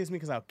can't kiss me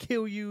because I'll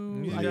kill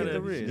you. You I gotta- get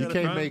the risk. You gotta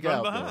can't run- make run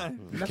out. behind.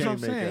 Though. You That's what can't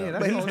I'm make saying. out. That's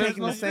But he's no- there's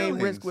taking no the same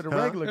feelings. risk with a Huh?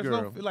 regular There's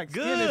girl. no like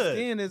skin Good. is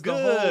skin is the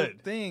whole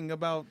Good. thing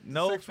about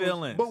No sexual-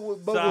 feelings. But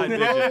with Side Rogue-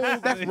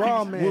 bitches. That's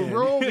raw, man. With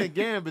Rogue and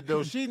Gambit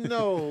though, she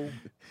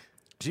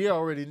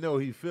already know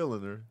he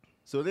feeling her,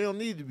 so they don't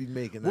need to be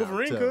making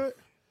Wolverine out. could.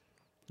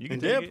 You can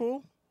And take it.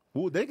 Deadpool.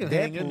 Well, they can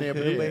hang in Deadpool there,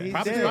 but could, but they he's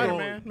Probably dead.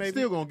 Spider-Man, maybe.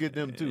 still gonna get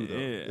them too though. Yeah.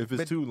 If it's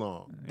But- too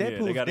long. Yeah, they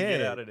Deadpool's gotta dead.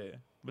 get out of there.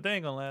 But they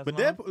ain't gonna last But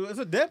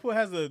long. Deadpool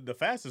has the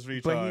fastest But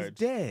recharge. he's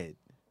dead.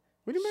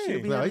 What do you She'll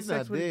mean? be No, having he's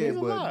sex not with dead, Deadpool.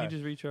 He's but alive. He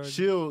just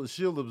recharged.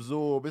 she'll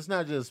absorb. It's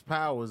not just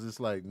powers. It's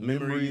like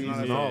memories and all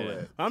and that. all Yeah.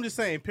 that. I'm just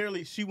saying,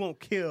 apparently she won't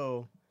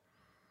kill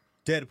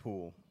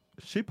Deadpool.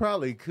 She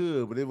probably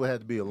could, but it would have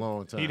to be a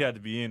long time. He'd have to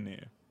be in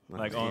there.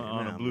 like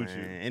on a blue chew.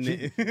 And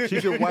She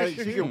should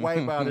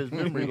wipe out his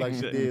memory like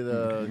she did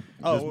Miss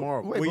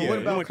Marvel. Wait, Well, but yeah, what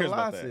no about one cares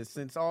about that. Colossus?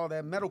 Since all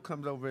that metal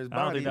comes over his I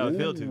don't body, think that would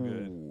feel too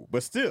good.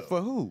 but still,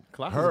 for who?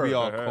 Colossus Her, be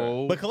all her.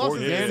 cold. but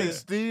Colossus Organic is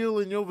steel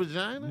in your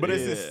vagina? but Yeah.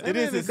 it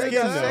is his They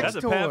skin got though. sex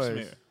That's a pap toys.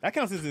 smear. That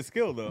counts as his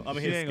skill though. I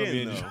mean She his ain't gonna be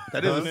skin in- though.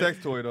 That is a sex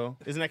toy though.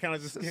 Isn't that count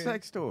as his It's a skin?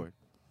 sex toy.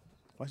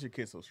 Why's your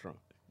kid so strong?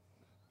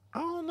 I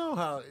don't know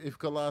how if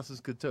Colossus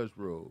could touch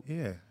Rogue.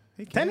 Yeah.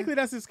 He can. Technically,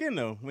 that's his skin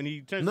though. When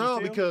he turns No, his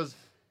tail. because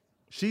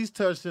she's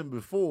touched him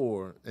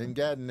before and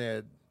gotten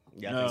that.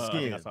 yeah, No, I think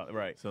skin. I saw it,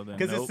 right? So then,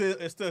 Because nope.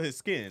 it's still his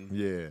skin.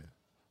 Yeah.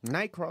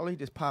 Nightcrawler, he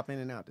just pop in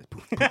and out. Just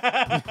poof.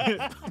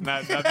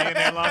 not being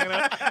there long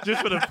enough,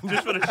 just for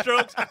the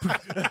strokes.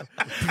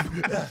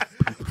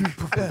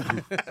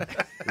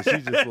 And she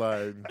just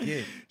like,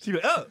 She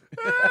went up.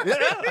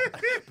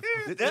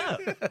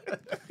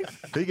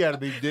 he got to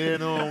be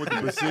dead on with the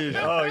precision.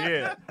 Oh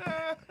yeah.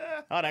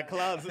 Oh, that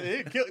cloud!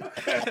 It killed.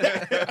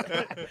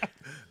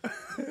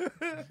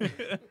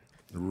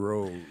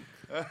 Rogue.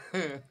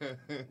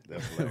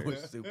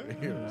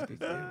 Superheroes could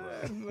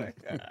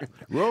get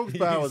Rogue's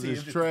powers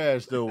is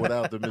trash though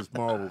without the Miss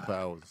Marvel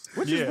powers.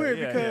 Which Yeah, is weird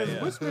yeah, because yeah,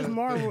 yeah. what's Miss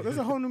Marvel? There's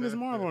a whole new Miss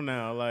Marvel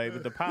now, like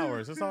with the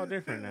powers. It's all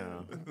different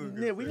now.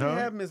 Yeah, we didn't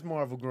have Miss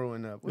Marvel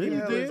growing up. What Yeah, the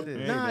you hell did. is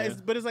this? Nah, yeah.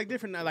 but it's like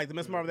different now. Like the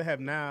Miss Marvel they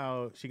have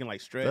now, she can like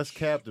stretch. That's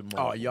Captain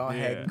Marvel. Oh, y'all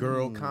Yeah. had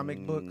girl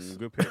comic books.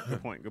 Good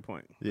point. Good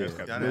point. Yeah. That's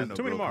Y'all Captain had no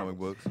Too many girl Marvel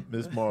comic books.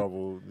 Miss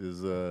Marvel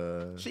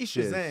is She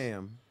shit.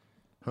 Shazam.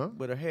 Huh?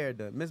 With her hair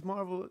done. Miss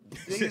Marvel,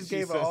 they She just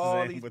gave her says all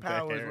Shazam these with her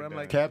powers hair where I'm done.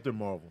 like, Captain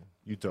Marvel.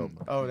 You talking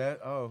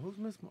about? who's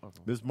Miss Marvel?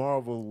 Miss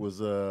Marvel was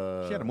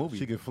She had a movie.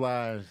 She could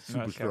fly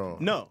super it's strong.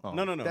 No, Oh.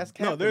 no. That's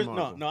no, Captain there's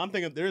Marvel. no. I'm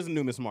thinking there is a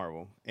new Miss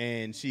Marvel,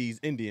 and she's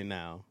Indian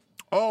now.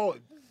 Oh,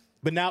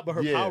 But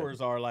her Yeah. powers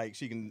are like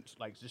she can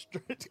like just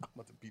stretch. I'm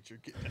about to beat your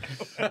kid.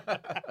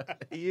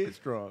 He is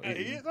strong. He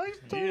is, like,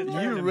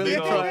 You really Big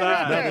old trying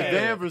thighs. now the Yeah.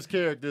 Danvers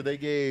character they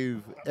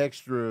gave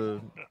extra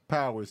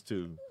powers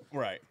to.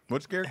 right.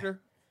 Which character?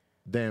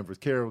 Danvers,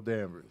 Carol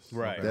Danvers.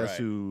 Right, That's right.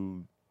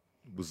 who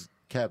was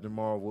Captain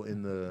Marvel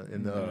in the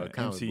comic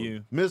MCU.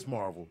 book. Miss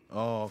Marvel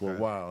Oh, for a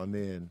while, and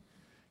then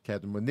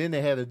Captain. And then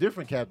they had a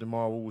different Captain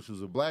Marvel, which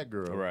was a black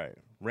girl. Right.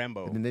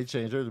 Rambo. And then they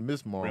changed her to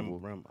Miss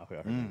Marvel. Okay,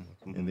 I heard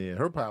that. And then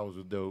her powers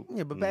were dope.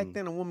 Yeah, but back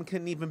then a woman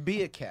couldn't even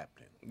be a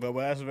captain. But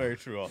well, that's very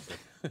true also.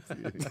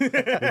 In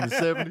the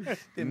 70s.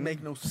 Didn't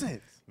make no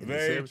sense.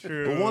 Very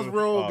true. But once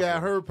Rogue got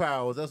Also. her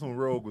powers, that's when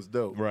Rogue was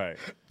dope. Right.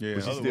 Yeah.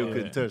 But she still Otherwise-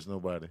 couldn't touch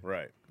nobody.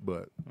 Right.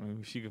 But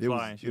She could It fly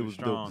was- and she it was was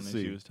dope strong to and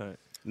see. she was tight.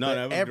 No, But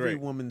that was every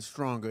great. woman's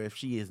stronger if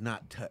she is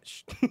not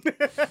touched.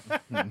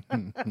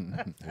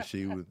 and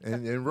she was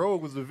and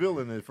Rogue was the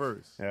villain at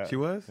first. Yeah. She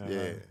was?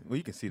 Yeah. Well,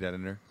 you can see that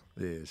in there.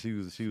 Yeah, she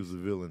was a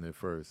villain at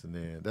first, and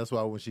then that's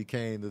why when she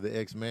came to the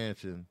X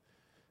Mansion,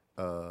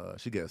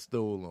 she got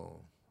stolen on,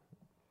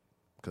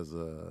 because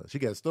she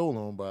got stolen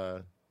on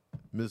by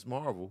Miss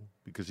Marvel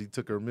because she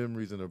took her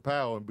memories and her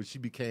power, but she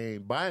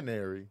became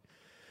binary.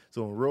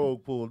 So when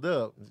Rogue pulled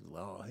up, she's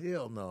like, "Oh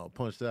hell no!"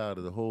 Punched her out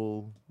of the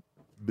whole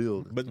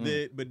building. But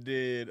did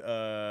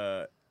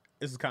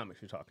this is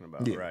comics you're talking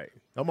about, Yeah. right?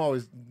 I'm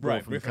always going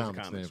Right, from the reference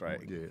comics, right?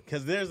 standpoint, Yeah,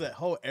 Because there's that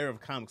whole era of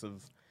comics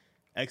of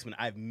X-Men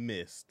I've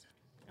missed,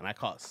 and I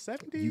caught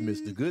 70s. you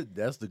missed the good.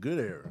 That's the good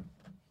era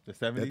The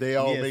that 70s? they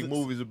all Yes, make it's-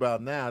 movies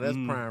about now. That's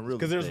prime real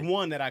Because there's estate.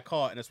 one that I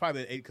caught, and it's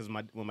probably the 8 because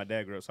when my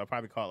dad grew up, so I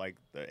probably caught like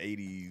the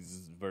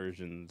 80s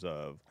versions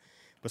of.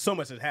 But so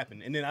much has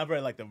happened, and then I've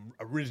read like the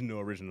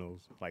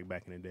originals like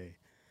back in the day.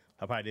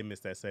 I probably did miss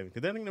that 70s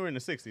because I think they were in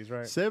the 60s,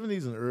 right?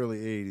 70s and early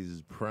 80s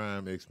is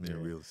prime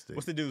X-Men real estate.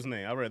 What's the dude's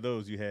name? I read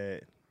those. You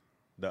had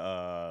the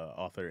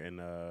author and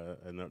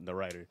the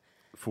writer.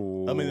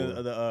 for I mean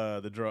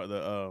the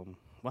draw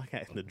why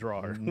can't the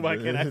drawer? Why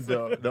can't I say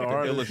the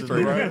artist and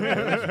the illustrator.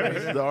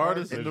 writer? The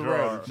artist and the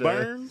writer.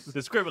 Burns? The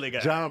scribbly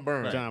guy. John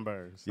Burns. John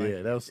Burns.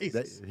 Yeah, that was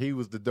Jesus. he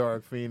was the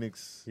Dark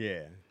Phoenix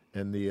Yeah.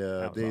 and the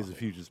was Days awesome. of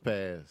Futures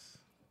Past.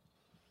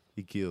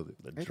 He killed it.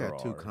 The It got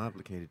too drawer.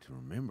 complicated to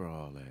remember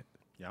all that.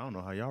 Yeah, I don't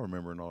know how y'all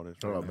remembering all this.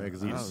 Oh right man, now.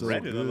 because he was I so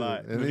read it a good. lot.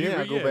 And But then you I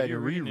read- go yeah, back you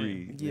and read it.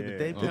 reread. Yeah, Yeah. but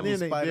they And tell then me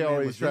they Spider-Man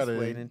always was try this to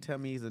way, then tell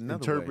me he's another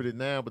Interpret way. it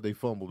now, but they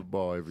fumble the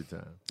ball every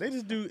time. They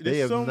just do. They There's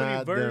have so many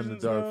not done the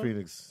versions. Dark of-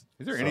 Phoenix.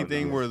 Is there saga.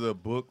 anything where the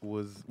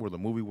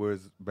movie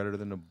was better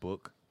than the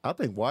book? I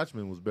think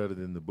Watchmen was better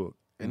than the book.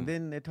 And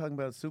then they're talking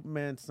about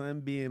Superman's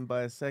son being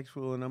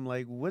bisexual, and I'm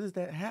like, what is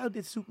that? How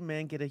did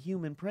Superman get a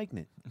human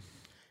pregnant?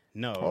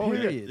 No. Oh,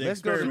 yeah. Period. The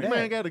Let's go to experiment.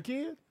 Superman that. got a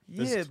kid?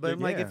 Yeah, but I'm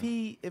like, yeah.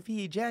 if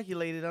he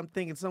ejaculated, I'm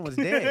thinking someone's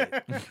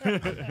dead.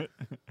 I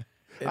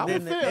And then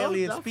would the feel-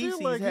 alien I feel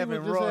species like he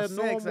having would just raw have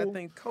sex, I normal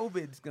think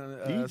COVID's gonna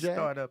ejac.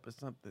 start up or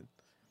something.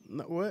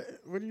 No, what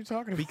are you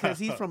talking about? Because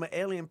he's from an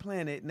alien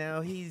planet.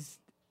 Now he's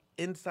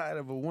inside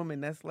of a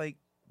woman that's like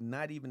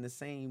not even the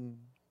same.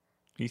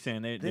 He's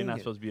saying they're Dang not it.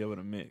 supposed to be able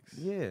to mix.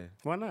 Yeah,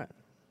 Why not?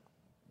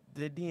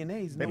 their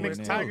DNA's They nowhere mix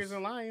close. tigers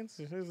and lions.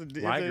 It's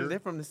a- Liger. They're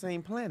from the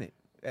same planet,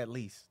 at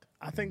least.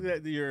 I think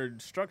that your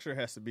structure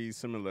has to be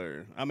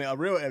similar. I mean, a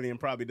real alien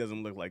probably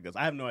doesn't look like us.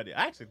 I have no idea.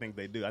 I actually think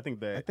they do. I think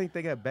that. I think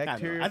they got I don't know.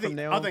 bacteria I think, from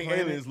their I own think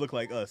planet. aliens look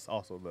like us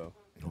also, though.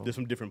 Just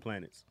from different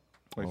planets.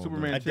 Wait, Oh,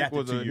 Superman chick Adapted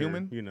was to a your,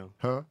 human? You know.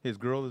 Huh? His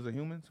girl is a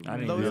human? I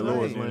Superman? didn't Yeah, know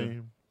Lois that.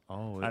 Lane.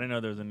 Oh, I didn't know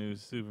there was a new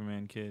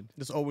Superman kid.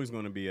 There's always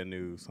going to be a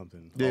new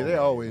something. Yeah, they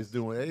always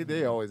doing.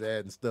 They always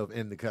adding stuff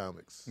in the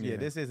comics. Yeah,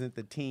 this isn't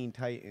the Teen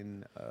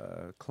Titan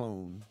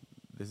clone.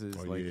 This is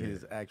Oh, like yeah.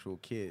 his actual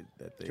kid.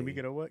 That they Can we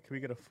get a what? Can we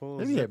get a full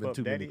Maybe zip having up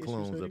too many daddy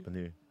clones issues up in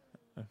here.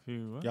 A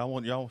few. What? y'all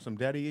want some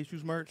daddy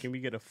issues merch? Can we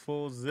get a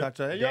full zip?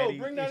 Gotcha. Yo, daddy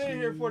bring that in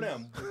here for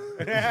issues?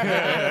 them.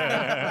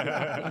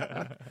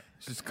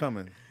 It's just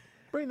coming.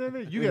 Bring that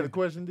in. You got a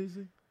question,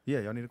 DC? Yeah,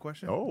 y'all need a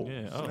question? Oh,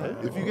 Yeah, oh.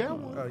 snap. If you got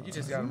one. Oh, you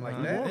just got him like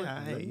Yeah, that?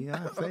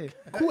 I say it.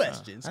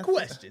 Questions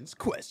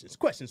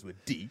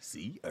with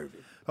DC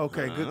Irvin.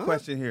 Okay, good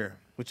question here.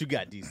 What you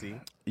got, DC?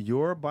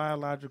 Your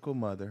biological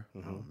mother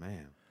Oh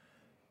man.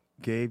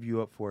 gave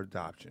you up for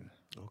adoption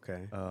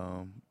Okay.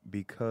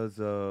 because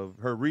of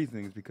her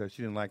reasonings because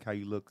she didn't like how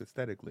you look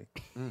aesthetically.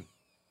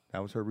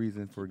 That was her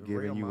reason for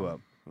giving you mama. up.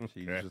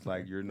 She's just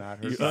like, you're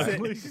not her You size.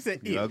 ugly? She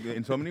said, You're ugly.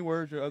 In so many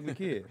words, you're an ugly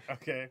kid.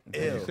 Okay.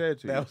 That's what she said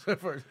to you. That was her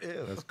first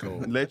ill. That's cool.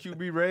 Let you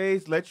be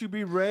raised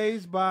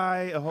by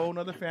a whole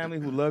nother family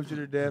who loves you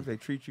to death. They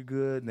treat you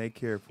good and they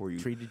care for you.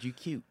 Treated you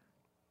cute.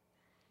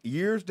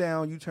 Years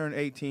down, you turn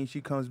 18,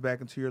 she comes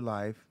back into your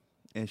life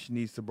and she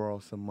needs to borrow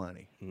some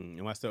money.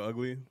 Am I still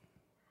ugly?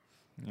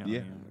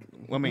 Yeah.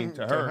 Well, I mean,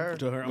 to her.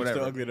 To her, I'm whatever.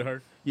 still ugly to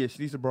her. Yeah, she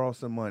needs to borrow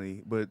some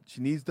money, but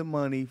she needs the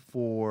money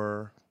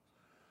for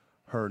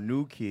her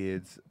new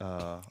kids'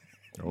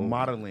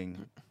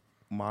 modeling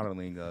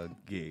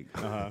gig.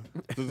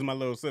 This is my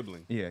little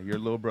sibling. Yeah, your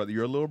little brother.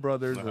 Your little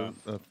brother's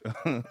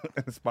an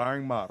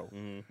aspiring model.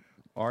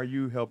 Are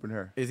you helping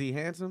her? Is he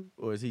handsome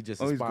or is he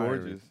just Oh, he's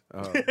aspiring? gorgeous.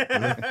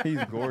 Oh.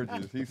 He's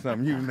gorgeous. He's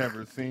something you've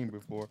never seen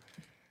before.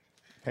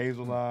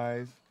 Hazel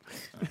eyes,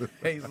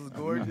 Hazel's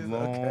gorgeous.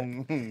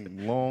 Okay.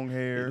 long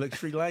hair. Look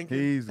Sri Lankan.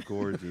 He's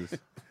gorgeous.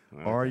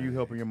 Are you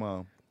helping your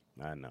mom?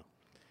 I know.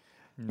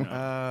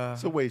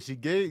 So wait, she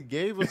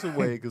gave us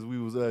away because we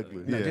was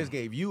ugly. I Yeah. just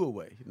gave you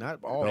away, not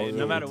all. Hey, of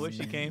no it. matter what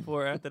she came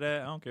for after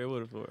that, I don't care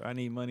what it's for. I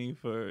need money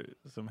for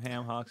some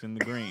ham hocks and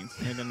the greens.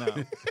 Nigga,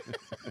 no.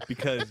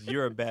 Because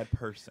you're a bad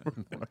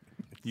person.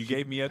 You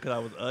gave me up because I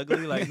was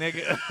ugly? Like,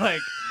 nigga,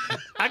 like,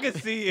 I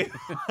could see it.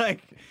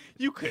 Like,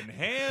 you couldn't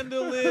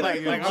handle it.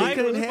 Like, your she life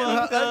couldn't was handle her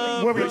fucked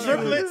up. Were we but you-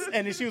 triplets?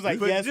 And then she was like,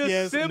 But yes, just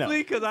yes,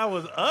 simply because I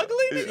was ugly?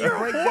 Nigga, you're a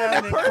Break horrible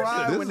down and person.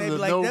 cry This when they is be a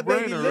like, that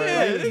baby no-brainer look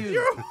right like here.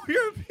 you.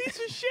 You're a piece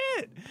of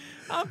shit.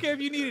 I don't care if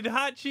you needed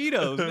hot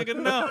Cheetos, nigga.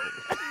 No,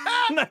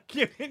 I'm not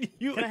giving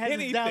you Can I have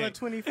anything. this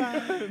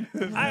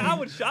 $1.25? I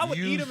would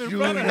eat them in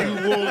front of You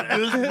her. want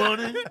this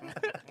money?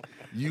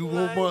 You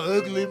want my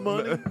ugly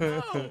money?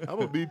 I'm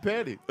gonna be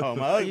petty. Oh,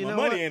 my You my know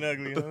money what? ain't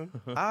ugly,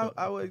 huh?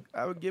 I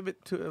would give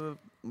it to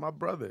my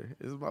brother.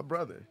 This is my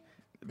brother.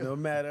 No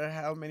matter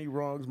how many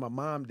wrongs my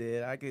mom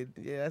did, I could.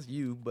 Yeah, that's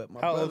you. But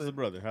my How old is brother, the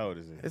brother? How old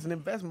is he? it's an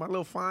investment. My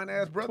little fine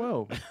ass brother.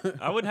 12.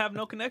 I wouldn't have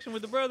no connection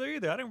with the brother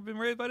either. I didn't been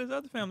raised by this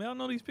other family. I don't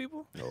know these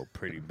people. Oh,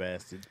 pretty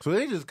bastard. So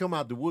they just come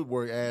out the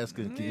woodwork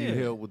asking, "Can you Yeah.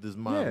 help with this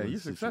modeling you're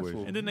successful.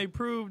 situation?" And then they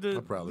prove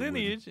the probably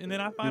lineage, and then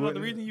I find out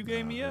the reason you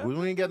gave me up. We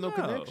ain't got no No.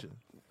 connection.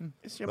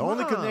 It's your The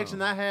only mom.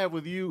 connection I have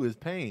with you is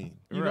pain.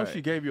 You know Right.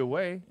 she gave you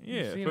away.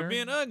 You've Yeah, seen for her.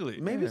 being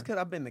ugly. Maybe it's because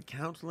I've been to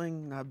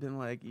counseling. And I've been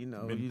like, you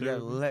Been you gotta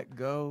through. let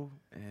go,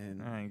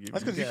 and I ain't giving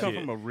That's because you shit. come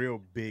from a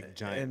real big,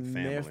 giant and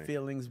family. their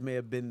feelings may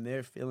have been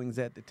their feelings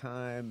at the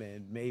time,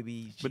 and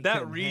maybe she But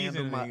that couldn't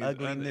handle reason my is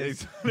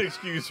ugliness.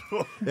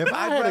 inexcusable. If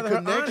I I'd had a rather her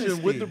connection with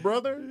honesty. the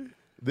brother,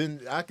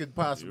 then I could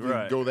possibly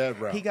Right. go that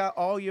route. He got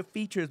all your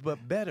features,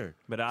 but better.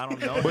 But I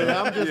don't know. but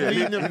that. I'm just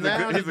meeting him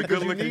now. he's a just because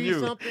good-looking need you.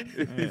 something.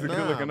 He's a Nah,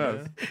 good looking man.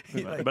 us.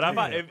 Like,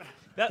 But if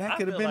that I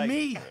could have feel been like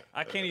me.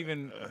 I can't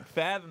even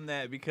fathom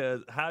that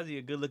because how's he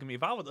a good looking me?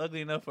 If I was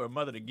ugly enough for a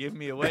mother to give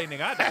me away,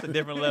 nigga, that's a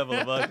different level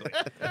of ugly.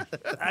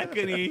 I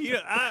couldn't even,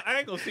 I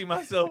ain't gonna see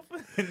myself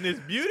in this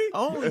beauty.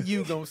 Only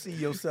you gonna see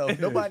yourself.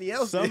 Nobody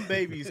else. Some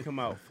babies come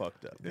out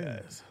fucked up,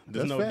 guys.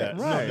 There's That's no fact. doubt. There's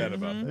Right. no doubt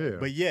about that. Yeah.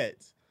 But yet,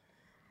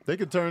 They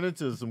could turn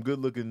into some good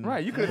looking.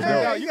 Right, you could have Yeah,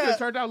 turned out. you You got- could have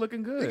turned out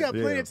looking good. you got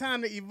plenty Yeah. of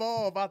time to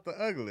evolve out the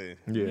ugly.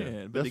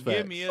 Yeah, But that's to give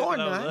facts. me up Or when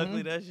I was not.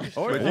 ugly, that's just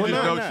Or- But straight. you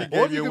just not. know she Or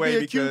gave you you could away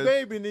be a cute because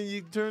baby and then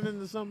you turn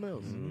into something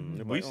else.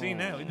 We've seen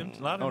that. We done,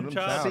 a lot of Oh, them them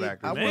child child actors.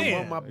 actors. I wouldn't Man.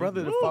 want my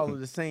brother to follow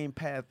the same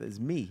path as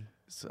me.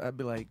 So I'd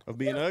be like, Of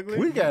being ugly?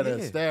 We gotta Yeah.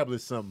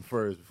 establish something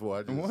first before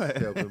I just What?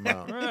 help him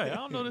out. Right, I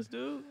don't know this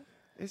dude.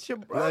 it's your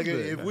brother. Like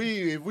if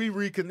we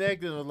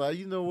reconnected, and like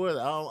you know what,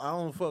 I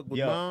don't fuck with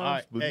Yo, moms,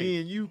 alright, but hey, me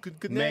and you could May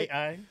connect.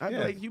 I? I'd be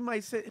Yeah. like, you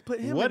might put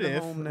him What in the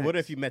if? home next. What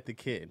if you met the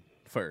kid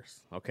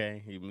first?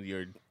 Okay,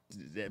 you're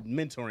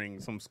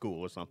mentoring some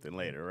school or something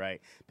later,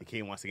 right? The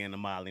kid wants to get into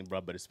modeling,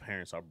 bro, but his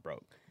parents are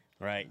broke,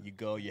 right? You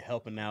go, you're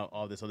helping out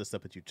all this other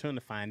stuff, but you're trying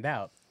to find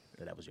out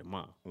that was your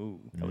mom. Ooh,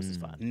 that was his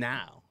father.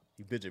 Now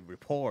you build a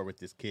rapport with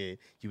this kid.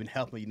 You've been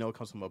helping. You know, it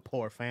comes from a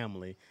poor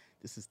family.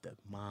 this is the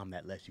mom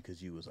that left you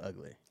because you was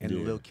ugly. And the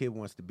little kid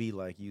wants to be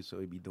like you, so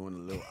he be doing a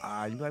little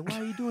eye. You be like, why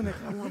are you doing that?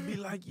 'Cause I want to be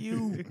like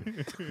you.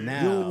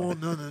 Now, You don't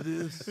want none of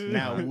this.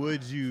 now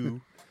would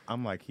you?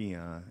 I'm like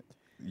Keon.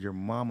 Your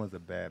mama's a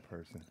bad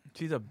person,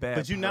 She's a bad.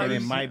 But you know- and you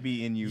it see- might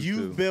be in you. You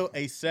too. built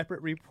a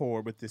separate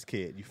rapport with this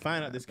kid. You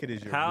find out this kid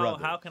is your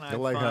brother. How can I I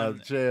like how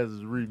fund? Chaz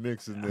is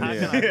remixing How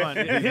this. can I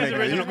fund? His He's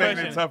original making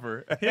it question.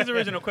 tougher. His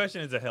original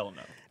question is a hell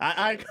no.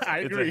 I It's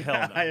a agree.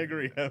 hell no. I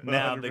agree.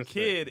 Now the 100%.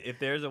 kid, if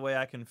there's a way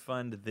I can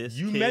fund this,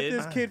 You kid, met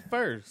this kid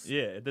first.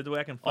 Yeah, if there's a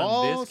way I can fund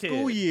All this kid.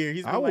 school year.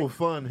 He's been I will like,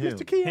 fund him.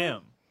 Mr. Keon.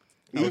 Him.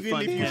 Even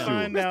fund if you him.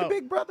 find Mr. out,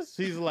 Big Brother.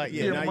 she's like,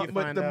 yeah, Your now mo- you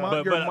but find the out. mom,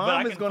 But- your but I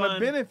mom is can going to fund-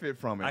 benefit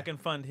from it. I can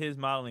fund his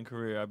modeling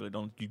career. I'd be like,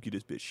 don't you get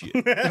this bitch shit.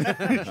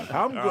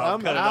 Of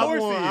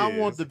course he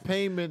want is. the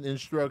payment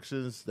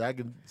instructions. I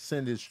can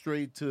send it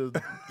straight to.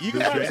 You can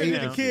the send it to the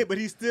agency. kid, but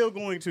he's still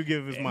going to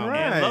give his mom. Right.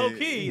 And low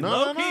key, No,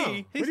 low no, no.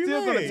 key. He's What do you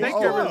still going to mean? take Oh,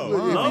 care of oh, his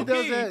mom. if he Low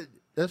does key. that,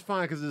 that's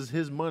fine because it's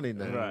his money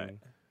now. Right.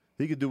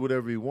 He can do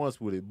whatever he wants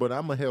with it, but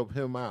I'm gonna help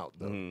him out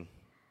though. Mm.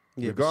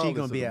 Yeah, but she regardless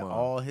gonna of be the at mom.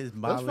 all his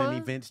modeling fine.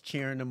 events,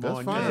 cheering him That's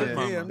on. fine. Yeah, It's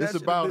damn, that It's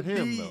should've about been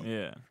him me. though.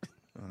 Yeah.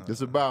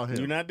 It's about him.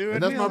 You're not doing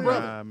and that's my that?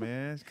 brother. Nah,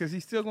 man, because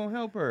he's still going to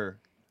help her.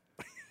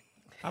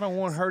 I don't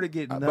want her to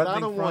get nothing But I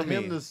don't from want me.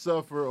 him to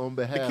suffer on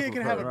behalf kid of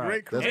can her. have a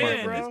great That's career, my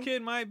And brother. this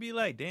kid might be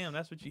like, damn,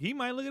 that's what you. He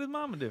might look at his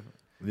mama different.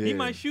 Yeah. He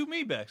might shoot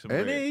me back some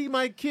And bread. then he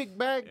might kick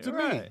back to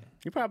Right. me.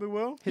 You probably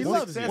will. He His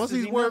loves success you. Once Does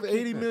he's he worth not keep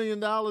 $80 that?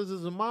 million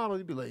as a model,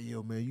 he'd be like,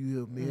 "Yo, man, you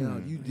helped me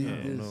out. You did Yeah.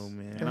 this. No,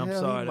 man. And I'm hell he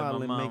sorry that my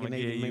modeling mama making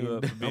gave $80 you million?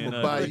 up for I'm being gonna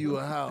ugly. buy you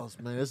a house,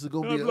 man. This is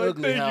gonna be I'm an like,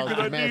 ugly thank you, house 'cause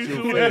to I match need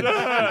your you.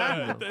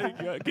 face."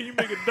 Thank you. Can you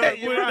make a dark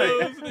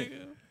windows,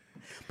 nigga?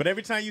 But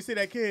every time you see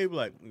that kid, you be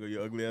like,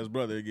 your ugly ass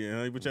brother again,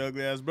 huh? You with your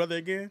ugly ass brother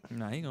again?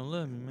 Nah, he gonna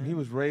love me, man. He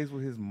was raised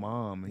with his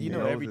mom. He You know,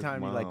 knows every his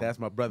time you're like, mom. "That's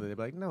my brother," they're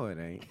like, "No, it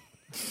ain't."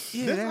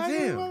 Yeah, That's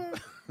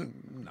him.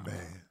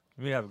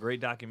 We have a great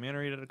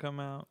documentary that'll come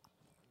out.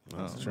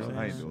 That's true.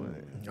 How you doing?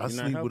 I not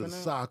sleep with helping a out?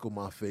 sock on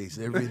my face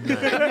every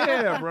night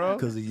Yeah, bro.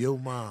 because of your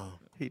mom.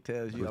 He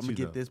tells you, But "I'm gonna you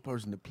get know. this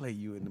person to play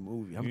you in the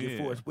movie. I'm gonna get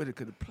Yeah. Forrest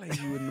Whitaker to play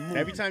you in the movie."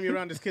 Every time you're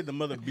around this kid, the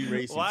mother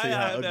berate you. Why I say how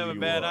have ugly to have a you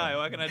bad are. eye?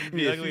 Why can't I just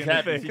be Yeah, ugly she's in the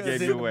happy face? she Because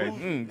gave you in the away.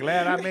 movie-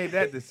 Glad I made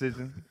that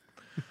decision.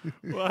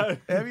 Why?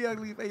 Every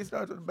ugly face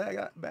starts with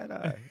a bad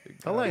eye.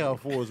 I like how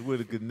Forrest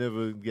Whitaker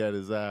never got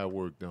his eye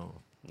worked on.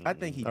 I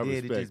think he I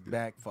did. It respect just it.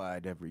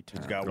 backfired every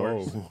time. got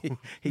worse.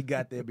 He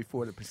got there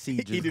before the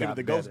procedures. He did it got with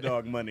the ghost better.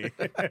 dog money.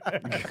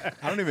 I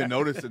don't even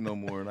notice it no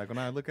more. Like when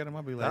I look at him,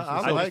 I'll be like, I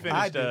I like- just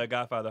finished I do.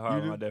 Godfather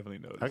Harlem. do? I definitely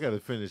noticed. I got to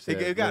finish It-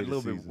 that. it got a later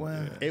little bit- season.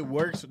 well, Yeah. It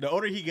works. The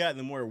older he got,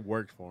 the more it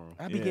worked for him.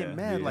 I be Yeah. getting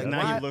mad. Yeah. Like, Now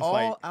he why looks all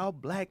like- our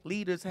black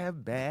leaders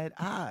have bad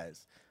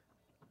eyes?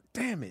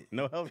 Damn it!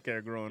 No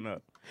healthcare growing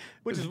up,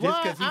 which is Just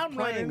why because he's I'm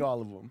playing running.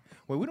 all of them.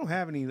 well, we don't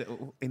have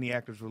any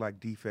actors with like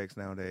defects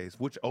nowadays.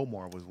 Which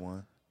Omar was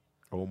one.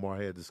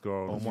 Omar had the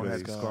scar on Omar his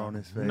has face. a scar on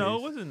his face. No,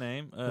 what's his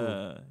name?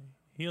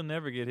 He'll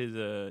never get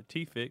his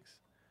teeth fixed.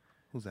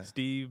 Who's that?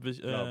 Steve. No,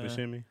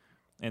 Buscemi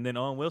And then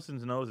Owen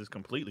Wilson's nose is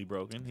completely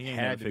broken. He ain't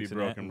had never to be fixing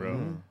broken, that. bro.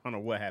 I don't know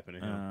what happened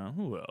to him.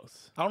 Who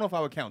else? I don't know if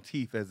I would count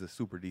teeth as a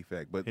super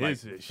defect, but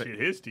His like,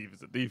 his teeth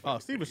is a defect. Oh,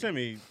 Steve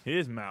Buscemi.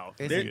 His mouth.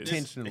 It's is-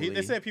 intentionally.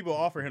 They said people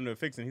offer him to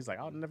fix it. He's like,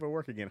 I'll never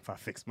work again if I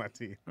fix my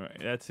teeth. Right,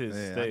 that's his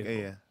yeah, staple.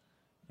 yeah.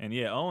 And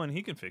yeah, Owen,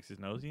 he can fix his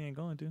nose. He ain't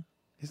going to.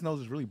 His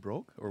nose is really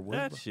broke, or what?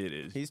 That shit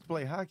is. He used to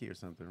play hockey or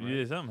something, right?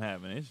 Yeah, something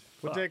happened. It's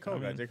What fucked. J. Cole I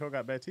got? mean, J. Cole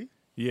got bad teeth?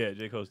 Yeah,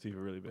 J. Cole's teeth are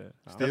really bad.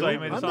 That's Still? why he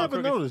made the I song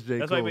never Crooked. noticed J.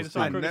 That's why he made the Cole's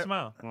song teeth. Crooked I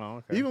Smile. Oh,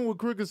 okay. Even with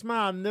Crooked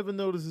Smile, I never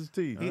noticed his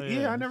teeth. Oh,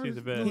 Yeah, I never. his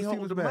teeth are knew bad. He his teeth holds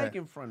was the bad. mic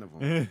in front of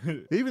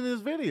him. Even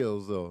his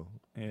videos, though.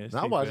 Yeah, his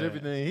I teeth watch bad.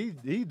 everything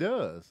he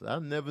does. I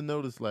never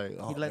noticed like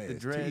He let the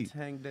his dreads teeth.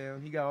 hang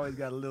down. He always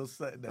got a little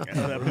something.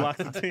 That blocks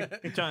the teeth.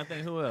 I'm trying to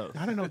think who else.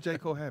 I didn't know J.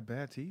 Cole had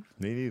bad teeth.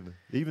 Me neither.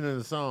 Even in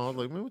the song, I was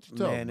like, man, what you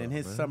talking Man, about? in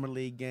his man? summer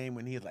league game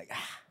when he was like,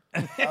 ah.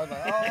 I was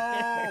like,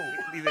 oh.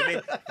 He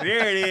said,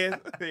 there it is.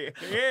 There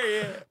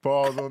it is.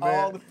 Pause on that.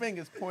 All the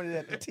fingers pointed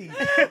at the teeth.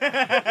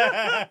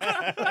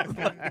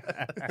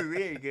 There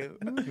you go.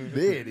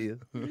 There it is.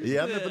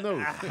 Yeah, I never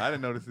noticed. I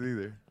didn't notice it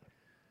either.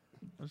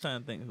 I'm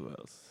trying to think who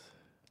else.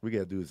 We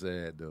gotta do this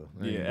ad though.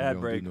 I ain't Yeah, gonna ad do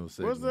break. No What's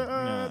segment. the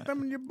Nah.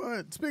 thumb in your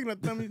butt? Speaking of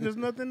thumb, there's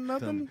nothing. No,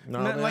 Nothing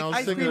man, like I'm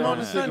ice sick cream of, on I'm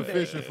a sick of Sunday.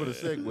 fishing for the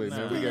segue,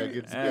 man. We gotta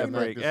get Ad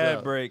knock break. this Ad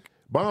out. break.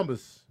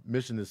 Bombas'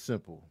 mission is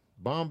simple.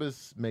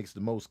 Bombas makes the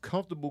most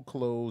comfortable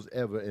clothes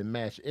ever and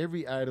match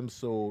every item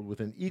sold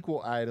with an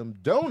equal item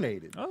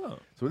donated. Oh,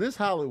 So this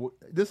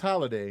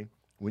holiday,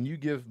 when you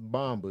give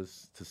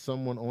Bombas to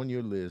someone on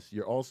your list,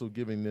 you're also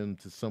giving them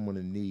to someone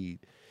in need.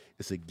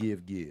 It's a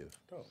give.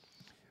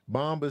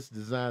 Bombas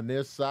design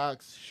their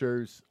socks,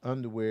 shirts,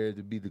 underwear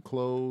to be the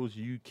clothes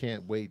you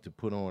can't wait to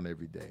put on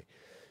every day.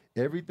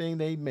 Everything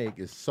they make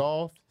is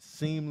soft,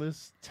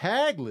 seamless,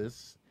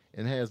 tagless,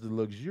 and has the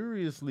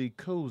luxuriously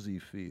cozy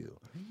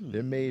feel.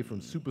 They're made from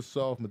super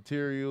soft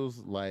materials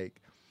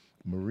like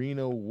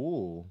merino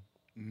wool,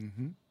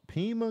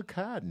 Pima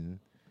cotton,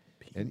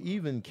 and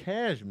even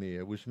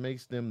cashmere, which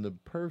makes them the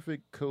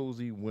perfect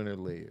cozy winter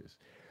layers.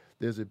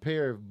 There's a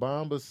pair of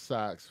Bombas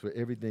socks for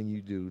everything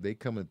you do. They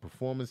come in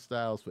performance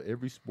styles for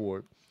every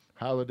sport,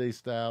 holiday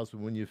styles for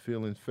when you're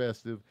feeling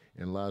festive,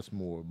 and lots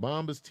more.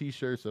 Bombas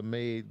t-shirts are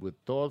made with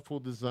thoughtful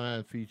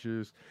design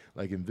features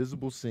like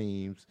invisible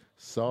seams,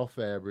 soft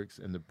fabrics,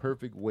 and the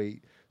perfect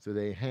weight so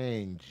they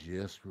hang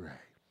just right.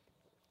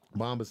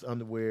 Bombas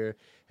underwear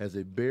has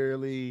a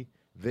barely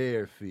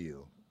there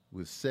feel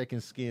with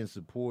second skin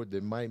support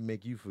that might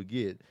make you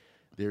forget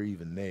they're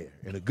even there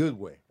in a good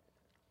way.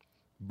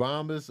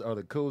 Bombas are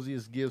the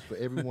coziest gifts for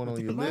everyone on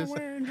your list.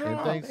 And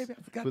thanks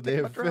for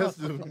their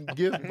festive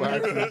gift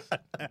boxes.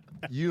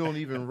 You don't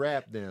even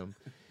wrap them.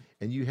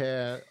 And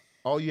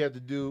all you have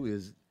to do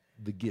is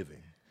the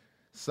giving.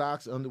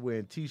 Socks, underwear,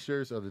 and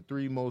t-shirts are the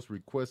 3 most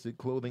requested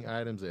clothing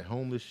items at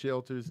homeless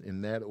shelters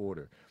in that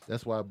order.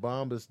 That's why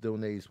Bombas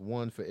donates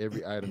 1 for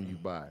every item you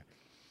buy.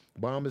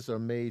 Bombas are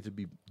made to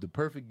be the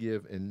perfect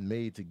gift and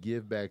made to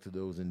give back to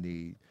those in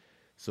need.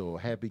 So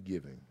happy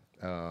giving.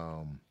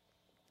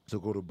 So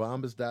go to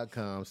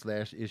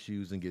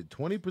bombas.com/issues and get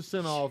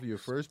 20% off your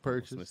first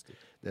purchase.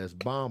 That's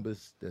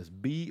Bombas. That's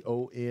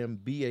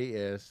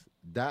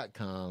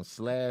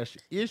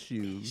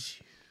BOMBAS.com/issues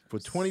for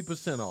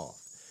 20% off.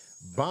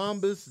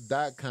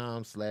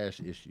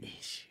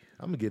 Bombas.com/issues.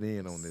 I'm gonna get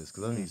in on this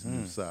because I need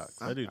some new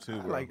socks. I do too,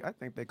 bro. I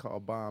think they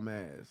call bomb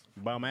ass.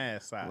 Bum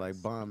ass socks.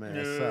 Like bomb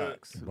ass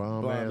socks.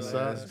 Bomb ass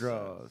socks.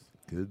 Drawers.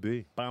 Could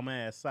be. Bum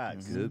ass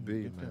socks. Could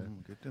be,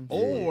 man. Get them.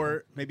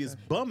 Or maybe it's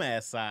bum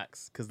ass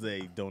socks because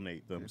they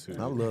donate them too.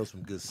 I love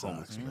some good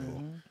socks,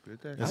 man.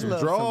 Get that. And I some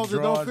love drawers some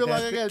that don't drawers feel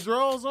like that I got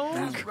drawers on.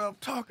 That's what I'm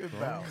talking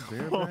about.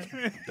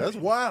 That's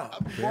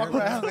wild. Walk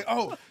around like,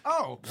 oh.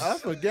 I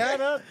forgot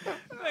that.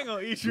 I ain't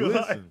gonna eat you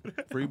alive.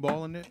 Listen, Free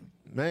balling it.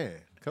 man,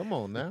 come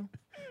on now.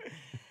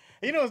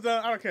 You know what's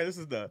done? I don't care. This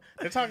is the.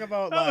 They're talking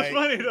about That was like.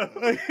 funny though.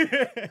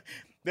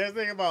 They're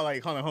thinking about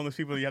like calling homeless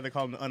people. You have to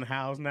call them the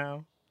unhoused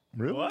now.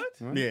 Really? What?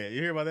 Yeah,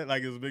 you hear about that?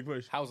 Like it was a big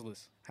push.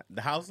 Houseless.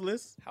 The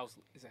houseless. House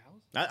is it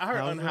house? I heard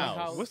Housing?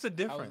 unhoused. What's the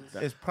difference?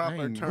 It's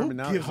proper Who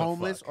terminology. gives a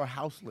Homeless fuck? or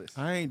houseless.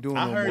 I ain't doing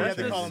I no heard you more have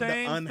to shit. call them the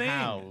Same thing.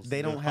 unhoused.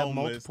 They don't the have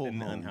homeless multiple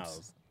and the homes.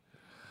 unhoused.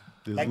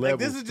 There's Like levels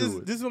this is to just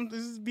it.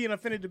 this is being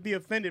offended to be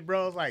offended,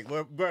 bro. It's like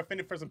we're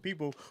offended for some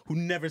people who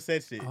never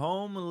said shit.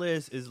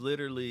 Homeless is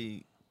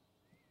literally,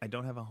 I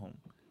don't have a home.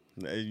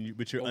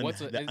 But you're Well, it's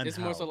more so like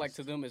unhoused.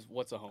 to them is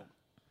what's a home.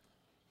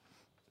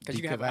 Because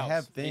you can Because have a I house,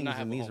 have but you things not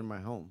have and a these are home. my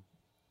home.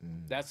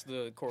 That's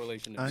the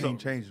correlation. I So- ain't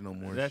changing no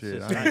more That's shit.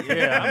 just, I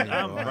ain't-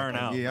 I'm burnt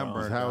out. Yeah, I'm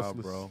bro. burnt out,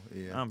 Houseless. bro.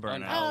 Yeah. I'm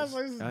burnt I out. was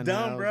like, this is Unhoused.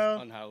 dumb, bro.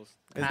 Unhoused.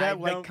 Is I that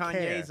like don't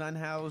Kanye's care.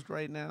 unhoused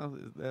right now?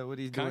 Is that what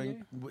he's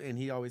doing? And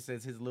he always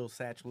says his little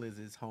satchel is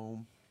his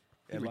home.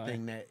 He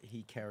Everything that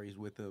he carries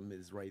with him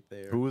is right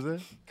there. Who was that?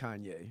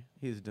 Kanye.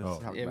 He's just Oh.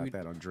 talking Yeah, about we-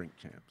 that on Drink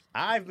Champs.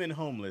 I've been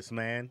homeless,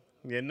 man.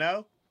 You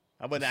know,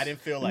 but I didn't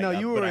feel like No, that,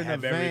 you but were I in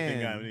have a everything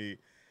van. I need.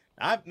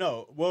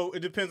 Well, it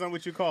depends on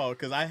what you call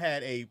because I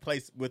had a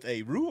place with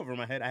a roof over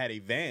my head. I had a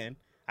van.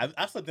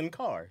 I slept in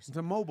cars. It's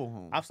a mobile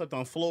home. I've slept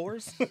on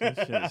floors. shit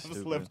is I've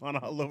stupid. slept on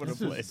all over the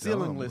This is place.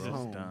 ceilingless It's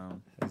home.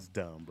 dumb. It's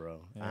dumb, bro.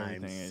 I'm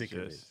Everything is sick of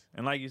it. just-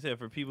 And like you said,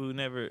 for people who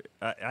never,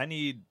 I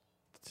need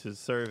to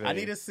survey. I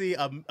need to see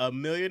a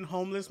million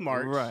homeless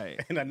march,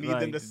 right, and I need Like,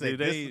 them to say do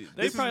they this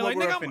they is probably what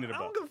like, we're nigga, offended I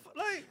about. don't give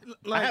a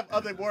f- I have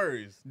other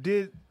words.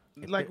 Did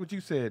like what you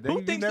said? who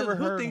you thinks never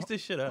who heard? thinks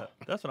this shit up?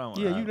 That's what I want.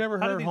 Yeah, you never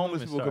How did heard these homeless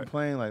movements people start?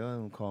 complain like, "Oh,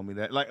 don't call me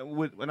that." Like,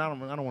 and I don't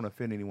want to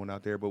offend anyone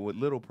out there, but with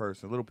little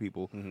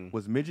people,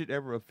 was midget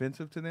ever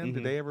offensive to them?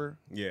 Did they ever?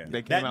 Yeah,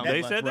 They came out.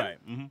 They said that? right.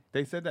 Mm-hmm.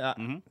 They said that.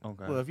 Mhm.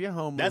 Okay. Well, if you're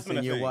homeless That's been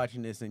and a you're thing.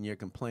 watching this and you're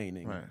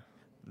complaining, right.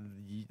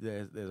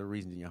 there's a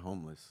reason you're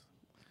homeless.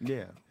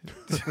 Yeah.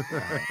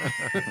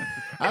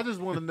 I just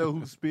want to know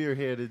who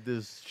spearheaded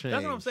this change.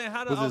 That's what I'm saying.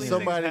 How do Was all it these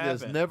somebody things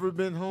that's happen? never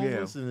been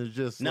homeless and it's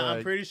just No, like,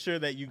 I'm pretty sure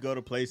that you go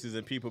to places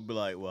and people be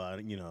like, "Well,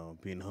 you know,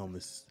 being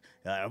homeless,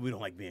 we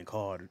don't like being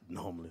called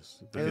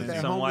homeless." There's Because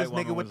that some white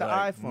homeless nigga woman with the was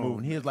like, iPhone.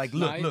 "Move." He was like,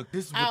 Nah, look,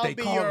 this is what I'll they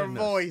be call your us.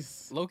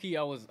 voice. Low-key,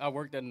 I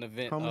worked at an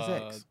event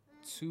Homeless X.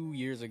 2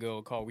 years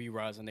ago called We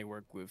Rise, and they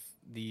work with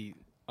the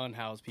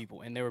unhoused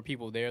people. And there were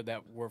people there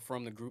that were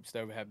from the groups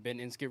that have been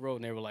in Skid Row,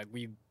 and they were like,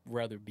 we'd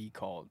rather be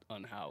called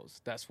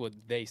unhoused. That's what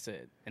they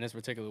said. And this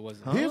particular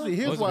wasn't. Here's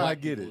was why I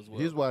black get people it. as well.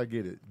 Here's why I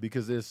get it.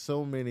 Because there's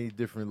so many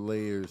different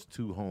layers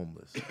to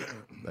homeless.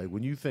 Like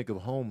when you think of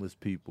homeless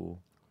people,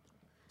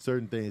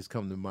 certain things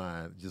come to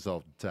mind just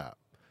off the top.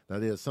 Now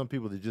there's some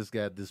people that just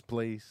got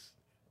displaced,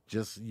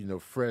 just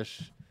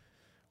fresh.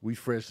 We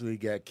freshly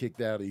got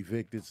kicked out,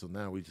 evicted, so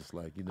now we just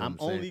like, I'm what I'm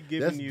only saying?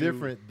 giving That's you-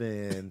 different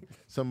than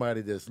somebody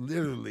that's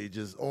literally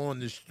just on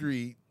the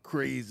street,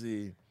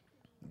 crazy,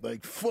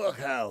 like fuck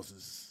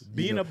houses.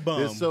 Being a bum.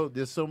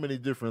 There's so many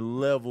different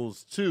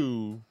levels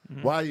to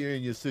why you're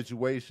in your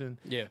situation.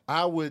 Yeah.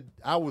 I would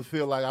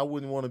feel like I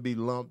wouldn't want to be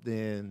lumped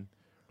in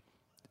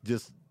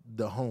just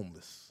the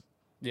homeless.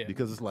 Yeah.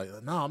 Because it's like,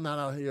 no, I'm not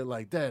out here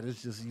like that.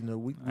 It's just,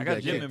 we I got got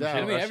a gym kicked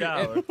membership. out.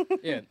 I mean, a shower.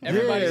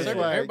 everybody's, it's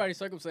like- everybody's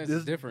circumstance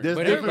is different. There's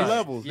but different everybody-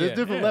 levels. Yeah. There's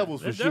different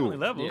levels for There's sure. definitely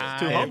levels Yeah.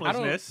 to I don't-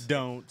 homelessness.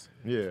 Don't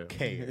Yeah.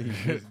 care.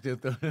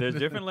 There's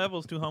different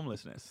levels to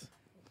homelessness.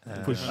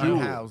 For sure.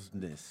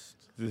 Unhousedness.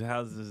 This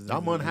house is.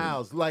 I'm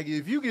unhoused. Like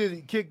if you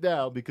get kicked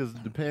out because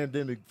the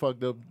pandemic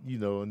fucked up,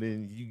 and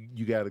then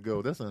you got to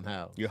go. That's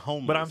unhoused. You're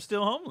homeless. But I'm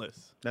still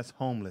homeless. That's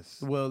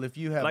homeless. Well, if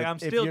you have, Like a, I'm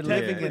if still you're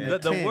living technically in a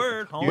the tent,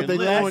 word But homeless. they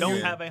I throwing don't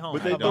you, have a home.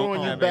 but they I don't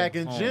throwing you have back a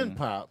in home. Gen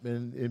Pop,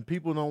 and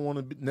people don't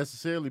want to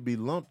necessarily be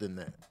lumped in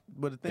that.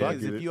 But the thing So I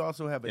is, get if it. you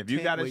also have a If you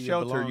tent got a where your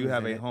shelter, you belongings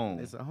have in a it, home.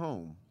 It's a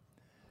home.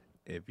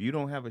 If you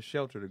don't have a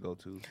shelter to go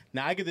to,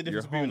 Now I get the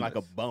difference You're between like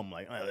a homeless. bum,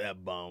 like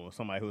that bum, or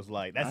somebody who's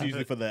like that's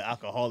usually for the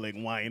alcoholic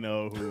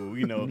wino who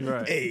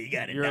Right. hey, you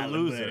got a You're a dollar,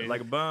 loser. buddy.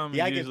 Like a bum.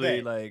 Yeah, I get usually,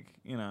 that. like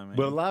you know what I mean.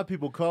 But a lot of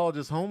people call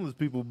just homeless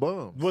people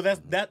bums. Well,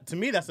 that to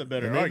me that's a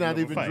better And they argument. not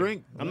for even fight.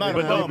 drink. I'm not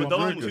They're a not bum. even but those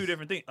are drinkers. two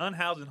different things.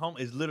 Unhoused and home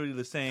is literally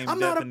the same I'm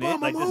not a definition.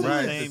 bum, Like I'm this is the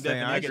homeless. same It's the same.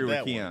 I definition. agree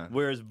that with one. Keon.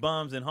 Whereas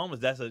bums and homeless,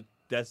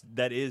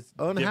 that is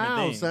different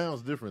Unhoused things.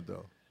 sounds different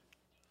though.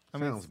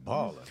 Sounds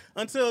baller.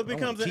 Until it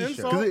becomes an t-shirt.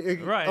 insult.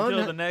 Right,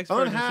 until the next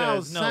person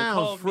unhoused says, no, sounds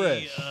call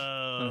fresh. me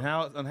and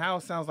how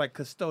it sounds like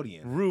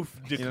custodian. roof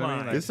You know what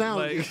I mean? decline.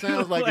 Like- it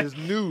sounds like it's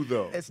new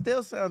though. It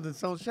still sounds in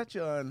some. Shut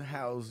your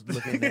unhoused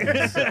looking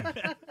ass up.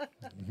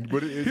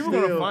 But it's People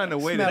still, gonna find a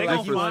way Smell to like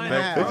like you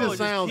unhoused. It Bro, just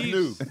sounds keeps-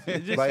 new.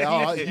 it just Like,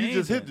 oh, keeps you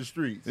just hit changing. the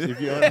streets if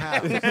you're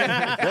unhoused.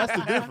 That's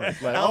the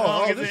difference. Like, How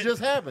long oh, is this it?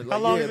 just happened. How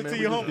Like, long yeah, is it man, till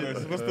we you're just did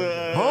homeless? that. What's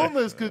the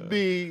Homeless could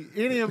be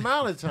any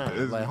amount of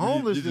time. Like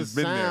homeless you just just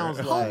been there. sounds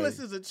like homeless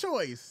is a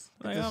choice.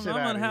 Like, Get the I'm shit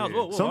outta unhoused. here.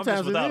 Whoa, whoa, Sometimes I'm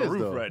just it without is, a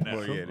roof though. right now.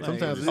 Well, yeah,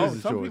 Sometimes it Oh,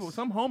 is a choice.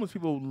 some homeless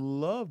people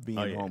love being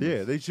Oh, yeah. homeless.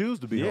 Yeah, they choose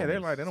to be. Yeah, homeless. they're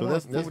like, they don't so want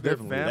that's, to that's fool with their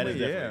definitely That family. is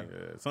Yeah.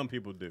 definitely some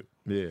people do.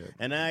 Yeah.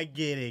 And I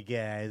get it,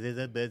 guys. There's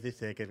a busy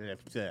second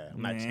left.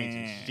 I'm not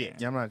changing Man. shit.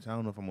 Yeah, I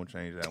don't know if I'm gonna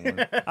change that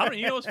one. I don't,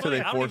 you know what's Till funny?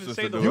 they I don't force even us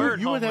say to the do it.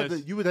 word You would have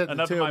homeless to- you would have to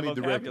enough in tell my me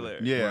directly. vocabulary.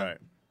 Yeah, Right.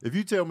 If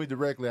you tell me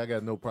directly, I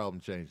got no problem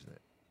changing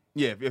it.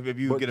 yeah. If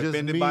you But get just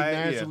offended me by it,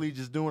 yeah. naturally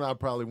just doing, it, I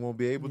probably won't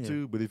be able Yeah.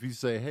 to. But if you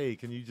say, "Hey,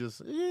 can you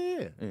just,"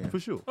 yeah, Yeah. for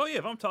sure. Oh yeah,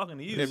 if I'm talking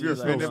to you, If you're it's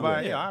like, offended no by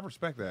sweat. it, yeah, I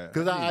respect that.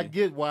 Because I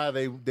get why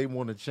they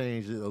want to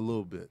change it a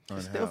little bit.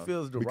 It still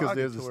feels Because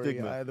there's a derogatory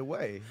stigma. either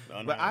way.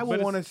 But I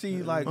would want to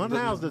see like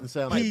Unhoused doesn't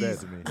sound like that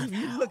to me.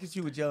 You look at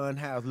you with your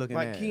unhoused looking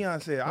Like ass.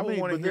 Keon said, I I would mean,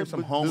 want to but hear the-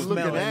 some but homeless the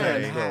looking people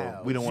ass, say,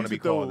 though. we don't want to be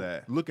called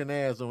that. Looking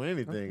ass on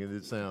anything, and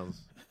it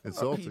sounds Oh,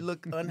 insulting. you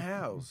look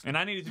unhoused. and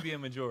I need it to be a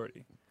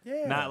majority,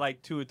 Yeah. not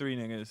like 2 or 3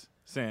 niggas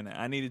saying that.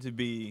 I need it to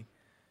be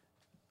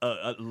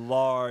a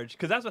large,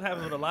 because that's what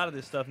happens with a lot of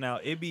this stuff now.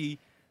 It be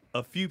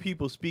a few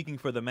people speaking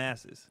for the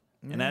masses,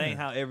 and that ain't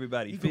how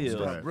everybody You gonna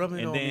feels. start rubbing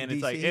And on then me,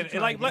 it's like, DC, and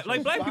trying like to get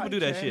your black people do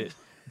that spot, shit.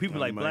 People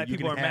No, like man, black you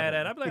people can are have mad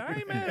at. them. I'm like, I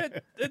ain't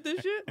mad at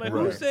this shit. Like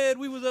Right. who said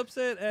we was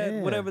upset at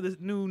Yeah. whatever this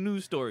new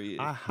news story is?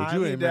 I But you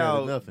highly ain't mad at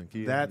doubt nothing,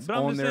 kid. that's But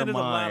I'm on just their saying, there's a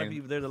lot of mind.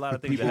 people. There's a lot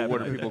of things People, that happen.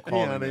 what are like people that.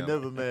 calling Yeah, they them?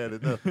 never mad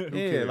at nothing. Who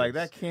Yeah, cares? like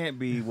that can't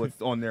be what's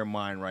on their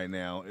mind right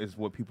now. Is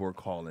what people are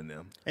calling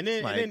them. And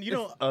then, Like, and then you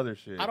it's don't. other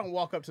shit. I don't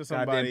walk up to Goddamn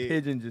somebody.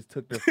 pigeon just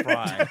took their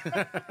fry,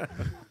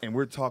 and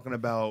we're talking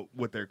about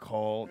what they're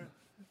called.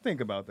 Think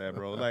about that,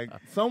 bro. Like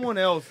someone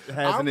else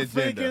has I'm an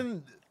agenda.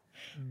 thinking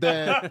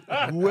that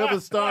whoever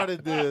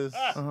started this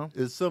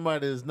is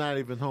somebody that's not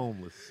even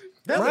homeless.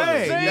 That's What I'm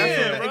right. saying,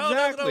 That's bro. exactly.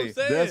 That's what I'm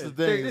saying. That's the thing.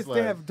 They, It's they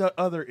like, have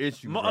other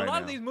issues. A right lot now.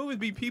 of these movies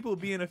be people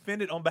being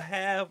offended on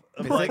behalf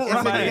of It's like a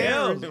somebody Karen.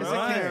 else. It's bro.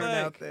 a It's Karen like-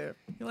 out there.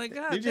 You're like,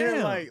 God Did you hear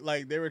damn.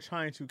 like they were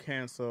trying to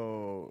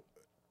cancel?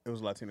 It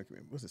was a Latino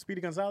community. Was it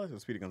Speedy Gonzalez? It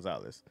was Speedy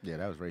Gonzalez. Yeah,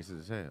 that was racist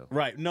as hell.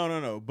 Right.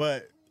 No.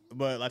 But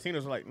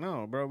Latinos were like,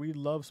 no, bro, we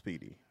love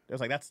Speedy. It was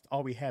like that's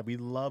all we have. We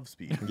love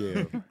Speedy.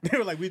 yeah. They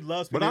were like, we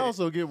love Speedy. But I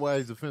also get why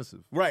he's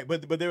offensive. right.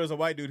 But there was a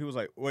white dude who was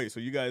like, wait, so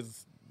you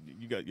guys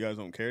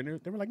don't care? And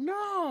they were like,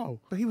 no.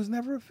 But he was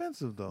never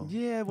offensive though.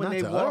 Yeah, when Not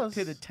they to walked us.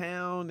 to the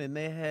town and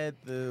they had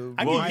the.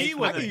 I Well, can- he I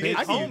wasn't. can- His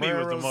I can- homie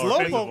was the more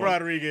offensive Slowpoke one.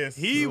 Rodriguez.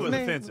 He was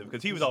Man. offensive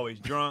because he was always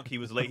drunk. He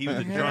was late. He was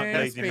a drunk, Hey,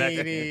 lazy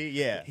Mexican. Speedy.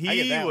 Yeah. I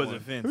get He that was one.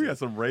 offensive. We got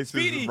some racist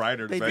Speedy-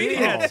 writers. They back did.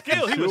 Speedy there. had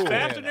skills. He was Sure.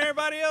 faster than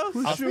everybody else.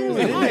 And Speedy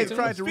then was they a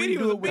tried to Speedy redo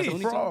was it with a the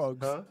beast.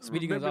 frogs. Huh?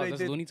 Speedy Remember Gonzalez, they that's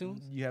did- Looney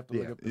Tunes? You have to Yeah.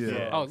 look up the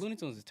Yeah. frogs. Oh, Looney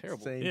Tunes is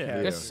terrible. Same Yeah. cat.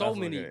 There's That's so what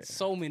many, it is.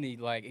 so many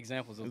like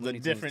examples of It was a Looney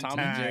Tunes. different Tom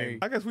time. and Jerry.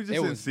 I guess we just It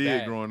didn't was see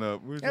bad. it growing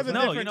up. We were That's just- a No,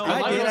 you different know, time.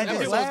 I what? did, I That just shit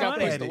was laughed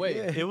funny. at it, Wait,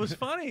 yeah. it was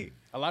funny.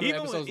 A lot of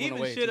even episodes went even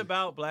away, shit too.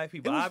 about black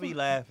people, It was I be fun.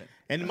 laughing.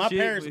 And my Shit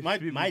parents, was- my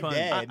should be my funny.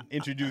 dad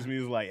introduced me. He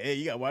was like, "Hey,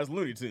 you got to watch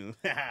Looney Tunes."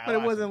 But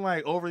it wasn't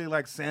like overly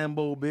like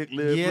Sambo, Big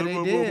Lip. Yeah,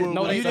 they did.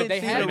 No, You they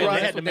didn't see had the them. Rock-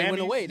 That's what they went Mammies.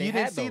 away. They You had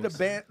didn't see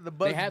those. the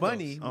Bugs had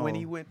Bunny those. when Oh.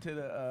 he went to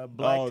the Oh,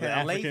 Black the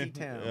Town, Lazy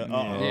African?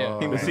 Town. Yeah.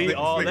 He was see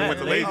all Nigga that. went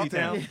to Lazy Lazy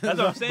Town. Town. That's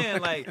what I'm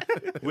saying.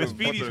 Like with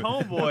Speedy's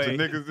Bunch homeboy, of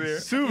niggas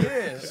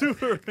there.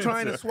 super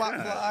Trying to swap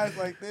flies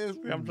like this.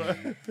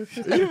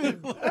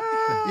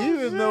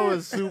 Even though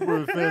it's super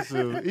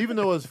offensive, even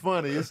though it's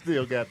funny, it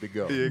still got to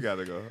go. Yeah, you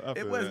gotta go. I It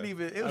feel wasn't that.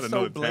 even. It I was don't so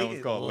know the town was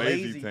blatant. called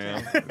Lazy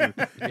Town.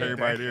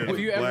 Everybody there Have looked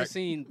you ever black.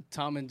 seen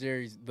Tom and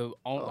Jerry's? The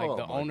Oh,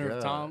 the my owner God.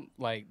 of Tom,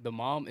 like the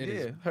mom. It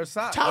is Yeah, her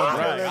side. Tom!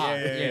 Right. Ah, Yeah,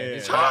 yeah, yeah,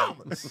 it's yeah.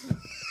 Thomas.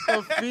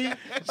 Her feet.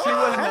 She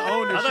wasn't the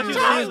owner. I thought She was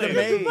she was the the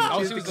maid.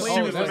 Oh, She she was the the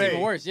cleaner. was that's the even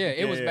maid. worse. Yeah,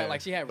 it was Yeah. bad.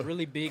 Like she had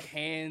really big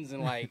hands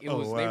and like it Oh,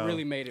 was. wow. They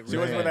really made it. She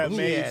really was one bad. of that Who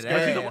maid. had I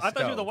ass, thought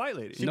she was though? the white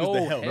lady. She no,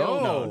 was the hell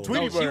no. no.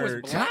 Tweety no, she was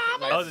Bird. black,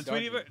 like, Oh, the dark-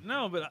 Tweety Bird?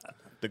 No, but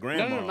The No,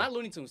 grandma. no, not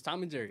Looney Tunes.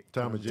 Tom and Jerry.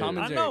 Tom and Jerry. Tom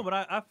and I Jerry. know, but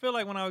I feel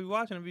like when I was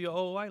watching, it'd be an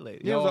old white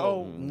lady. Yeah, it was an No.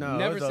 old. No,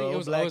 Never it was seen- an it old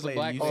was black a lady.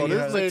 black You lady. Oh, see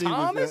this her? lady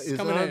Thomas is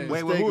coming in. Wait,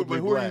 who unmistakably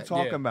are you black.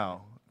 talking Yeah.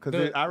 about? The-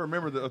 Because I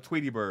remember the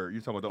Tweety Bird. You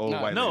talking about the old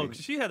No, white No, lady?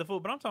 she had the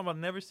foot, but I'm talking about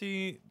never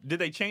see. Did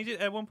they change it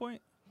at one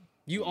point?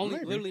 You only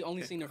Maybe. literally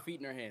only seen her feet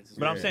and her hands.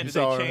 But I'm Yeah. saying, You did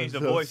saw they her- change the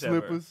her voice ever?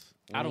 slippers.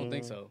 I don't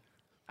think so.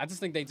 I just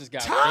think they just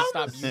got Thomas!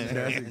 they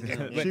stopped using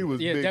that. But She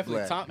was yeah, big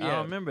definitely black. Tom. I Yeah,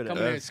 don't remember that.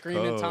 Coming there That's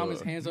screaming, cold.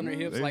 Thomas hands on her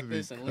hips They like be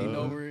this and lean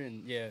cold. over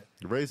and yeah,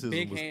 Racism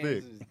big was hands.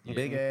 thick. is- yeah.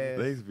 Big ass.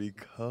 They used to be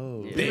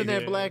cold. Yeah. Even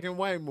that Yeah. black and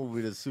white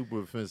movie that's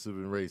super offensive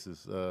and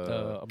racist.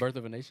 A Birth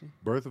of a Nation.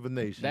 Birth of a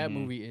Nation. That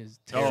movie is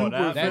Oh, terrible.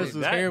 that- that is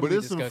offensive, terribly but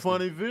there's some disgusting.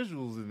 funny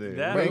visuals in there.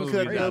 That Ray movie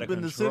cutting got up out in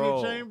of the Senate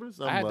control. chambers.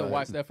 I had to like,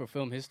 watch that for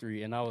film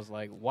history, and I was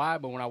like, why?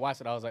 But when I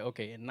watched it, I was like,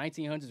 okay, in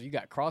 1900s, you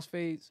got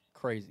crossfades,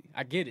 crazy.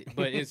 I get it,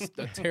 but it's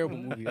a terrible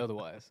movie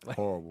otherwise. Like,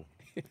 Horrible.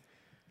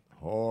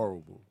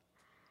 Horrible.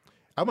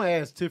 I'm gonna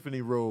ask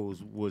Tiffany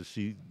Rose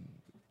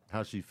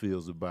how she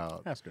feels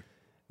about Ask her.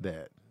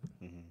 that.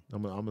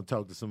 I'm gonna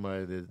talk to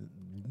somebody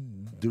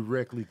that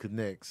directly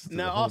connects to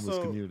Now, the homeless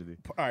also- community.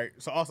 All right.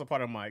 So also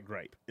part of my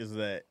gripe is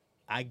that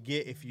I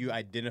get if you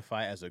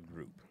identify as a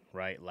group,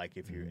 right? Like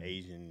if you're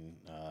Asian,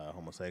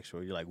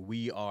 homosexual, you're like,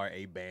 we are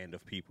a band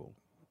of people,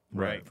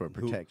 right? For Who-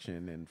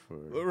 protection and for.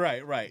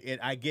 Right. And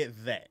I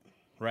get that,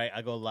 right?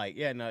 I go like,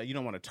 yeah, no, you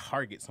don't want to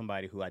target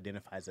somebody who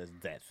identifies as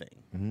that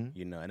thing,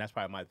 you know. And that's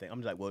probably my thing. I'm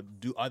just like, well,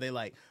 are they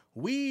like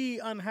we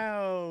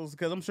unhoused?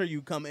 Because I'm sure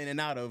you come in and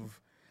out of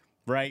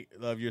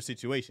your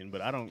situation,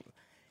 but I don't.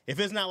 If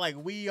it's not like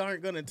we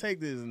aren't gonna take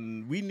this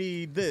and we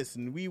need this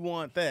and we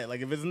want that,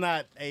 like if it's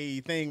not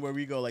a thing where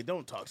we go like,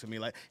 don't talk to me.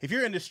 Like if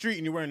you're in the street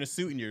and you're wearing a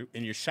suit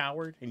and you're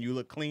showered and you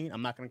look clean,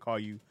 I'm not gonna call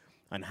you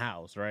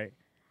unhoused, right?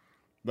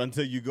 But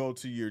until you go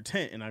to your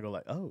tent and I go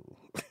like, oh,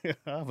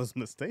 I was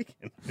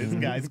mistaken. This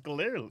guy's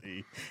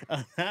clearly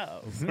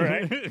unhoused,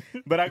 right?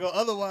 But I go,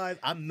 otherwise,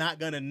 I'm not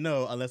gonna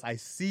know unless I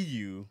see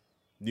you,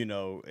 you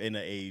know, in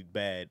a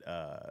bad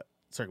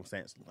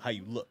circumstance, how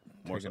you look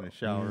more so. Taking a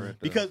shower at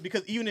the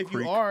Because even if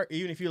creek.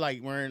 you're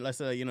like wearing, let's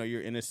say, you know,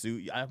 you're in a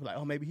suit, I'm like,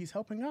 oh, maybe he's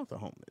helping out the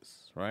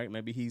homeless, right?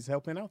 Maybe he's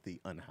helping out the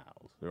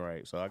unhoused,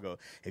 right? So I go,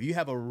 if you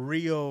have a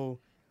real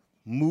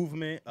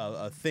movement,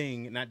 a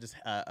thing, not just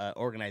an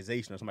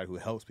organization or somebody who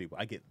helps people,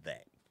 I get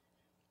that.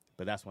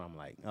 But that's why I'm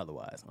like,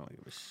 otherwise, I don't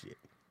give a shit.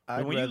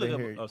 I'd when you rather look up-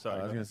 hear, oh, sorry, I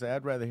go was ahead. gonna say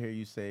I'd rather hear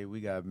you say we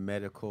got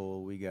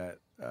medical, we got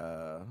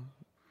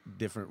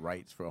different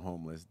rights for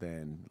homeless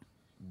than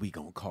we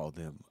gonna call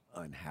them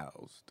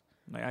unhoused.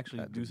 Like actually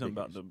That's do the something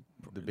about biggest-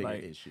 the the bigger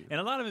like- issue. And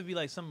a lot of it be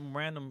like some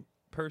random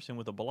person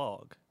with a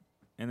blog,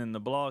 and then the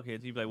blog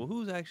heads, you'd be like, well,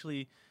 who's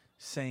actually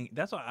saying?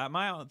 That's why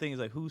my thing is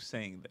like, who's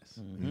saying this?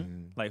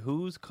 Like,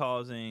 who's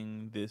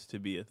causing this to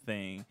be a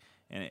thing?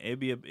 And it'd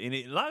be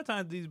a lot of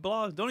times these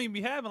blogs don't even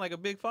be having like a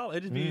big follow.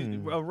 It just be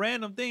a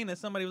random thing that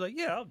somebody was like,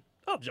 yeah,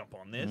 I'll jump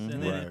on this,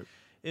 and then Right.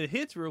 it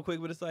hits real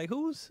quick. But it's like,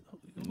 who's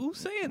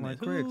saying Like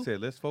this? Craig Who- said,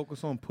 let's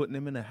focus on putting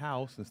them in a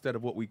house instead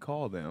of what we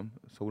call them,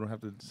 so we don't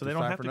have to. So they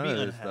don't have decipher to none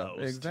be of this stuff.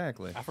 unhoused.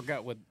 Exactly. I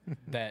forgot what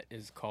that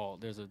is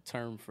called. There's a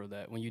term for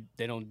that when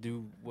they don't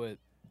do what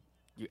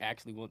you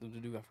actually want them to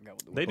do. I forgot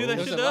what the They word do that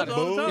There's shit a lot to us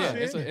of- all the Yeah, time.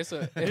 it's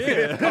a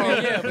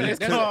Yeah. yeah, but there's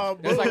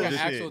called like an bullshit.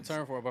 actual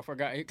term for it. But I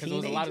forgot because there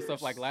was a lot of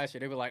stuff like last year.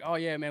 They were like, oh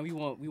yeah, man, we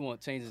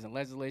want changes in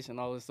legislation and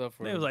all this stuff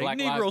for They was like, Black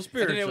Negro lives.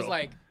 And then it was spiritual.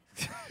 like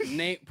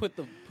put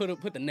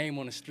the name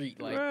on the street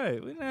like.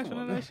 Right, we didn't ask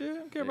for that shit. I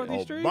don't care about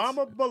these streets.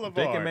 Obama Boulevard.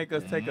 They can make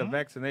us take a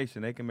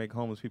vaccination. They can make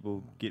homeless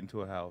people get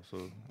into a house. So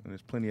and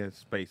there's plenty of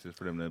spaces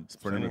for them to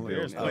build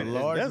There's stuff. A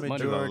large That's There's a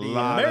majority.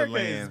 lot of America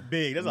is land.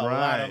 big. There's a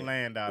lot of Right.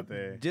 land out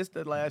there. Just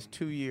the last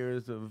 2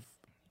 years of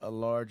a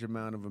large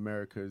amount of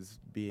Americans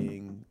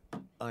being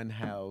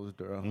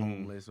unhoused or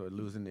homeless or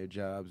losing their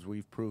jobs,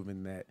 we've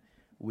proven that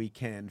we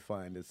can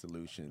find a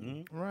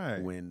solution Right.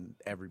 when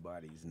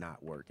everybody's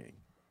not working.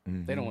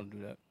 They don't want to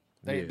do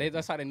that.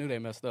 That's how they knew they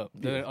messed up.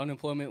 The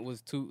unemployment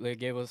was too. They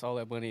gave us all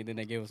that money, and then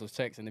they gave us those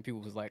checks, and then people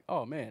was like,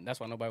 "Oh man, that's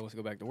why nobody wants to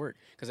go back to work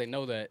because they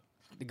know that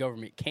the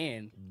government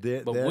can."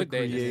 That, But that would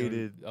they?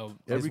 created Oh, every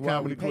That's why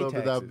comedy we pay club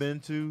that I've taxes. been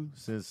to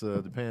since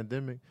the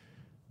pandemic.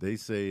 They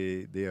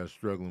say they are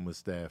struggling with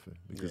staffing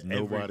because Yeah,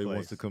 every nobody place.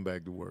 wants to come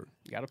back to work.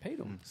 you gotta pay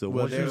them. So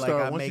Well, once they're you like,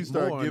 start, I once you make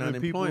start more on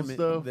giving people unemployment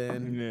stuff,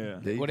 than-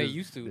 Yeah. Well, they just-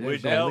 used to.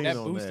 Which That helps.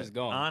 boost on is that.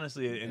 gone.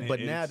 Honestly, and But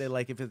it's, now they're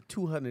like, if it's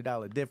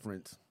 $200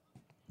 difference,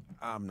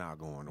 I'm not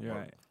going to You're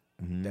work. right.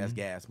 That's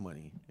gas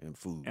money and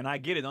food. And I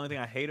get it. The only thing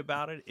I hate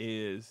about it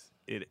is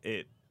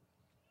it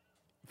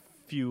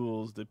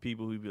fuels the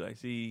people who be like,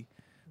 see,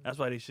 That's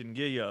why they shouldn't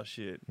give y'all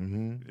shit.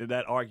 Mm-hmm.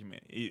 That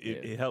argument,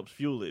 it helps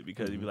fuel it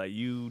because you'd be like,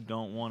 you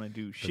don't want to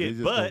do they shit.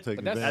 just But don't take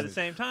at the advantage.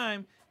 same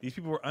time, these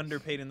people were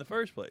underpaid in the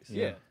first place.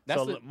 Yeah. That's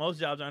So the, most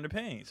jobs are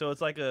underpaying. So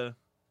it's like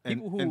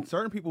People who- and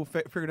certain people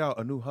figured out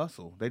a new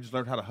hustle. They just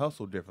learned how to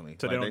hustle differently.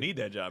 so Like they don't need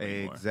that job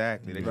anymore.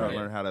 Exactly. They try Right. to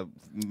learn how to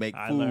make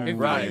I food learned-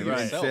 Right, and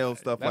right. sell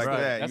stuff that's like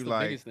the, that. That's You the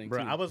like, biggest thing,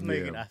 Bro, too. I was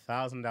making Yeah.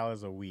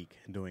 $1,000 a week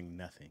doing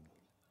nothing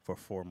for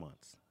 4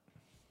 months.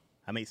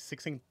 I made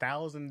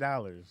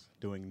 $16,000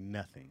 doing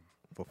nothing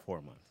for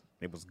 4 months.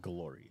 It was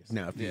glorious.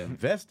 Now, if you Yeah.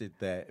 invested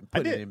that and I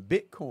put it did. in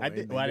Bitcoin, I did.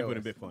 then Well, I didn't put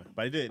in yours. Bitcoin,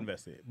 but I did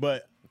invest it.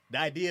 But the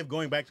idea of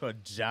going back to a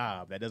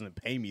job that doesn't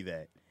pay me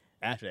that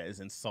after that is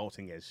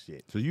insulting as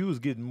shit. So you was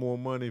getting more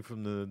money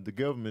from the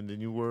government than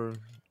you were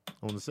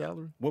on the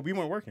salary? Well, we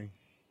weren't working.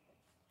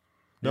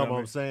 No, You know but what I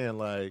I'm mean? saying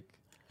like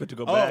But to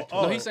go Oh, back,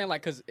 oh. No, he's saying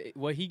like because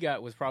what he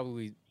got was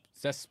probably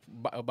that's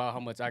about how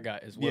much I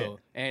got as well,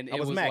 Yeah. and I it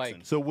was was maxing. like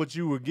so what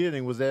you were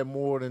getting was that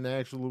more than the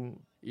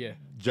actual yeah,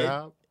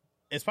 job?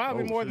 It's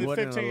probably Oh, more than more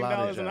than a lot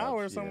of $15 an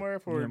hour jobs, yeah. somewhere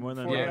for Yeah, more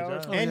than 40 a lot of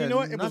hours. jobs. And you know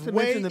what? It Not was to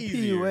way mention the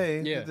easier.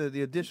 PUA, Yeah.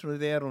 the additional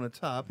they add on the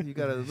top. You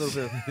got a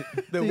little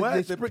bit. The what?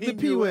 They, The the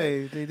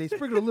PUA? PUA. They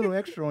sprinkle a little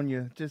extra on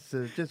you just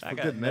for I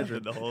got good measure.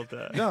 measured the whole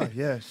time. No,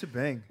 yeah,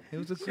 shebang. It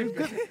was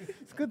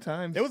good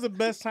times. It was the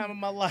best time of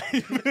my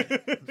life.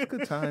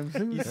 good times.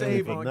 It You was-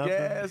 save for on nothing.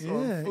 gas,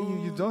 on yeah,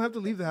 food. you don't have to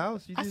leave the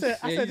house. You I just, said,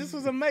 Yeah, this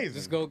was amazing.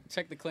 just go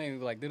check the claim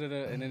like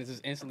da-da-da, and then it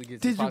just instantly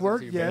gets Did you deposited work?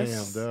 to your bank.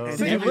 Yes. Damn, dog. And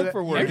See, then look you,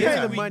 for you work. get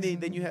Yeah. the money,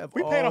 then you have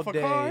We all paid off a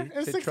day car and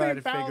to try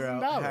to figure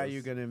out $16,000. how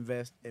you're going to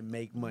invest and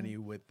make money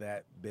with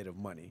that bit of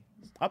money.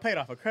 I paid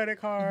off a credit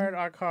card,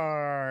 our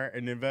car,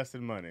 and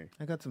invested money.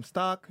 I got some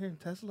stock here in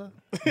Tesla.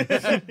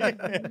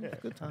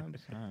 good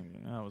times.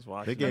 I was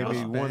watching. They gave me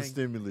Bang. one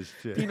stimulus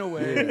check. You know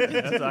where?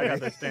 That's I got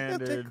the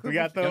standard. We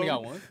got You only those.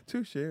 got one.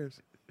 2 shares.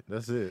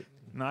 That's it.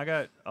 No, I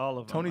got all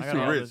of them. Tony's I got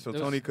too all rich, the- so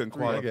those Tony couldn't I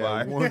qualify.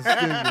 got one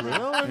stimulus.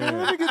 Oh,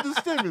 let me get the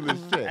stimulus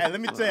check. Hey,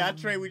 let me tell you, I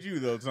trade with you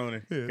though, Tony,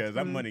 because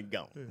that money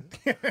gone.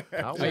 I Oh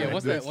yeah, wanted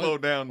once the- that slow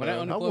down when that now.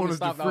 I unemployment wanted the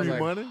stopped, I was free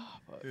like, money.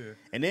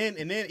 And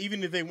then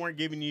even if they weren't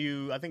giving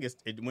you, I think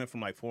it went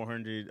from like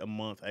 $400 a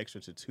month extra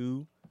to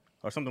 $200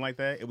 or something like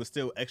that. It was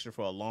still extra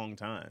for a long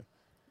time.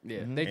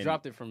 yeah, they And-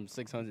 dropped it from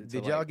 600.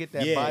 Did to y'all like, get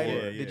that Yeah, Biden?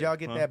 yeah, Did yeah. y'all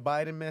get Huh? that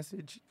Biden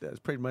message? That's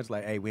pretty much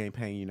like, hey, we ain't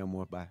paying you no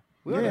more. Bye.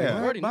 We already, Yeah.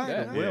 we already knew Biden,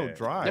 that. Yeah. Well,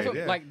 dry. That's what-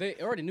 Yeah. Like they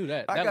already knew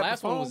that. I That got the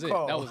last one was phone it.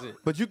 call. That was it.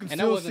 But you can And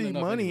that still wasn't see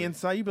enough money anyway.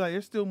 inside. You be like,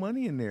 there's still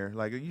money in there.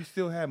 Like you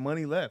still had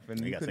money left, and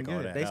You you gotta couldn't take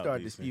all get that it. They out,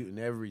 started decent. disputing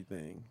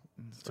everything.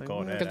 It's Took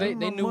all that Because they, out.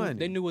 they my knew money.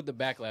 they knew what the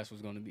backlash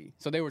was going to be.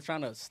 So they were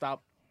trying to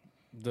stop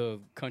the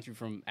country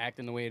from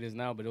acting the way it is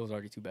now, but it was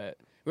already too bad.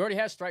 We already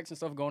had strikes and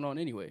stuff going on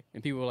anyway,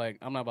 and people were like,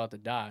 "I'm not about to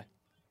die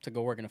to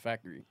go work in a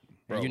factory.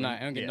 Bro, And you're not.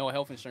 I don't get yeah. no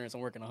health insurance.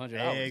 I'm working 100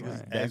 hours." Ex-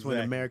 Right. That's when exactly.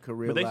 America But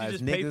they realized should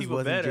just pay niggas people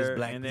wasn't better, just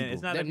black and then people.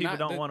 it's not They're that people not-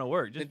 don't the- want to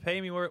work. Just pay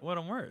me what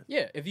I'm worth.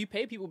 Yeah, if you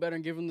pay people better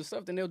and give them the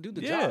stuff, then they'll do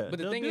the Yeah, job. But the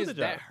they'll thing do is, the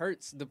that job.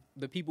 hurts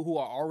the people who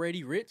are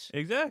already rich.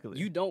 Exactly.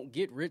 You don't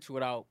get rich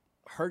without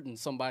hurting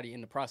somebody in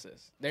the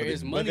process. There But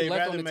is they- money but they'd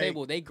left on rather the make-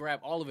 table. They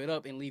grab all of it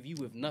up and leave you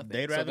with nothing.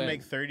 They'd So rather then-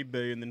 make $30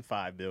 billion than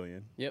 $5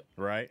 billion. Yep.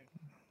 Right?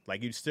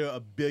 Like you're still a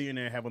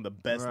billionaire having the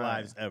best Right.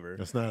 lives ever.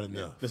 That's not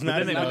enough. It's But not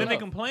then, they, enough. but then they enough.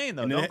 complain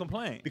though. And Don't then-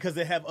 complain. Because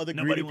they have other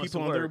Nobody greedy wants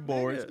people to on their work.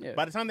 boards. Yeah.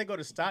 By the time they go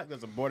to stock,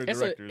 there's a board of It's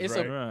directors,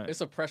 right? Right. it's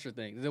a pressure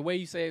thing. The way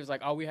you say it is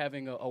like, "Oh, we're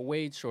having a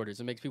wage shortage."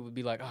 It makes people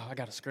be like, "Oh, I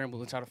got to scramble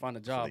and try to find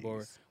a job or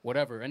Please.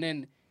 whatever." And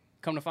then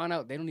come to find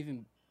out, they don't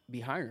even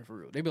be hiring for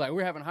real. They be like,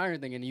 "We're having a hiring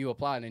thing," and you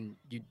apply, and then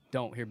you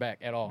don't hear back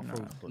at all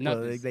for Well,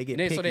 nothing. they get And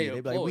then- picky. so They be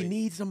like, employ we it.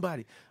 need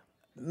somebody.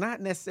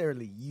 Not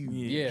necessarily you.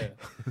 Yeah.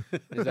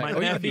 It's My like,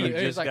 or you could be, nephew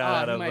it's just like, got oh,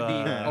 out he of,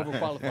 might be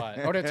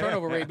overqualified. Or their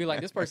turnover rate be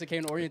like, this person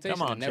came to orientation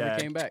Come on, and never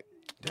Chad. came back.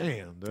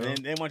 Damn, dog. And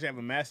they want you to have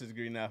a master's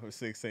degree now for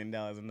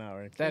 $16 an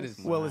hour. That is-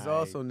 Well, it's My-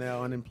 also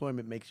now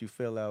unemployment makes you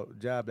fill out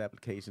job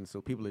applications,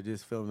 so people are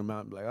just filling them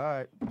out and be like, all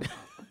right,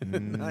 I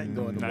ain't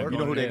going to Not work. You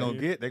know who Yeah. they gonna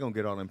get? They gonna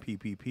get all them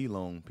PPP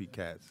loan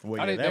cats. Well,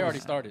 Oh, yeah, they that already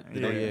was- started.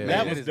 Yeah. Yeah.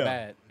 That It was is dumb.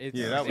 bad. It's,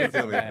 Yeah, that was it's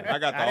silly. bad. I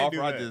got the I didn't offer.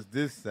 do I that. just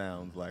this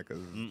sounds like a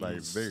like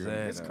bigger.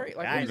 Sad. It's crazy.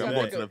 Like, I what ain't did done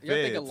y'all that think, to y'all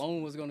think a feds.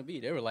 loan was going to be?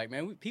 They were like,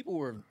 man, people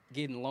were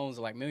getting loans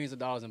of like millions of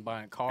dollars and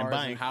buying cars and,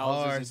 buying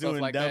houses cars, and stuff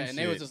doing like dumb that. And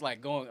they was shit. just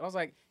like going, I was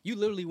like, you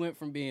literally went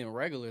from being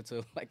regular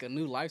to like a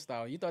new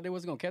lifestyle. You thought they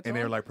wasn't going to catch And on?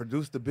 they were like,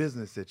 produce the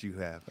business that you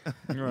have.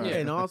 Right. Yeah.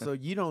 And also,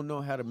 you don't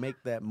know how to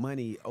make that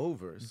money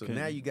over. So Okay.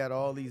 now you got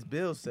all these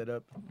bills set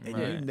up, and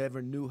you Right.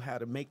 never knew how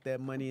to make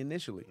that money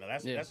initially. No,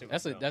 that's Yeah,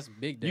 that's that's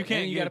big. Debt. You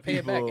can't and you give got to pay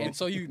it back. people- And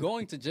so you're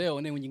going to jail,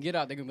 and then when you get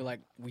out, they're gonna be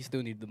like, "We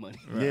still need the money."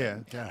 Yeah.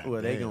 God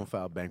Well, they damn. gonna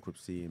file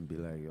bankruptcy and be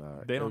like, all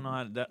right. They don't know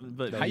how to.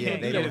 But How you Yeah,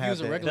 gonna they do don't that if you have was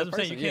a that. regular That's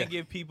what I'm saying. person? You can't Yeah.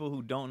 give people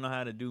who don't know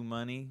how to do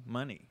money.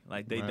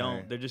 Like they Right.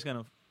 don't. They're just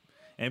gonna.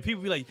 And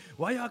people be like,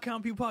 "Why y'all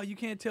count people out? You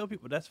can't tell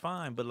people." That's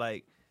fine, but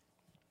like,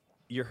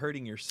 you're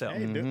hurting yourself.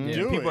 Hey, do, Yeah.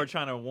 do People it. are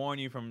trying to warn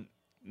you from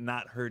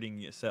not hurting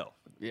yourself.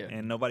 Yeah.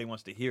 And nobody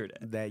wants to hear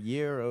that. That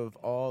year of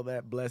all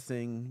that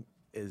blessing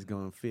is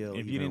gonna feel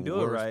If you even didn't do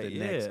it worse right, the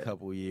next yeah.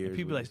 couple years. And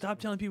people with like, stop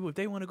telling people if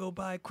they want to go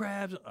buy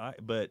crabs. All right,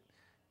 but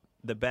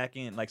the back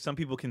end. Like some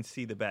people can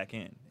see the back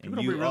end, People and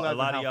don't you be realizing a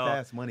lot of how y'all.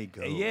 fast money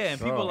goes. Yeah, and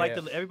people Oh. like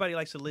to. Everybody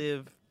likes to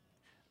live.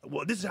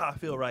 Well, this is how I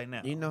feel right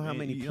now. You know how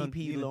many You don't PP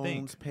need to think.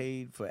 loans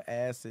paid for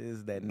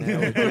asses that now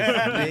are just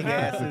big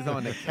asses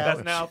on the couch?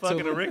 That's now fucking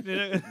a Tulum- Rick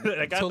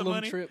that got the Tulum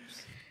money.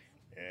 trips.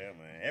 Yeah,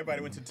 man.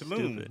 Everybody went to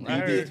Tulum. Stupid. I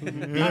heard,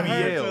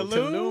 BBL.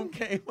 Tulum.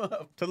 came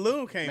up.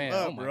 Tulum came Man,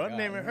 up, oh my bro. I God.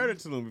 never heard of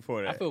Tulum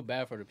before that. I feel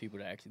bad for the people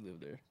that actually live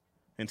there.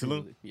 in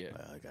Tulum. Really, yeah.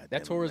 God That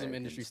damn tourism Americans.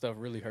 industry stuff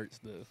really hurts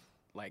the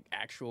like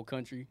actual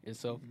country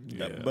itself.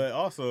 Yeah. But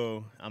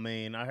also, I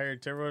mean, I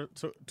heard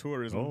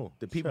tourism. Oh,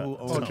 The people who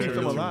Oh, own keep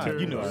them alive.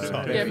 You know what I'm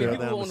talking Yeah, I mean, Fell people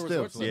down who own the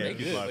resorts, steps. like, Yeah, they keep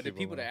a good. lot of But the people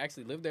people that alive.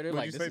 actually live there, they're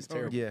What'd like, you this say, is Tony?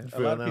 terrible. Yeah, a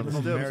fell lot of down people the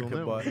from steps America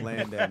on bought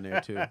land down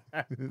there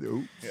too.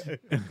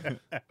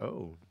 Oops.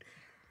 Oh,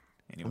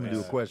 Anyways. I'm gonna do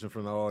a question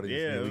from the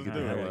audience. Yeah, then we let's can do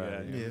do it. that. Yeah,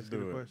 Right. Yeah, Let's it's a do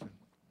good it. question.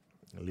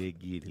 Let's get it,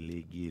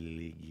 let's get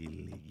it, let's get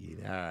it, let's get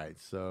it. All right,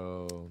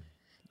 so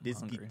This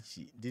hungry. get the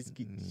shit. This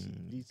get the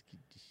shit. This get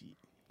the shit.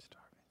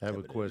 I have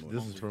a question.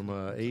 This is from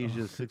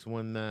Asia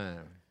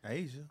 619.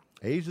 Asia.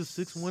 Asia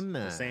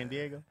 619. San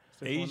Diego.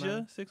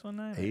 Asia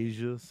 619.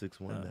 Asia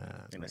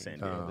 619. In the San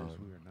Diego. Um,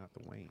 We are not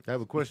the Wayne. I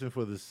have a question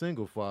for the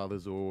single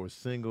fathers or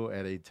single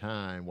at a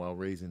time while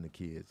raising the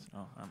kids.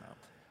 Oh, I'm out.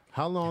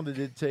 How long did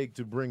it take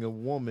to bring a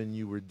woman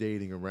you were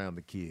dating around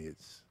the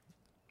kids?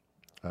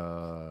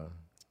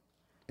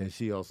 And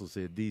she also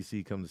said,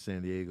 DC, come to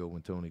San Diego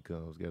when Tony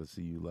comes. Got to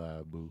see you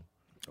live, boo.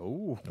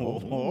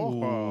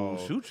 Oh,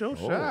 Shoot your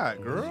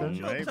shot, girl.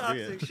 Maybe.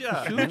 Toxic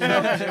shot.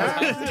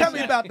 Tell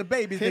me about the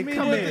babies that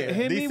come in.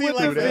 Hit me DC with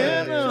like the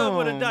that. venom. Shut up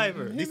with a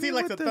diver. DC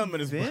likes a thumb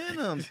in his butt.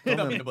 venom.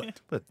 Thumb in the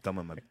butt. Put a thumb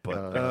in my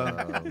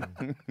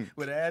butt.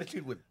 With an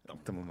attitude, with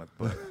Thumb in my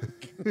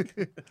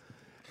butt.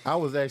 I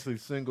was actually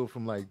single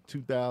from like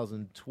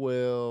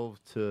 2012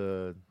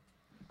 to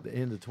the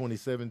end of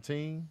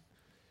 2017.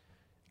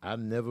 I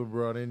never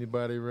brought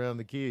anybody around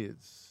the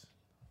kids.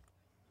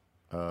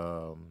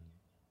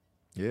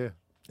 Yeah.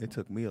 It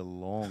took me a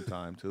long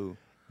time too.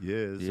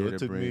 Yeah, so Yeah, it to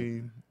took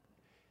bring- me.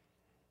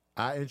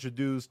 I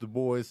introduced the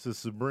boys to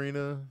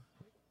Sabrina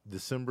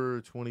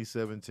December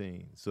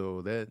 2017.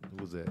 So that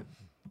was that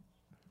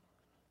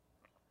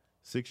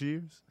 6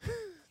 years.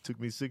 Took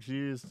me 6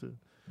 years to.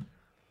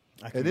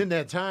 And in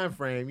that time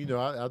frame, you know,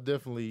 I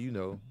definitely, you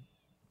know,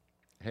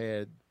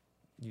 had,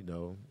 you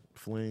know,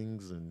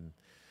 flings and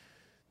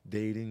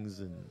datings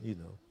and, you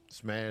know,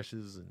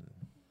 smashes and.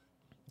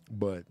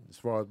 But as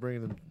far as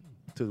bringing them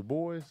to the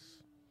boys,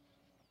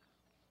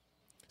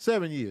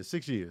 7 years,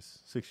 6 years,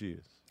 6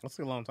 years. That's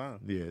a long time.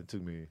 Yeah, it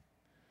took me.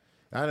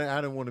 I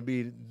didn't want to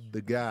be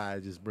the guy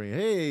just bring.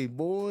 Hey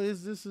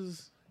boys, this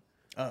is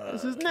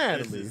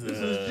Natalie. This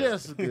is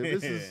Jessica.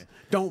 This is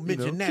don't you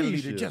know, mention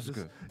Natalie to Keisha.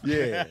 Jessica.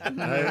 Yeah, I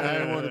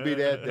didn't want to be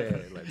that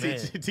dad. Like, man,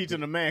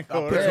 Teaching the man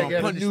I'll code. put you I on got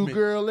a new punishment.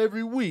 girl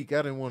every week. I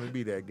didn't want to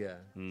be that guy.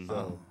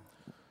 So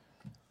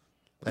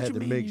I had you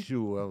to make mean?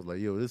 sure I was like,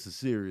 yo, this is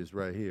serious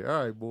right here.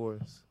 All right,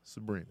 boys,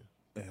 Sabrina.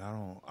 And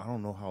I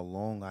don't know how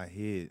long I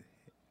hid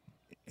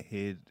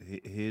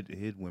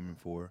women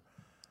for,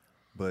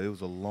 but it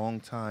was a long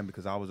time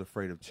because I was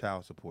afraid of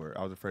child support.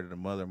 I was afraid of the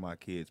mother of my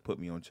kids put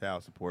me on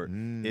child support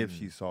if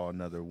she saw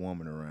another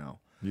woman around.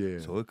 Yeah.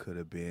 So it could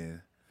have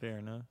been, Fair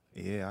enough.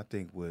 yeah, I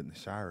think with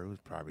Shira it was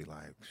probably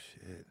like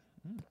shit.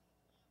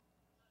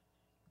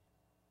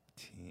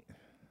 10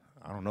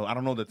 I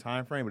don't know the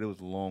time frame, but it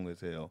was long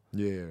as hell,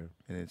 yeah.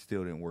 and it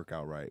still didn't work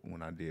out right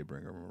when I did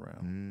bring them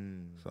around.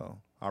 Mm. So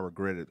I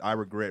regret it. I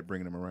regret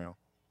bringing them around.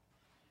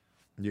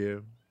 Yeah.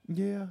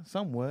 Yeah,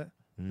 somewhat.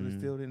 But it Mm.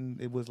 still didn't.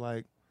 It was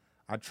like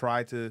I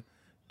tried to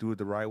do it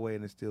the right way,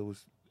 and it still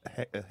was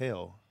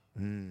hell.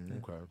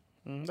 Okay.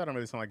 That don't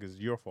really sound like it's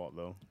your fault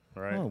though,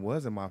 right? No, it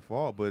wasn't my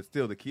fault, but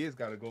still, the kids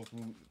got to go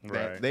through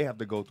that. Right. They have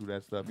to go through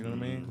that stuff. You know what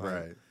I mean? Like,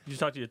 Right. You should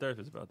talk to your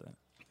therapist about that.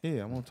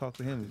 Yeah, I'm gonna talk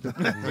to him.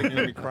 Make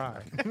me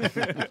cry.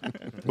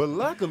 But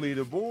luckily,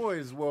 the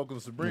boys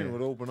welcomed Sabrina Yeah.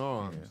 with open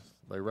arms,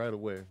 like right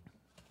away.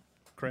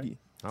 Correct.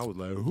 I was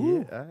like,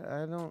 who? Yeah,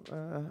 I don't.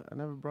 I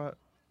never brought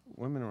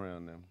women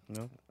around them.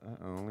 No.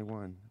 Only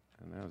one,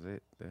 and that was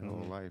it. Their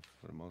whole life,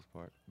 for the most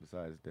part,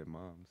 besides their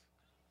moms.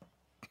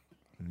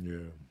 Yeah.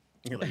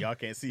 You're like, y'all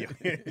can't see your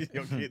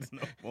kids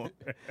no more.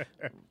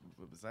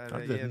 But besides I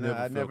that, just yeah, never I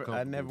felt never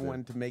comfortable never with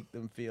wanted to make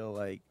them feel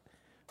like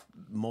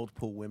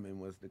multiple women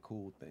was the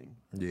cool thing.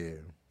 Yeah.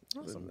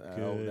 Some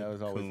That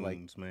was always like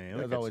coons, man. that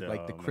was Look at always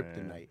like the y'all,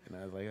 kryptonite, man. and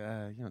I was like,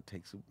 you don't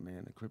take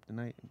Superman to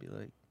kryptonite and be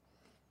like,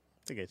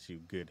 Look at you,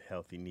 good,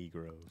 healthy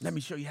Negroes. let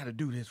me show you how to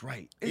do this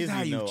right. This Izzy is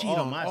how you know cheat all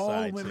on my all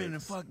side women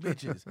chicks. and fuck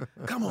bitches.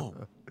 Come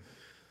on.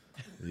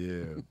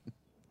 Yeah.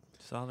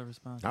 Solid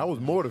response. I was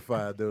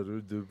mortified though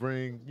to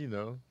bring, you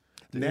know.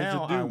 To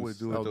now I introduce. would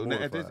do I it was though. Now,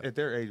 mortified. at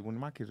their age, when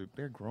my kids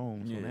they're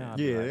grown, so Yeah. now I'd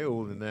be Yeah, like, they're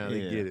older now. They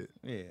yeah, get it.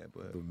 Yeah,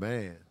 but But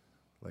man,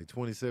 like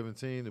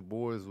 2017, the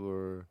boys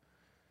were.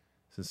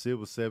 Sincere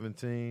was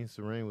 17.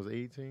 Serene was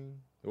 18.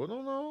 Well,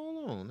 no,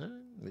 hold on.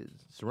 Nah.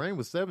 Serene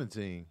was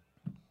 17,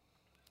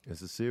 and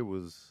Sincere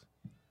was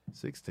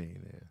 16.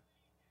 There,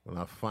 when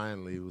I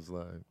finally was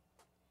like,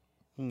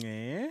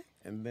 Yeah.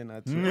 And then I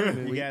told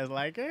him You guys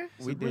like her?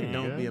 we did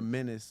Don't Be a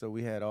Menace, so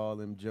we had all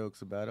them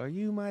jokes about, are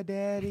you my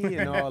daddy?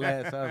 And all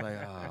that. So I was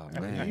like,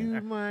 oh, man.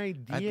 You my I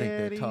daddy. think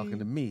they're talking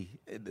to me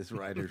in this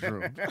writer's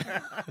room.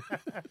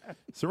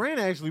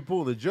 Serena actually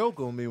pulled a joke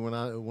on me when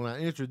I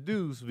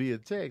introduced via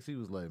text. He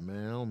was like,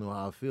 "Man, I don't know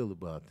how I feel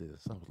about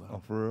this." I was like,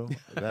 Oh, for real?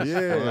 That's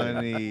Yeah.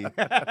 funny.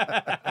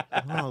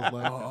 I was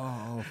like,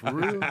 oh, for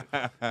real?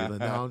 He's like,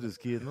 no, I'm just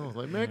kidding. I was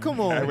like, man, come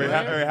on,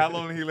 man. How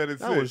long did he let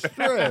it I was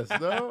stressed,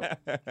 though.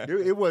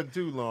 It wasn't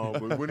too long,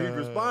 but when he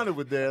responded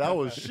with that, I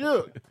was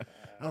shook.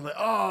 I was like,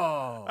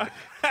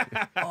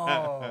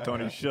 oh,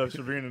 Tony shoved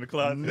Sabrina in the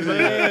closet.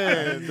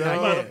 man,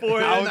 dog.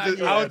 I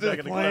was just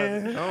I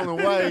playing. don't know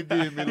why he did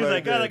me He's like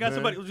like, that. God, I got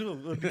man.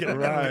 somebody. Get him.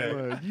 Right,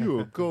 man. You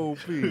a cold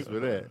piece for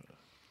that.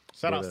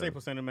 Shout out Whatever.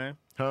 Staples Center, man.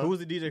 Huh? Who was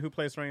the DJ who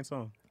played Strange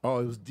Song? Oh,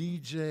 it was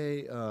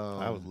DJ.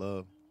 I was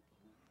love.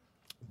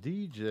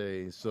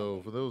 DJ.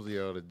 So for those of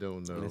y'all that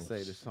don't know, Let's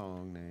say the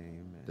song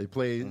name. they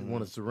played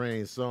one of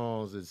Serene's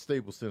songs at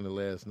Staples Center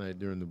last night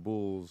during the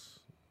Bulls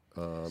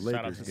out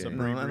Lakers to game.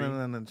 Sabrina.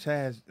 No,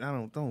 Chaz,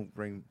 don't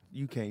bring.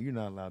 You're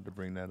not allowed to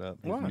bring that up.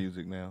 His Why?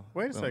 music now.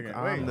 Wait a second,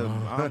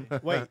 I'm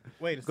wait a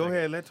second. Go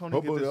ahead, let Tony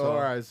Oh, get this all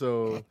off. right,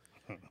 so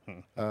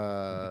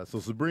so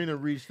Sabrina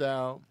reached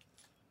out.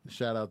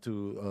 Shout out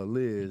to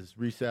Liz.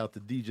 Reached out to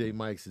DJ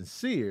Mike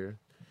Sincere,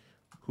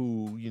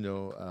 who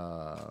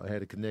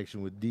had a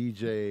connection with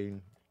DJ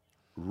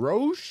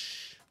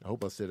Roche. I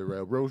hope I said it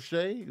right. Roche,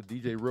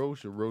 DJ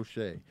Roche or Roche.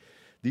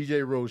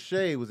 DJ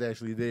Roche was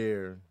actually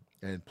there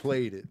and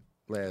played it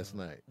last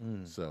night.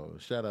 So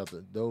shout out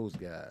to those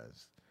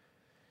guys.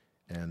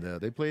 And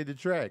they played the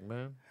track,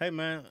 man. Hey,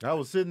 man. I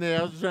was sitting there,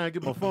 I was trying to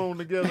get my phone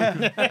together.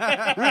 We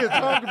had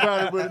talked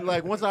about it, but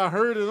like once I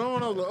heard it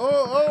on, I was like,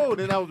 oh,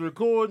 then I was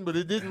recording, but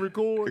it didn't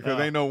record. Because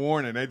ain't no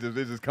warning. They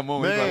just come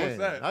on. It's like, Man, what's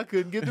that? I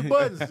couldn't get the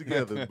buttons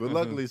together. But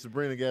luckily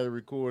Sabrina got it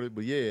recorded.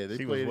 But yeah, they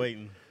She was played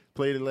waiting.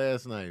 played it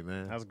last night,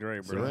 man. That's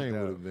great, bro. Serene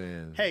would have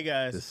been Hey,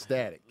 guys.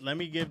 ecstatic. Let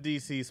me give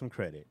DC some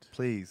credit,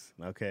 Please.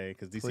 okay?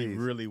 Because DC Please.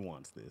 really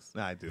wants this.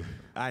 I do.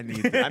 I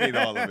need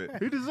all of it.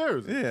 He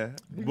deserves it. Yeah.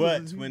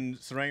 But when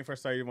Serene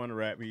first started wanting to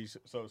rap, he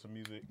showed some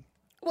music.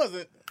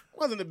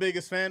 Wasn't the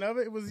biggest fan of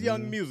it. It was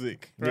young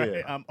music, right?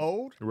 Yeah. I'm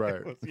old. Right.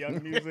 It was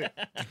young music.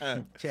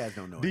 Chaz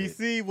don't know it.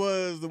 DC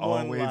was the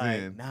one Always like,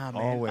 in. nah,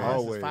 man, Always. this is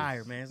Always.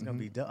 fire, man. It's gonna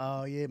be dope.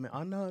 Oh yeah, man.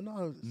 Oh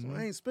no,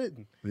 Serene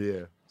spitting.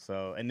 Yeah.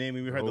 So, and then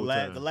when we heard whole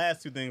time. the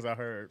last two things I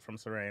heard from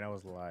Serene, I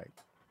was like,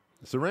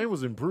 Serene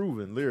was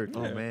improving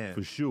lyrically. Oh, man.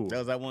 For sure. that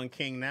was that one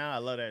King Now. I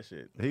love that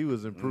shit. He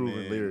was improving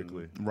Man.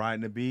 lyrically.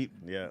 Riding the beat.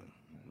 Yeah.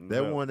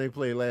 That Yeah. one they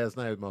played last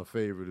night was my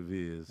favorite of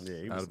his.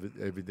 Yeah, he out was-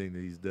 of everything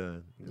that he's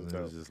done. And was it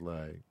was dope. just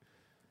like,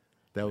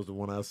 that was the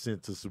one I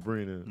sent to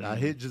Sabrina. Mm-hmm. I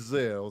hit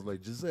Giselle. I was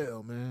like,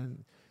 Giselle,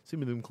 man, send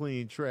me them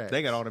clean tracks.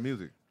 They got all the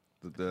music.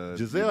 The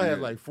Giselle had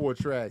like 4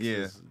 tracks.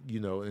 Yeah.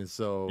 And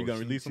so You gonna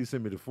she, release she them?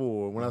 sent me the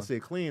 4. When I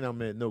said clean, I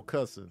meant no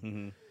cussing.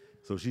 Mm-hmm.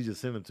 So she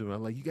just sent them to me.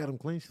 I'm like, you got them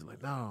clean? She's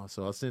like, no.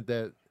 So I sent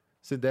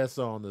that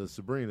song to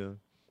Sabrina.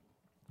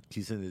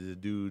 She sent it to the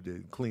dude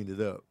that cleaned it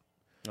up.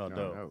 Oh,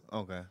 dope.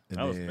 Okay. And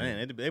That was then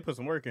man. They put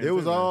some work in. it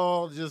was too, man.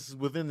 all just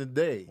within the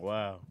day.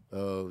 Wow.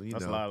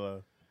 That's a lot of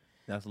love.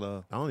 That's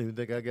love. I don't even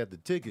think I got the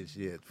tickets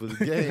yet for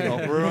the game. Oh,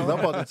 for real? 'Cause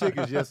I bought the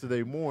tickets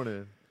yesterday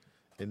morning,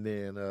 and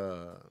then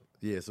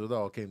so it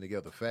all came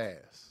together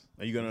fast.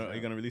 Are you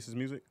gonna release his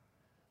music?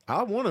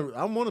 I want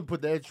to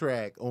put that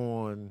track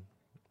on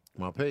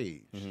my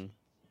page, Mm-hmm.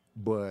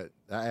 but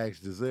I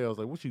asked Giselle, I was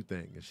like, "What you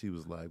think?" And she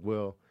was like,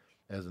 "Well,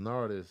 as an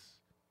artist,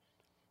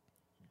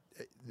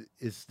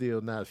 it's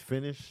still not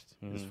finished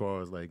as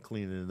far as like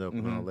cleaning it up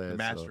and all that,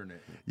 Mastering so,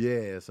 it.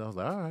 Yeah, so I was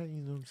like, "All right,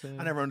 you know what I'm saying."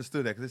 I never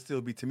understood that because it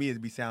still be to me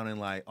it'd be sounding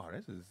like, oh,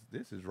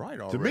 this is right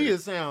already. To me, it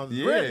sounds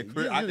Yeah,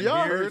 great. I can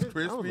Y'all hear heard it's it. I was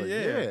crispy, like,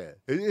 yeah.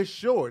 It's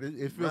short.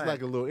 It feels Right.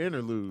 like a little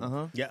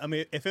interlude. Yeah, I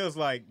mean, it feels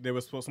like there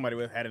was somebody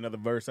had another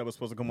verse that was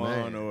supposed to come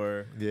on, Man.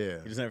 or Yeah.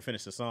 you just never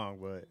finished the song.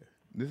 But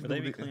This is But they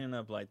be the- cleaning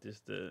up like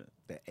this the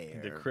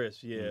air. crisp,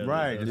 yeah.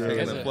 right, just Yeah.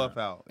 taking It's the a- fluff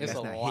out. It's That's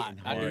a not lot.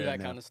 hitting I do hard that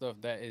now. kind of stuff.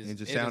 That is, And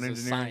just it sound is a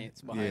engineering?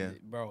 science behind Yeah.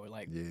 it, bro.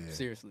 Like Yeah.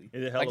 seriously,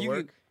 Is it hella like you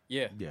work? Could,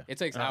 yeah, Yeah. it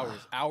takes hours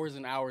and hours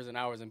and hours, and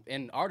I was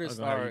artists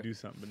gonna have are you do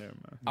something, but never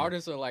mind.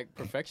 artists are like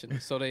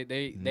perfectionists, so they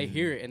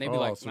hear it and they be Oh,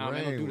 like, nah,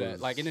 man, don't do Serene that.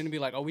 was- Like, and then they be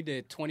like, oh, we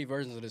did 20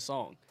 versions of this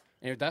song,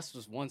 and if that's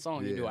just one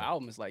song, you do an Yeah.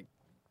 album, it's like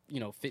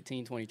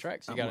 15, 20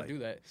 tracks. You I'm got to like, do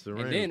that,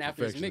 Serene and then was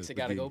after it's mixed, it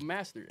got to go perfectionist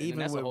mastered. And Even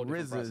that's a with whole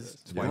different RZA's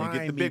process. why you get the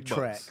grimy big bucks.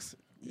 tracks,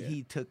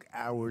 he took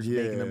hours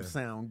Yeah. making them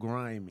sound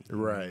grimy.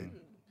 Right.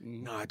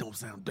 No, it don't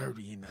sound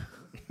dirty enough.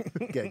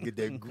 Gotta get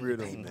that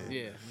grit on there.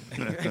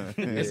 Yeah,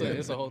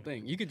 it's a whole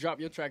thing. You could drop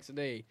your tracks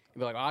today and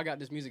be like, "Oh, I got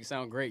this music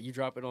sound great." You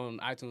drop it on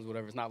iTunes,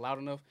 whatever. It's not loud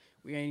enough.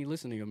 We ain't even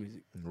listening to your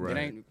music. Right. It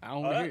ain't. I don't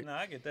Oh, want to hear it. no,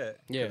 I get that.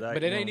 Yeah, 'Cause I-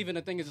 but it you ain't know, even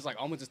the thing. It's just like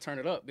I'm gonna just turn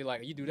it up. Be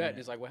like, you do that, Yeah. and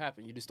it's like, what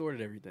happened? You distorted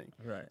everything.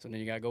 Right. So then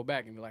you gotta go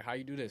back and be like, how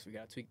you do this? We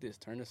gotta tweak this.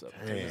 Turn this up.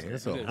 Turn Man, this up,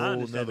 it's do a this. whole I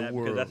understand nother that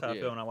because world. that's how I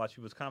Yeah. feel when I watch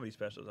people's comedy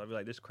specials. I be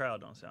like, this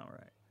crowd don't sound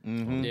right.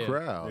 Mm-hmm. Yeah.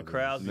 Crowd. The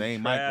crowds They be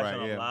ain't mic trash right,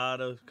 on yeah. a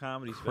lot of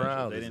comedy specials.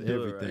 Crowd They is didn't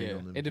do it everything. right. Yeah,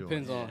 on them it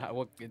depends joints. on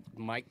what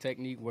mic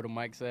technique, where the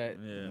mic's at,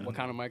 Yeah. what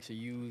kind of mics you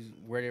use,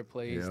 where they're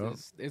placed. Yeah.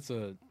 It's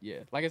a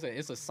like I said,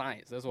 it's a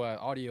science. That's why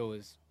audio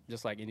is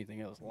just like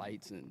anything else,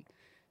 lights and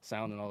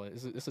sound and all that.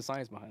 It's a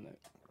science behind that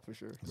for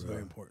sure. It's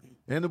very important.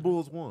 And the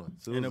Bulls won.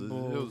 So And it the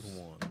was, Bulls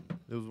won.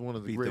 It was one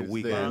of the Beat the greatest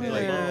weak days. Lonzo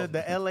Like, Ball.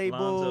 the LA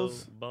Lonzo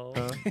Bulls. Ball.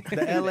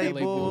 The LA LA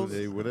Bulls.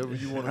 Hey, whatever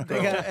you want to They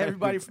call got it.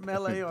 everybody from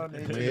LA on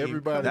their Man, team.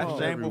 everybody That's from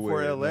shameful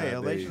for everywhere LA. LA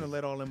nowadays. should have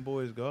let all them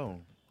boys go.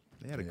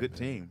 They had a good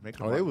team.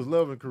 Oh, they was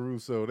loving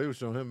Caruso. They was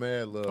showing him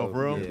mad love. Oh,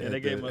 for real? Yeah, Yeah, at they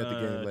gave the, him at the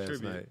a, game last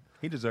tribute. night.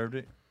 He deserved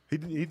it. He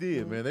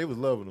did, man. They was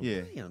loving him.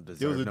 Yeah. He don't There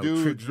deserve was a no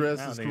dude tribute.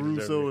 dressed I as don't think he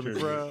Caruso in deserved the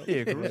a crowd.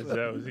 Yeah, That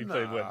Caruso. was, he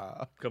played what?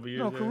 A couple years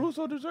No, there?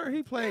 Caruso deserved.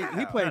 He played Not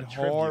hard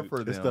tribute.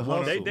 for It's them. the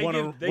hustle. They Won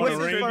give, a- they won give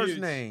a ring. What's his first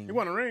tributes. name? He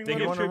won a ring. They won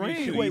give a- won a tributes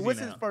ring. too Wait, easy what's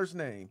now. his first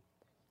name?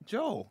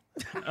 Joe.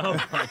 Oh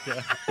my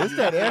god! It's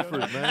that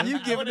effort, man. You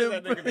giving What is him?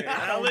 that nigga name?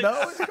 I Alex?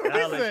 don't know.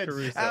 Alex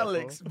Caruso.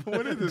 Alex.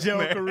 What is this? Joe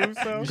man?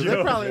 Caruso.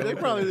 They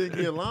probably didn't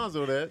give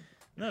Lonzo that.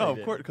 No, Oh, they of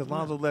didn't. course, because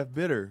Lonzo left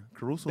bitter.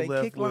 Caruso They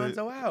left kicked with,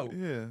 Lonzo out.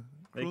 Yeah.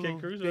 They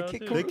kicked Caruso They out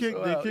kicked too. They Caruso kicked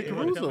out. they kicked He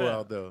wanted to come Caruso back.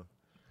 out though.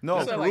 No,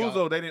 That's like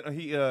Caruso. They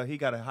didn't. He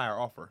got a higher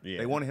offer. Yeah.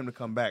 They wanted him to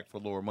come back for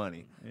lower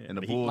money, Yeah. and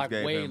the But he- Bulls Like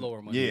gave way him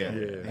lower money. Yeah, Yeah.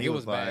 And Like, he it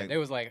was bad. like, They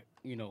was like,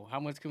 how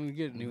much can we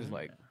get? And he was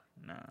like,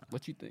 Nah.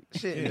 what you think?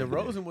 Shit,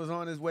 DeRozan was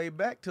on his way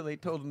back till they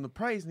told him the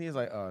price, and he was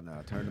like, "Oh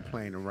no, turn the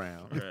plane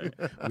around. Right.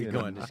 We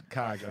going to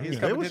Chicago." He's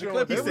They coming were to the showing,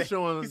 Clippers. they were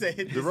showing he said,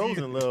 "Hit this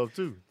DeRozan love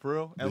too. for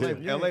real,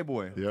 Yeah. LA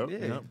boy. Yep. Yeah.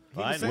 Yep.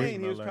 He I was didn't saying he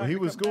know was that. When trying he to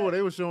was come scoring, back.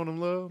 they were showing him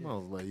love. I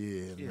was like,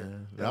 yeah, Yeah.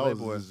 man. That LA was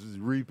boys. just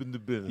reaping the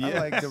business. I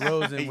like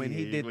DeRozan when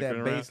he Yeah, did that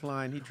looking around.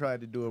 baseline. He tried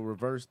to do a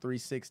reverse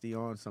 360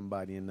 on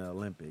somebody in the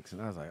Olympics,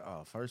 and I was like,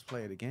 "Oh, first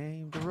play of the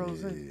game,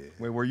 DeRozan." Yeah.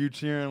 Wait, were you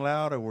cheering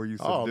loud or were you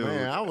Oh subdued?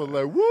 man, I was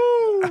like,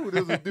 woo!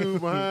 There's a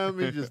dude behind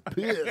me just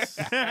pissed.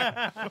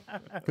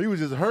 He was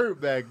just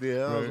hurt back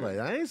there. I was like,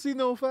 I ain't see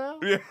no foul.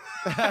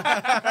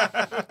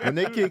 When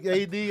they kicked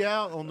AD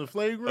out on the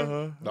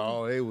flagrant,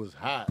 no, it was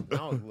hot.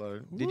 I was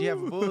like, Did you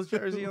have a Bulls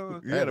jersey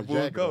on? You had a Bulls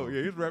jacket coat. on.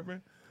 Yeah, he's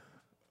repping.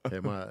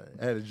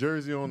 I had a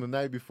jersey on the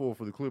night before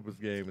for the Clippers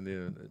game, and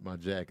then my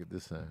jacket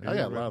this time. I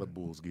got a lot of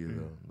Bulls gear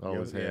though. I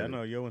always Yeah, I had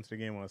know. it. Yo went to the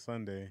game on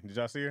Sunday. Did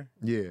y'all see her?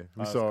 Yeah, we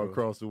that's saw her cool.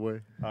 across the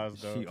way. I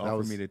was dope. She I offered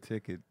was- me the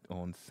ticket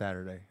on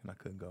Saturday, and I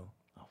couldn't go.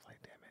 I was like,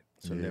 damn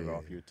it. She'll never Yeah.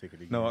 offer you a ticket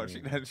again. No,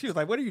 she was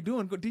like, "What are you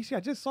doing, DC? I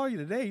just saw you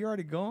today. You're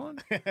already gone."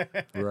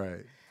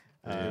 Right.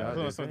 I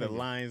was some of the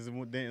Lions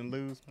didn't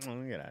lose. Get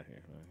out of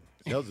here. Man.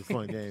 That was a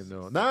fun game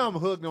though. Now I'm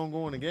hooked on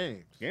going to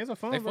games. Games are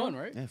fun. They bro. fun,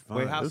 right? Yeah, fun.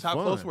 Wait, how It's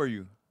close fun. were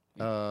you?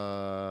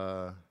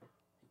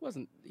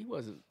 He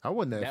wasn't I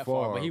wasn't that, that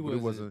far, far, but he it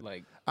wasn't wasn't.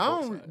 like. I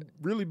don't courtside.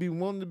 really be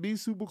wanting to be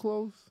super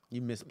close.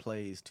 You miss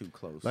plays too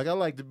close. Like I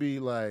like to be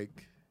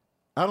like,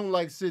 I don't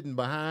like sitting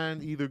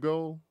behind either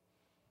goal.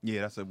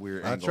 Yeah, that's a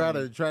weird. I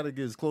angle. try to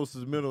get as close to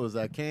the middle as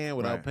I can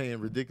without Right. paying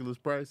ridiculous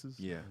prices.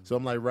 Yeah. So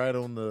I'm like right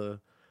on the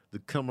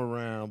come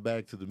around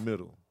back to the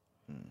middle.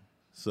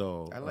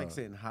 So I like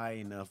sitting high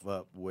enough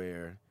up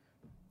where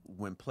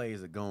when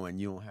plays are going,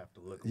 you don't have to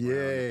look around Yeah,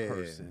 the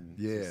person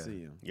yeah. to see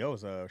him. Yo,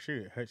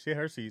 she had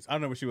her seats. I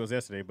don't know where she was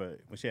yesterday, but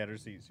when she had her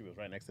seats, she was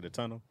right next to the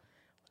tunnel.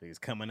 He was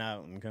coming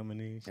out and coming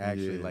in. I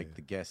actually Yeah. like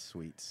the guest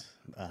suites.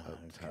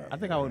 I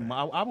think I would.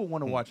 I would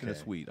want to watch in a Okay.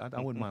 suite. I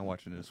wouldn't mind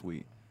watching in a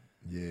suite.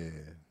 yeah.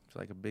 It's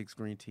like a big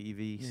screen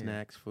TV,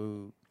 snacks,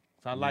 food.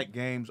 So I like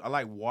games. I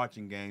like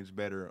watching games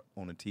better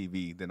on the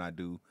TV than I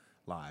do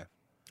live.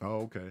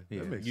 Oh, okay. Yeah.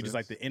 That makes You just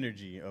sense. like the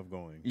energy of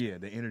going. Yeah,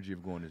 the energy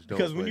of going is dope.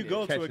 Because when but you go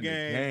to a catching the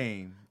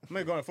game- I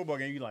mean, going to a football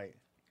game, you like,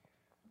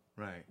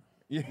 right?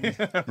 Yeah,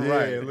 yeah,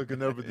 right.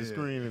 looking up at the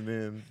screen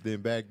and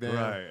then back down.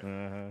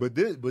 Right.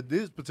 But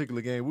this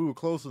particular game, we were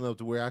close enough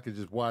to where I could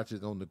just watch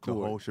it on the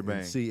court whole shebang.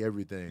 and see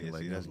everything. Yeah,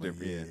 like see, that's I was like,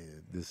 different, yeah.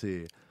 this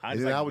here. I And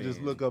just then like I would just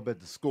being- look up at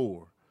the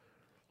score.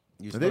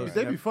 You And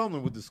they be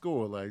fumbling with the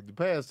score. Like the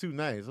past 2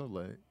 nights, I'm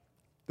like,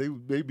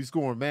 they be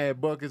scoring mad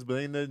buckets, but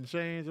ain't nothing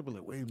changed. I'll be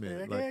like, wait a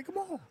minute. yeah, come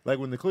on. Like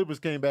when the Clippers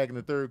came back in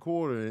the third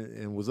quarter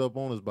and was up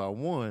on us by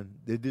 1,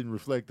 it didn't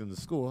reflect in the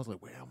score. I was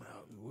like, wait,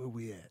 where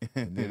we at?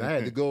 And then I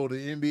had to go to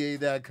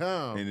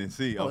NBA.com. And then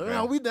see, Oh, okay.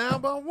 now we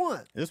down by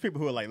 1. There's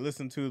people who are like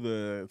listen to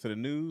the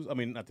news. I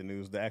mean, not the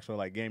news, the actual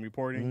like game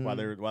reporting while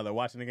they're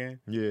watching the game.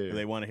 Yeah.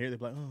 They want to hear. They're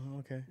like, oh,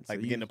 okay. Like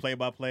you- getting the play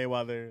by play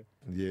while they're.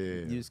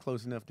 Yeah. You was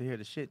close enough to hear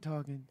the shit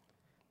talking.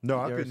 No,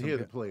 I There are couldn't some hear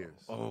the good- players.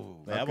 Oh,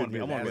 Like, I want to be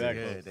couldn't that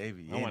hear close. They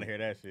be I want to in hear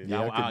that shit.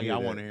 Yeah, I couldn't I hear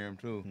want that. to hear him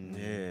too. Yeah.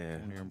 I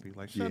wanna hear him be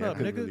like, Yeah, "Shut I up,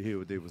 couldn't nigga." really hear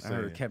what they were I saying.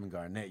 heard Kevin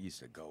Garnett used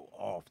to go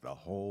off the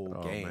whole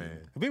Oh, game. man.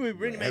 People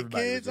bring back Everybody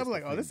was kids. I'm just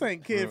like, oh, this defeated.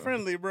 ain't kid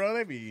friendly, bro.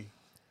 They be.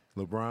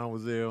 LeBron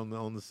was there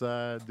on the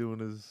side doing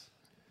his.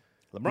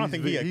 LeBron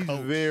think he a he's coach.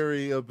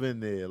 very up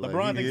in there. Like,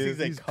 LeBron he thinks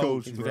is- he's a coach,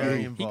 coaching, bro. bro. Very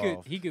He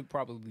involved. could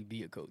probably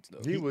be a coach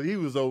though. He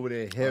was over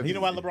there heavy. You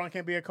know why LeBron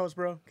can't be a coach,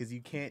 bro? Because you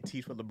can't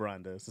teach what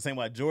LeBron does. The same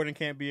way Jordan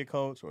can't be a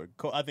coach, or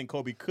I think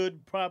Kobe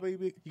could probably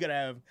be. You gotta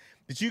have,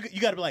 but you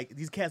gotta be like,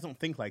 these cats don't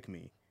think like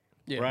me.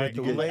 Yeah, Right.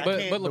 The You get- way, I but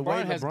can't- the way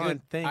LeBron has LeBron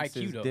good thinks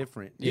IQ is though.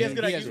 different. He has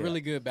good he has IQ.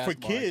 really good for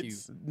basketball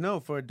kids. IQ. No,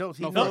 for adults.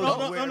 He No, No, for no,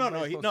 adults. no, no, no.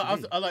 Where He, they're no,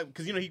 supposed to I like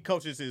because he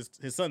coaches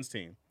his son's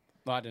team.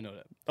 Oh, I didn't know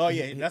that. Oh be.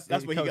 yeah, that's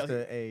what he coached got.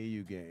 the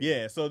AAU game.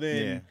 Yeah, so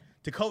then Yeah.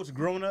 to coach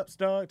grown-ups,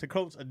 dog, to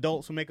coach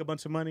adults who make a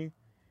bunch of money,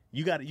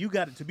 you got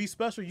to be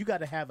special. You got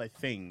to have a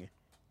thing,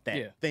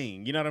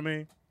 thing. You know what I mean?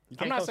 You I'm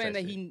can't not coach saying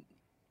that shit.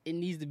 it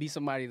needs to be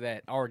somebody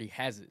that already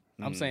has it.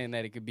 I'm Mhm. saying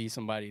that it could be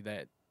somebody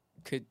that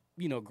could,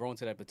 grow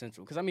into that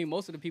potential. Because I mean,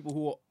 most of the people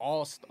who are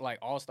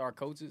all-star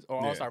coaches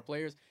or Yeah. all-star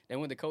players that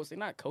went to coach, they're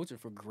not coaching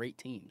for great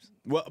teams.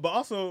 Well, but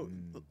also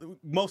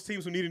most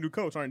teams who need a new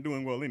coach aren't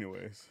doing well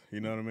anyways.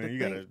 You know what I mean? The You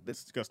thing-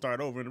 gotta start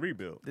over and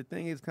rebuild. The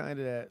thing is kind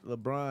of that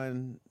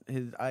LeBron,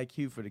 his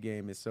IQ for the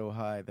game is so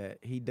high that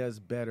he does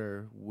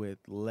better with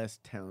less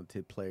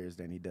talented players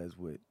than he does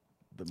with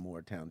the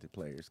more talented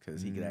players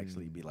because he could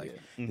actually be like,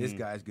 this Mhm.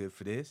 guy's good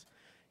for this.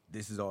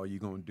 This is all you're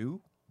going to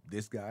do.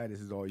 This guy,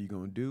 this is all you're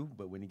going to do.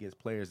 But when he gets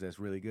players that's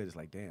really good, it's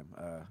like, damn,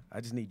 I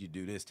just need you to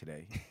do this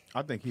today.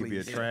 I think he'd be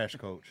a Please. trash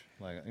coach.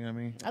 Like, you know what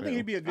I mean? I think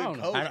he'd be a good don't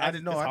know. coach. I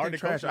didn't know. It's I hard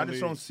think to coach trash. I in the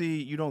just don't league.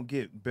 see. You don't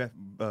get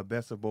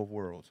best of both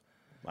worlds.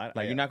 Like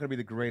you're not gonna be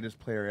the greatest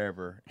player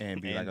ever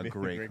and be And like a be a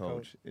great great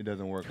coach. It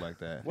doesn't work like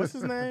that. What's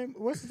his name?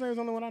 What's his name? Is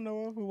the only one I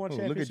know of who won Oh,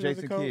 look at championship as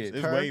a Jason coach. Kidd.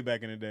 It's Her? way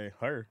back in the day.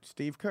 Her.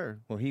 Steve Kerr.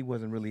 Well, he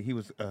wasn't really. He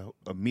was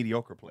a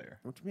mediocre player.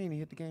 What you mean? He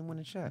hit the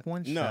game-winning shot.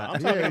 One No, shot.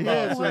 I'm talking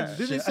Yeah, about. so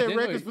didn't he I set didn't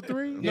records know for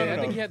three? Yeah, no, I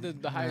think no. he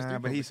had the highest. Nah,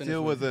 but he three-point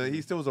still percentage was a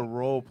he still was a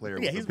role player.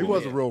 Yeah, with he's the He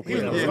was a Bulls. role He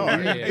was player. no Yeah,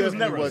 star. yeah, He was yeah.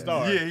 never a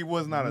star. Yeah, he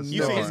was not a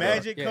You star. seen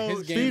Magic Yeah, his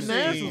coach? game Steve is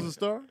Nash insane. was a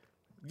star.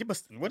 Yeah,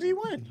 but what did he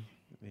win?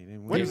 He didn't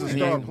He was win. a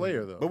star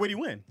player though. But what did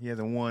he win? He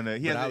hasn't won.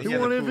 He But I hasn't. was- He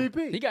won hasn't proved-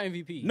 MVP. He got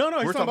MVP. No,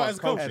 he's We're talking about his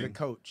talking about coaching. As a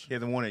coach. He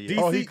hasn't won it yet.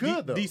 DC, Oh, he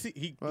could, though. DC,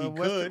 he Western- could.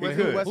 was he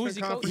he could. Western Who's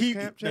he Conference He,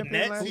 champ- the champion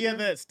Nets, last he year? had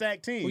that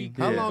stacked team.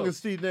 How Yeah. long has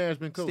Steve Nash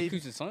been coaching?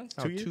 Coach his sons.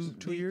 Oh, 2 years?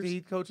 2 years.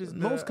 He coaches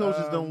Most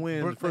coaches don't win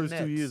the Brooklyn first 2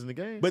 Nets. years in the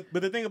game. But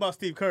the thing about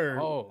Steve Kerr,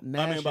 Oh. I mean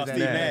Nash about is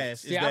Steve that- Nash,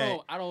 is See, that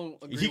I don't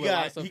agree he with a lot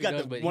of got stuff he got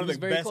does, the, but one he of was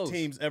the very best close.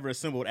 teams ever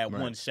assembled at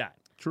one shot.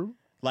 True.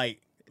 Like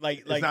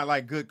It's not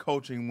like good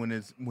coaching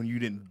when you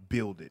didn't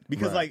build it.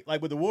 because Right.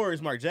 like with the Warriors,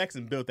 Mark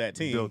Jackson built that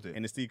team, Built it.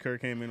 and then Steve Kerr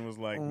came in and was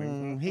like, He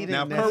Now,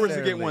 didn't if Kerr was to get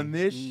necessarily- one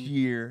this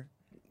year,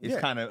 it's Yeah.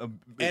 kind of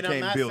and I'm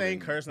not building. saying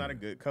Kerr's not a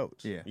good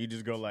coach. Yeah. You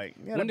just go like,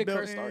 yeah, When that did Kerr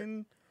built start?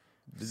 in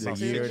The 6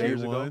 year they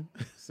years ago. won.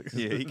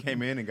 Yeah, he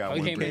came in and got Oh,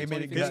 he one. came three. in Came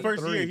in and His got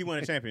first three. year, he won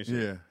a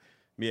championship.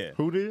 Yeah. Yeah.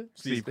 Who did?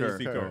 Steve Kerr.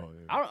 Kerr.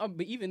 I don't,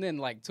 but even then,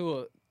 like to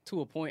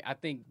a point, I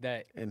think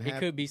that And it half-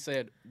 could be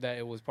said that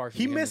it was partially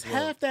He him missed as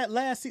well. half that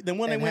last season. The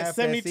one they And went half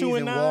that 72 season,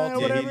 and 9 Walton,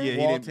 or whatever. he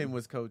Walton didn't-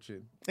 was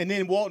coaching. And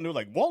then Walton was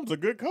like, Walton's a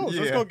good coach.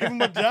 Let's Yeah. go give him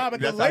a job at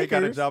the That's how he got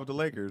a Lakers. job with the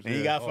Lakers. And he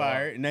yeah. got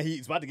fired. And now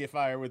he's about to get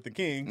fired with the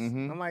Kings.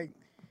 Mhm. I'm like,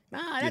 nah,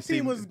 Yeah, that see,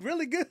 team was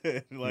really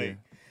good.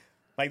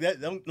 Like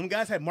that. Them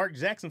guys had Mark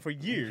Jackson for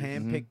years.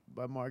 Handpicked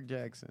by Mark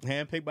Jackson.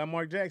 Handpicked by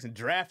Mark Jackson.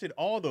 Drafted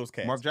all those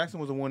cats. Mark Jackson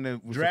was the one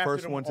that was Drafted the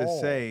first them one to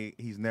all. say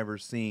he's never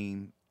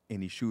seen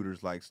any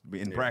shooters like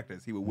in Yeah.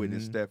 practice. He would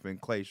witness Steph and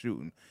Clay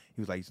shooting.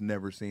 He was like, he's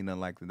never seen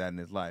nothing like that in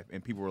his life.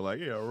 And people were like,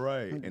 yeah,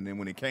 right. And then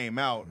when it came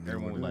out,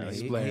 everyone was like,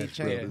 He- He changed.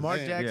 Brothers. Mark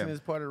Yeah. Jackson Yeah. is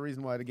part of the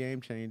reason why the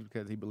game changed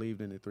because he believed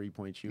in the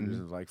 3-point shooters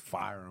and was like,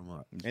 fire them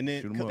up. And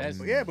then, Shoot 'em up.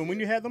 that's- yeah, but when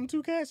you had them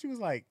two cats, you was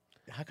like,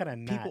 how could I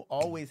not? People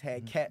always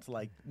had cats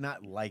like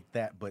not like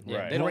that, but Yeah,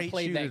 Right. they don't great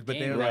play that shooters, but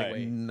game they're that like,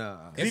 way.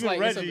 nah. It's Even like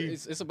Reggie-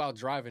 it's about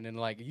driving and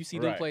like you see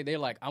them Right. play, they're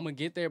like, I'm gonna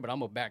get there, but I'm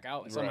gonna back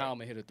out and somehow Right. I'm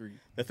gonna hit a three.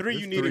 the three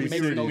This you needed three when, you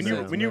makes were, no when, you,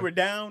 sense, when you man. were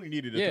down, you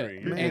needed a Yeah, three.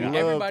 Man, and love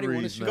everybody threes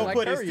wants to shoot now. Go like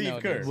put his Curry Steve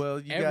nowadays. Kerr. Well,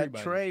 you Everybody.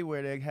 got Trey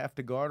where they have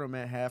to guard him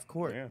at half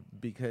court Yeah.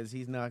 because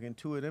he's knocking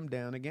two of them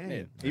down a game.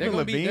 Yeah. They're even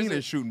gonna be- Levine there's a-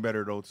 is shooting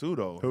better though too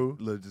though. Who?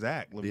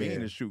 Zach Levine Yeah.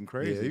 is shooting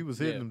crazy. Yeah, he was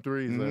hitting Yeah. them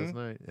 3s last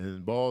night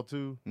and ball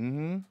too.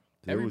 Mm-hmm.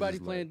 It was Everybody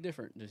just playing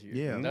different this year.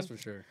 Yeah. That's for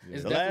sure.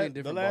 It's The definitely a last, the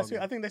different last year,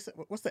 ballgame. I think they said,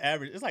 what's the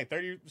average? It's like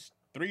 30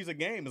 threes a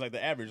game. It's like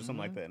the average or something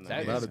like that. now.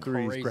 That a lot is of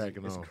threes crazy.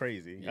 cracking It's off.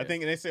 crazy. Yeah. I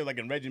think, and they said like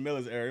in Reggie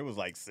Miller's era, it was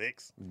like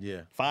 6,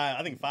 Yeah. 5.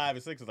 I think 5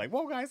 and 6 is like,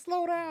 whoa, guys,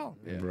 slow down.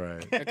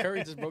 Right. And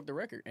Curry just broke the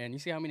record, and you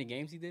see how many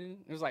games he did in?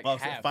 It was like Oh,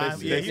 so half. five?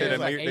 They, Yeah, they he said was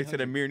like Amir, they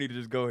said 800. Amir need to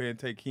just go ahead and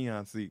take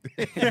Keon's seat.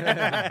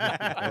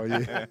 Oh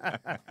yeah.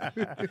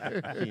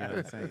 You know what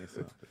I'm saying?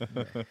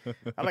 So.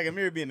 I like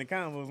Amir being in the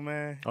combos,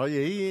 man. Oh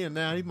yeah, he in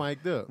now. He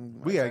mic'd up.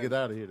 We gotta get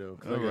out of here though,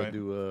 because I gotta Alright.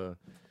 do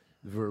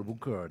verbal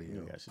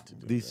cardio. got shit to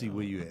do. DC,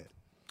 where you at?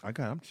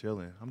 I'm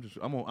chilling.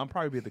 I'm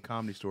probably be at the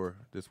Comedy Store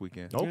this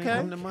weekend. Okay.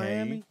 Come to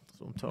Miami? That's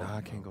what I'm talking Nah, I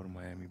about. can't go to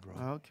Miami, bro.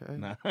 Okay.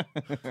 Nah,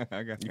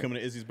 I got You coming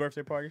to Izzy's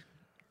birthday party?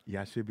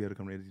 Yeah, I should be able to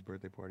come to Izzy's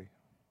birthday party.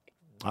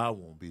 I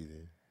won't be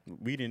there.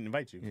 We didn't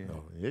invite you. Yeah.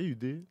 Oh yeah, you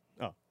did.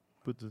 Oh.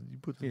 You put the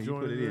Yeah, you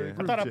joint put in it the in. I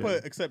group thought I chat.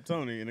 put except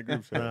Tony in the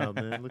group chat. Nah,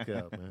 man, look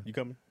out, man. You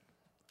coming?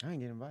 I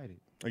ain't get invited.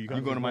 Are you You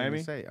coming? going to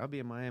Miami? Say, I'll be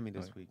in Miami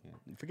this weekend.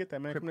 Forget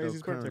that, man. Come to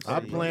Izzy's birthday Cryptocurrency. I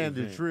party. Yeah. planned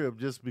the event. trip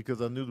just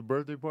because I knew the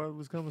birthday party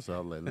was coming, so I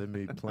was like, let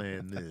me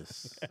plan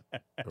this.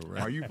 around.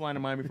 Are you flying to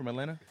Miami from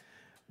Atlanta?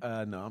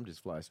 No, I'm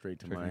just fly straight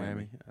to Straight to Miami.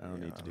 Miami? I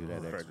don't need to do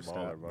that Craig extra baller,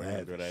 stuff. bro. You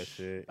can do that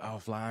shit. I'll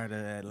fly to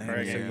Atlanta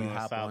Craig so ain't you going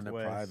hop on the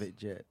Southwest. private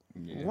jet.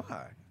 Yeah.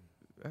 Why?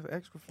 That's an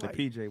extra The flight.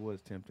 PJ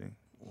was tempting.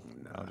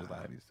 I was just like,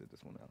 I need to sit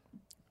this one out.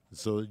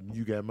 So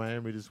you got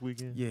Miami this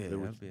weekend? Yeah, That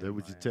what, I'll be in that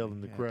what you Miami.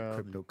 telling the Yeah,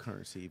 crowd?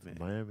 cryptocurrency event.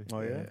 Miami?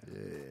 Oh yeah.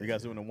 Yeah. You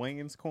guys doing the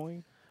Wangins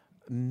coin?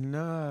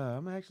 Nah,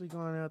 I'm actually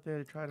going out there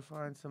to try to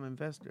find some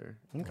investor.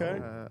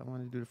 Okay. I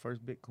want to do the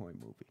first Bitcoin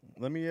movie.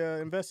 Let me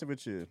invest it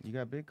with you. You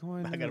got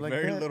Bitcoin? I got a like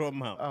very that? little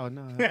amount. Oh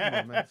no, come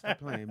on, man, stop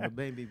playing. But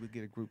maybe we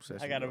get a group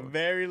session. I got a going.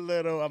 very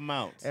little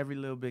amount. Every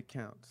little bit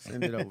counts.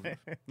 Send it over.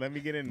 Let me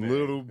get in there.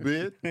 Little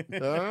bit.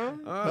 Huh?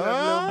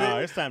 Oh,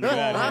 it's time to get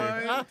out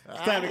of here.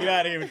 It's time to get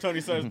out of here when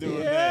Tony starts doing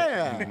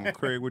that. Yeah.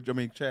 Craig,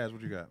 Chaz,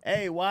 what you got?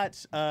 Hey,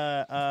 watch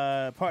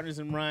Partners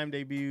in Rhyme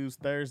debuts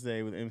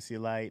Thursday with MC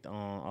Light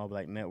on All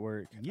Black Network.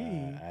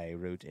 Yeah. I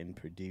wrote and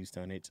produced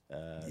on it.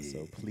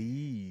 So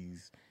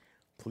please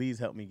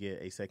help me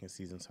get a second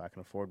season so I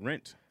can afford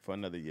rent for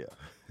another year.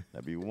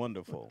 That'd be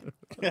wonderful.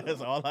 That's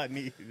all I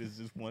need is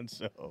just one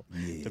show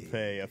to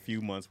pay a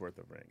few months worth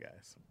of rent,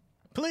 guys.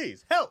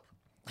 Please help.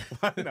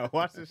 No,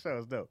 watch this show.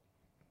 It's dope.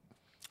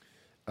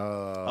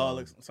 Oh,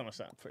 look, someone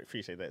shout.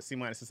 Appreciate that. C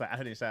minus society.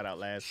 I didn't shout out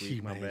last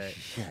week. My bad.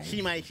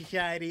 She might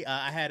society.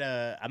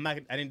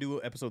 I didn't do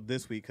an episode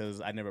this week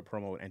because I never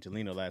promoted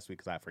Angelina last week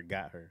because I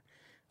forgot her.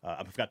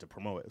 I forgot to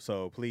promote it.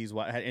 So please,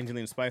 I had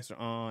Angelina Spicer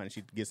on, and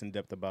she gets in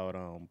depth about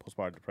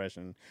postpartum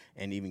depression,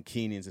 and even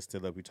Keenan's is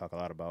still up. We talk a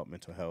lot about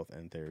mental health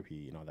and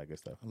therapy and all that good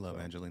stuff. I love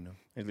Angelina.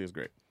 Angelina's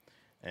great,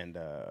 and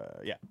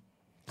yeah.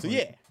 So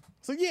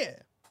yeah.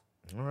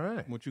 All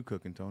right. What you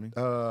cooking, Tony?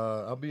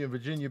 I'll be in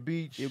Virginia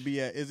Beach. It'll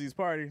be at Izzy's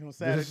party on this,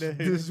 Saturday.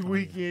 this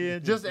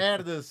weekend. Just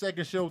added the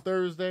second show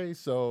Thursday,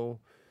 so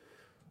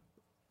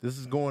this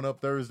is going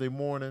up Thursday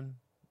morning.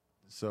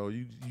 So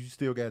you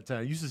still got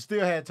time. You should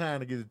still have time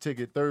to get a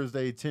ticket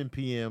Thursday, 10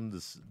 p.m.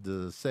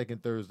 The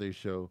second Thursday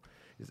show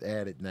is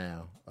added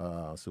now.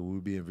 So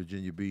we'll be in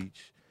Virginia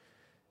Beach.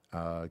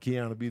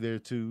 Keon will be there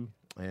too,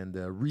 and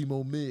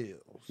Remo Mills.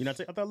 I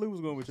thought Lou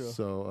was going with you.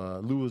 So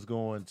Lou is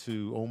going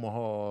to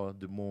Omaha,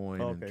 Des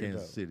Moines, and Okay,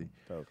 Kansas dope. City.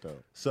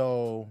 Dope.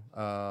 So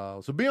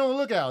so be on the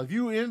lookout. If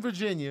you're in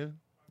Virginia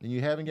and you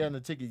haven't gotten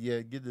a ticket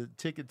yet, get the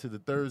ticket to the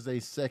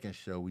Thursday second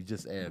show. We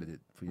just added it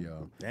for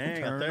y'all. Dang, a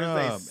Turn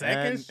Thursday up.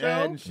 second show?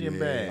 Adding shit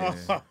back.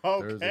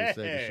 Oh, Thursday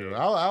second okay. show.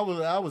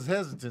 I was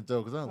hesitant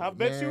though because I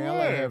bet you I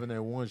like were. having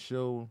that one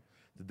show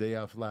the day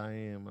I fly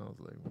in. I was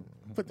like,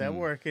 Put that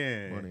work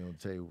in. money on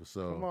the table.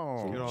 So, Come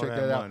on. so Get all check that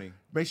that out. money.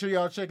 Make sure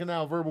y'all checking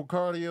out Verbal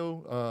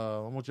Cardio.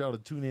 I want y'all to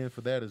tune in for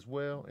that as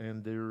well.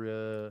 And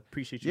they're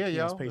Appreciate you. yeah,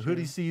 y'all. Keon's The Patreon.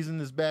 hoodie season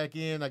is back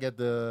in. I got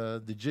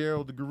the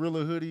Gerald the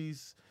Gorilla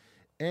hoodies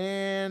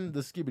and the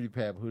Skibbity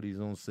Pap hoodies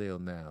on sale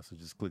now. So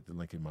just click the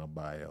link in my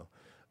bio.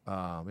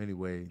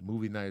 Anyway,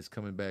 movie night's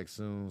coming back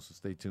soon, so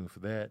stay tuned for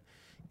that.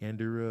 And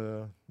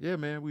yeah,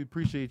 man, we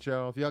appreciate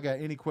y'all. If y'all got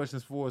any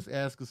questions for us,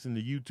 ask us in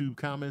the YouTube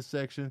comment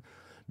section.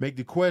 Make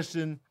the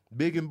question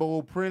big and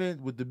bold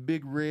printed with the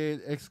big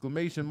red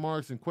exclamation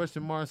marks and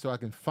question marks so I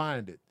can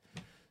find it.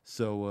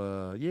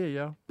 So yeah,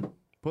 y'all.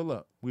 Pull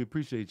up. We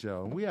appreciate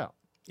y'all. And we out.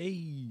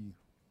 Hey.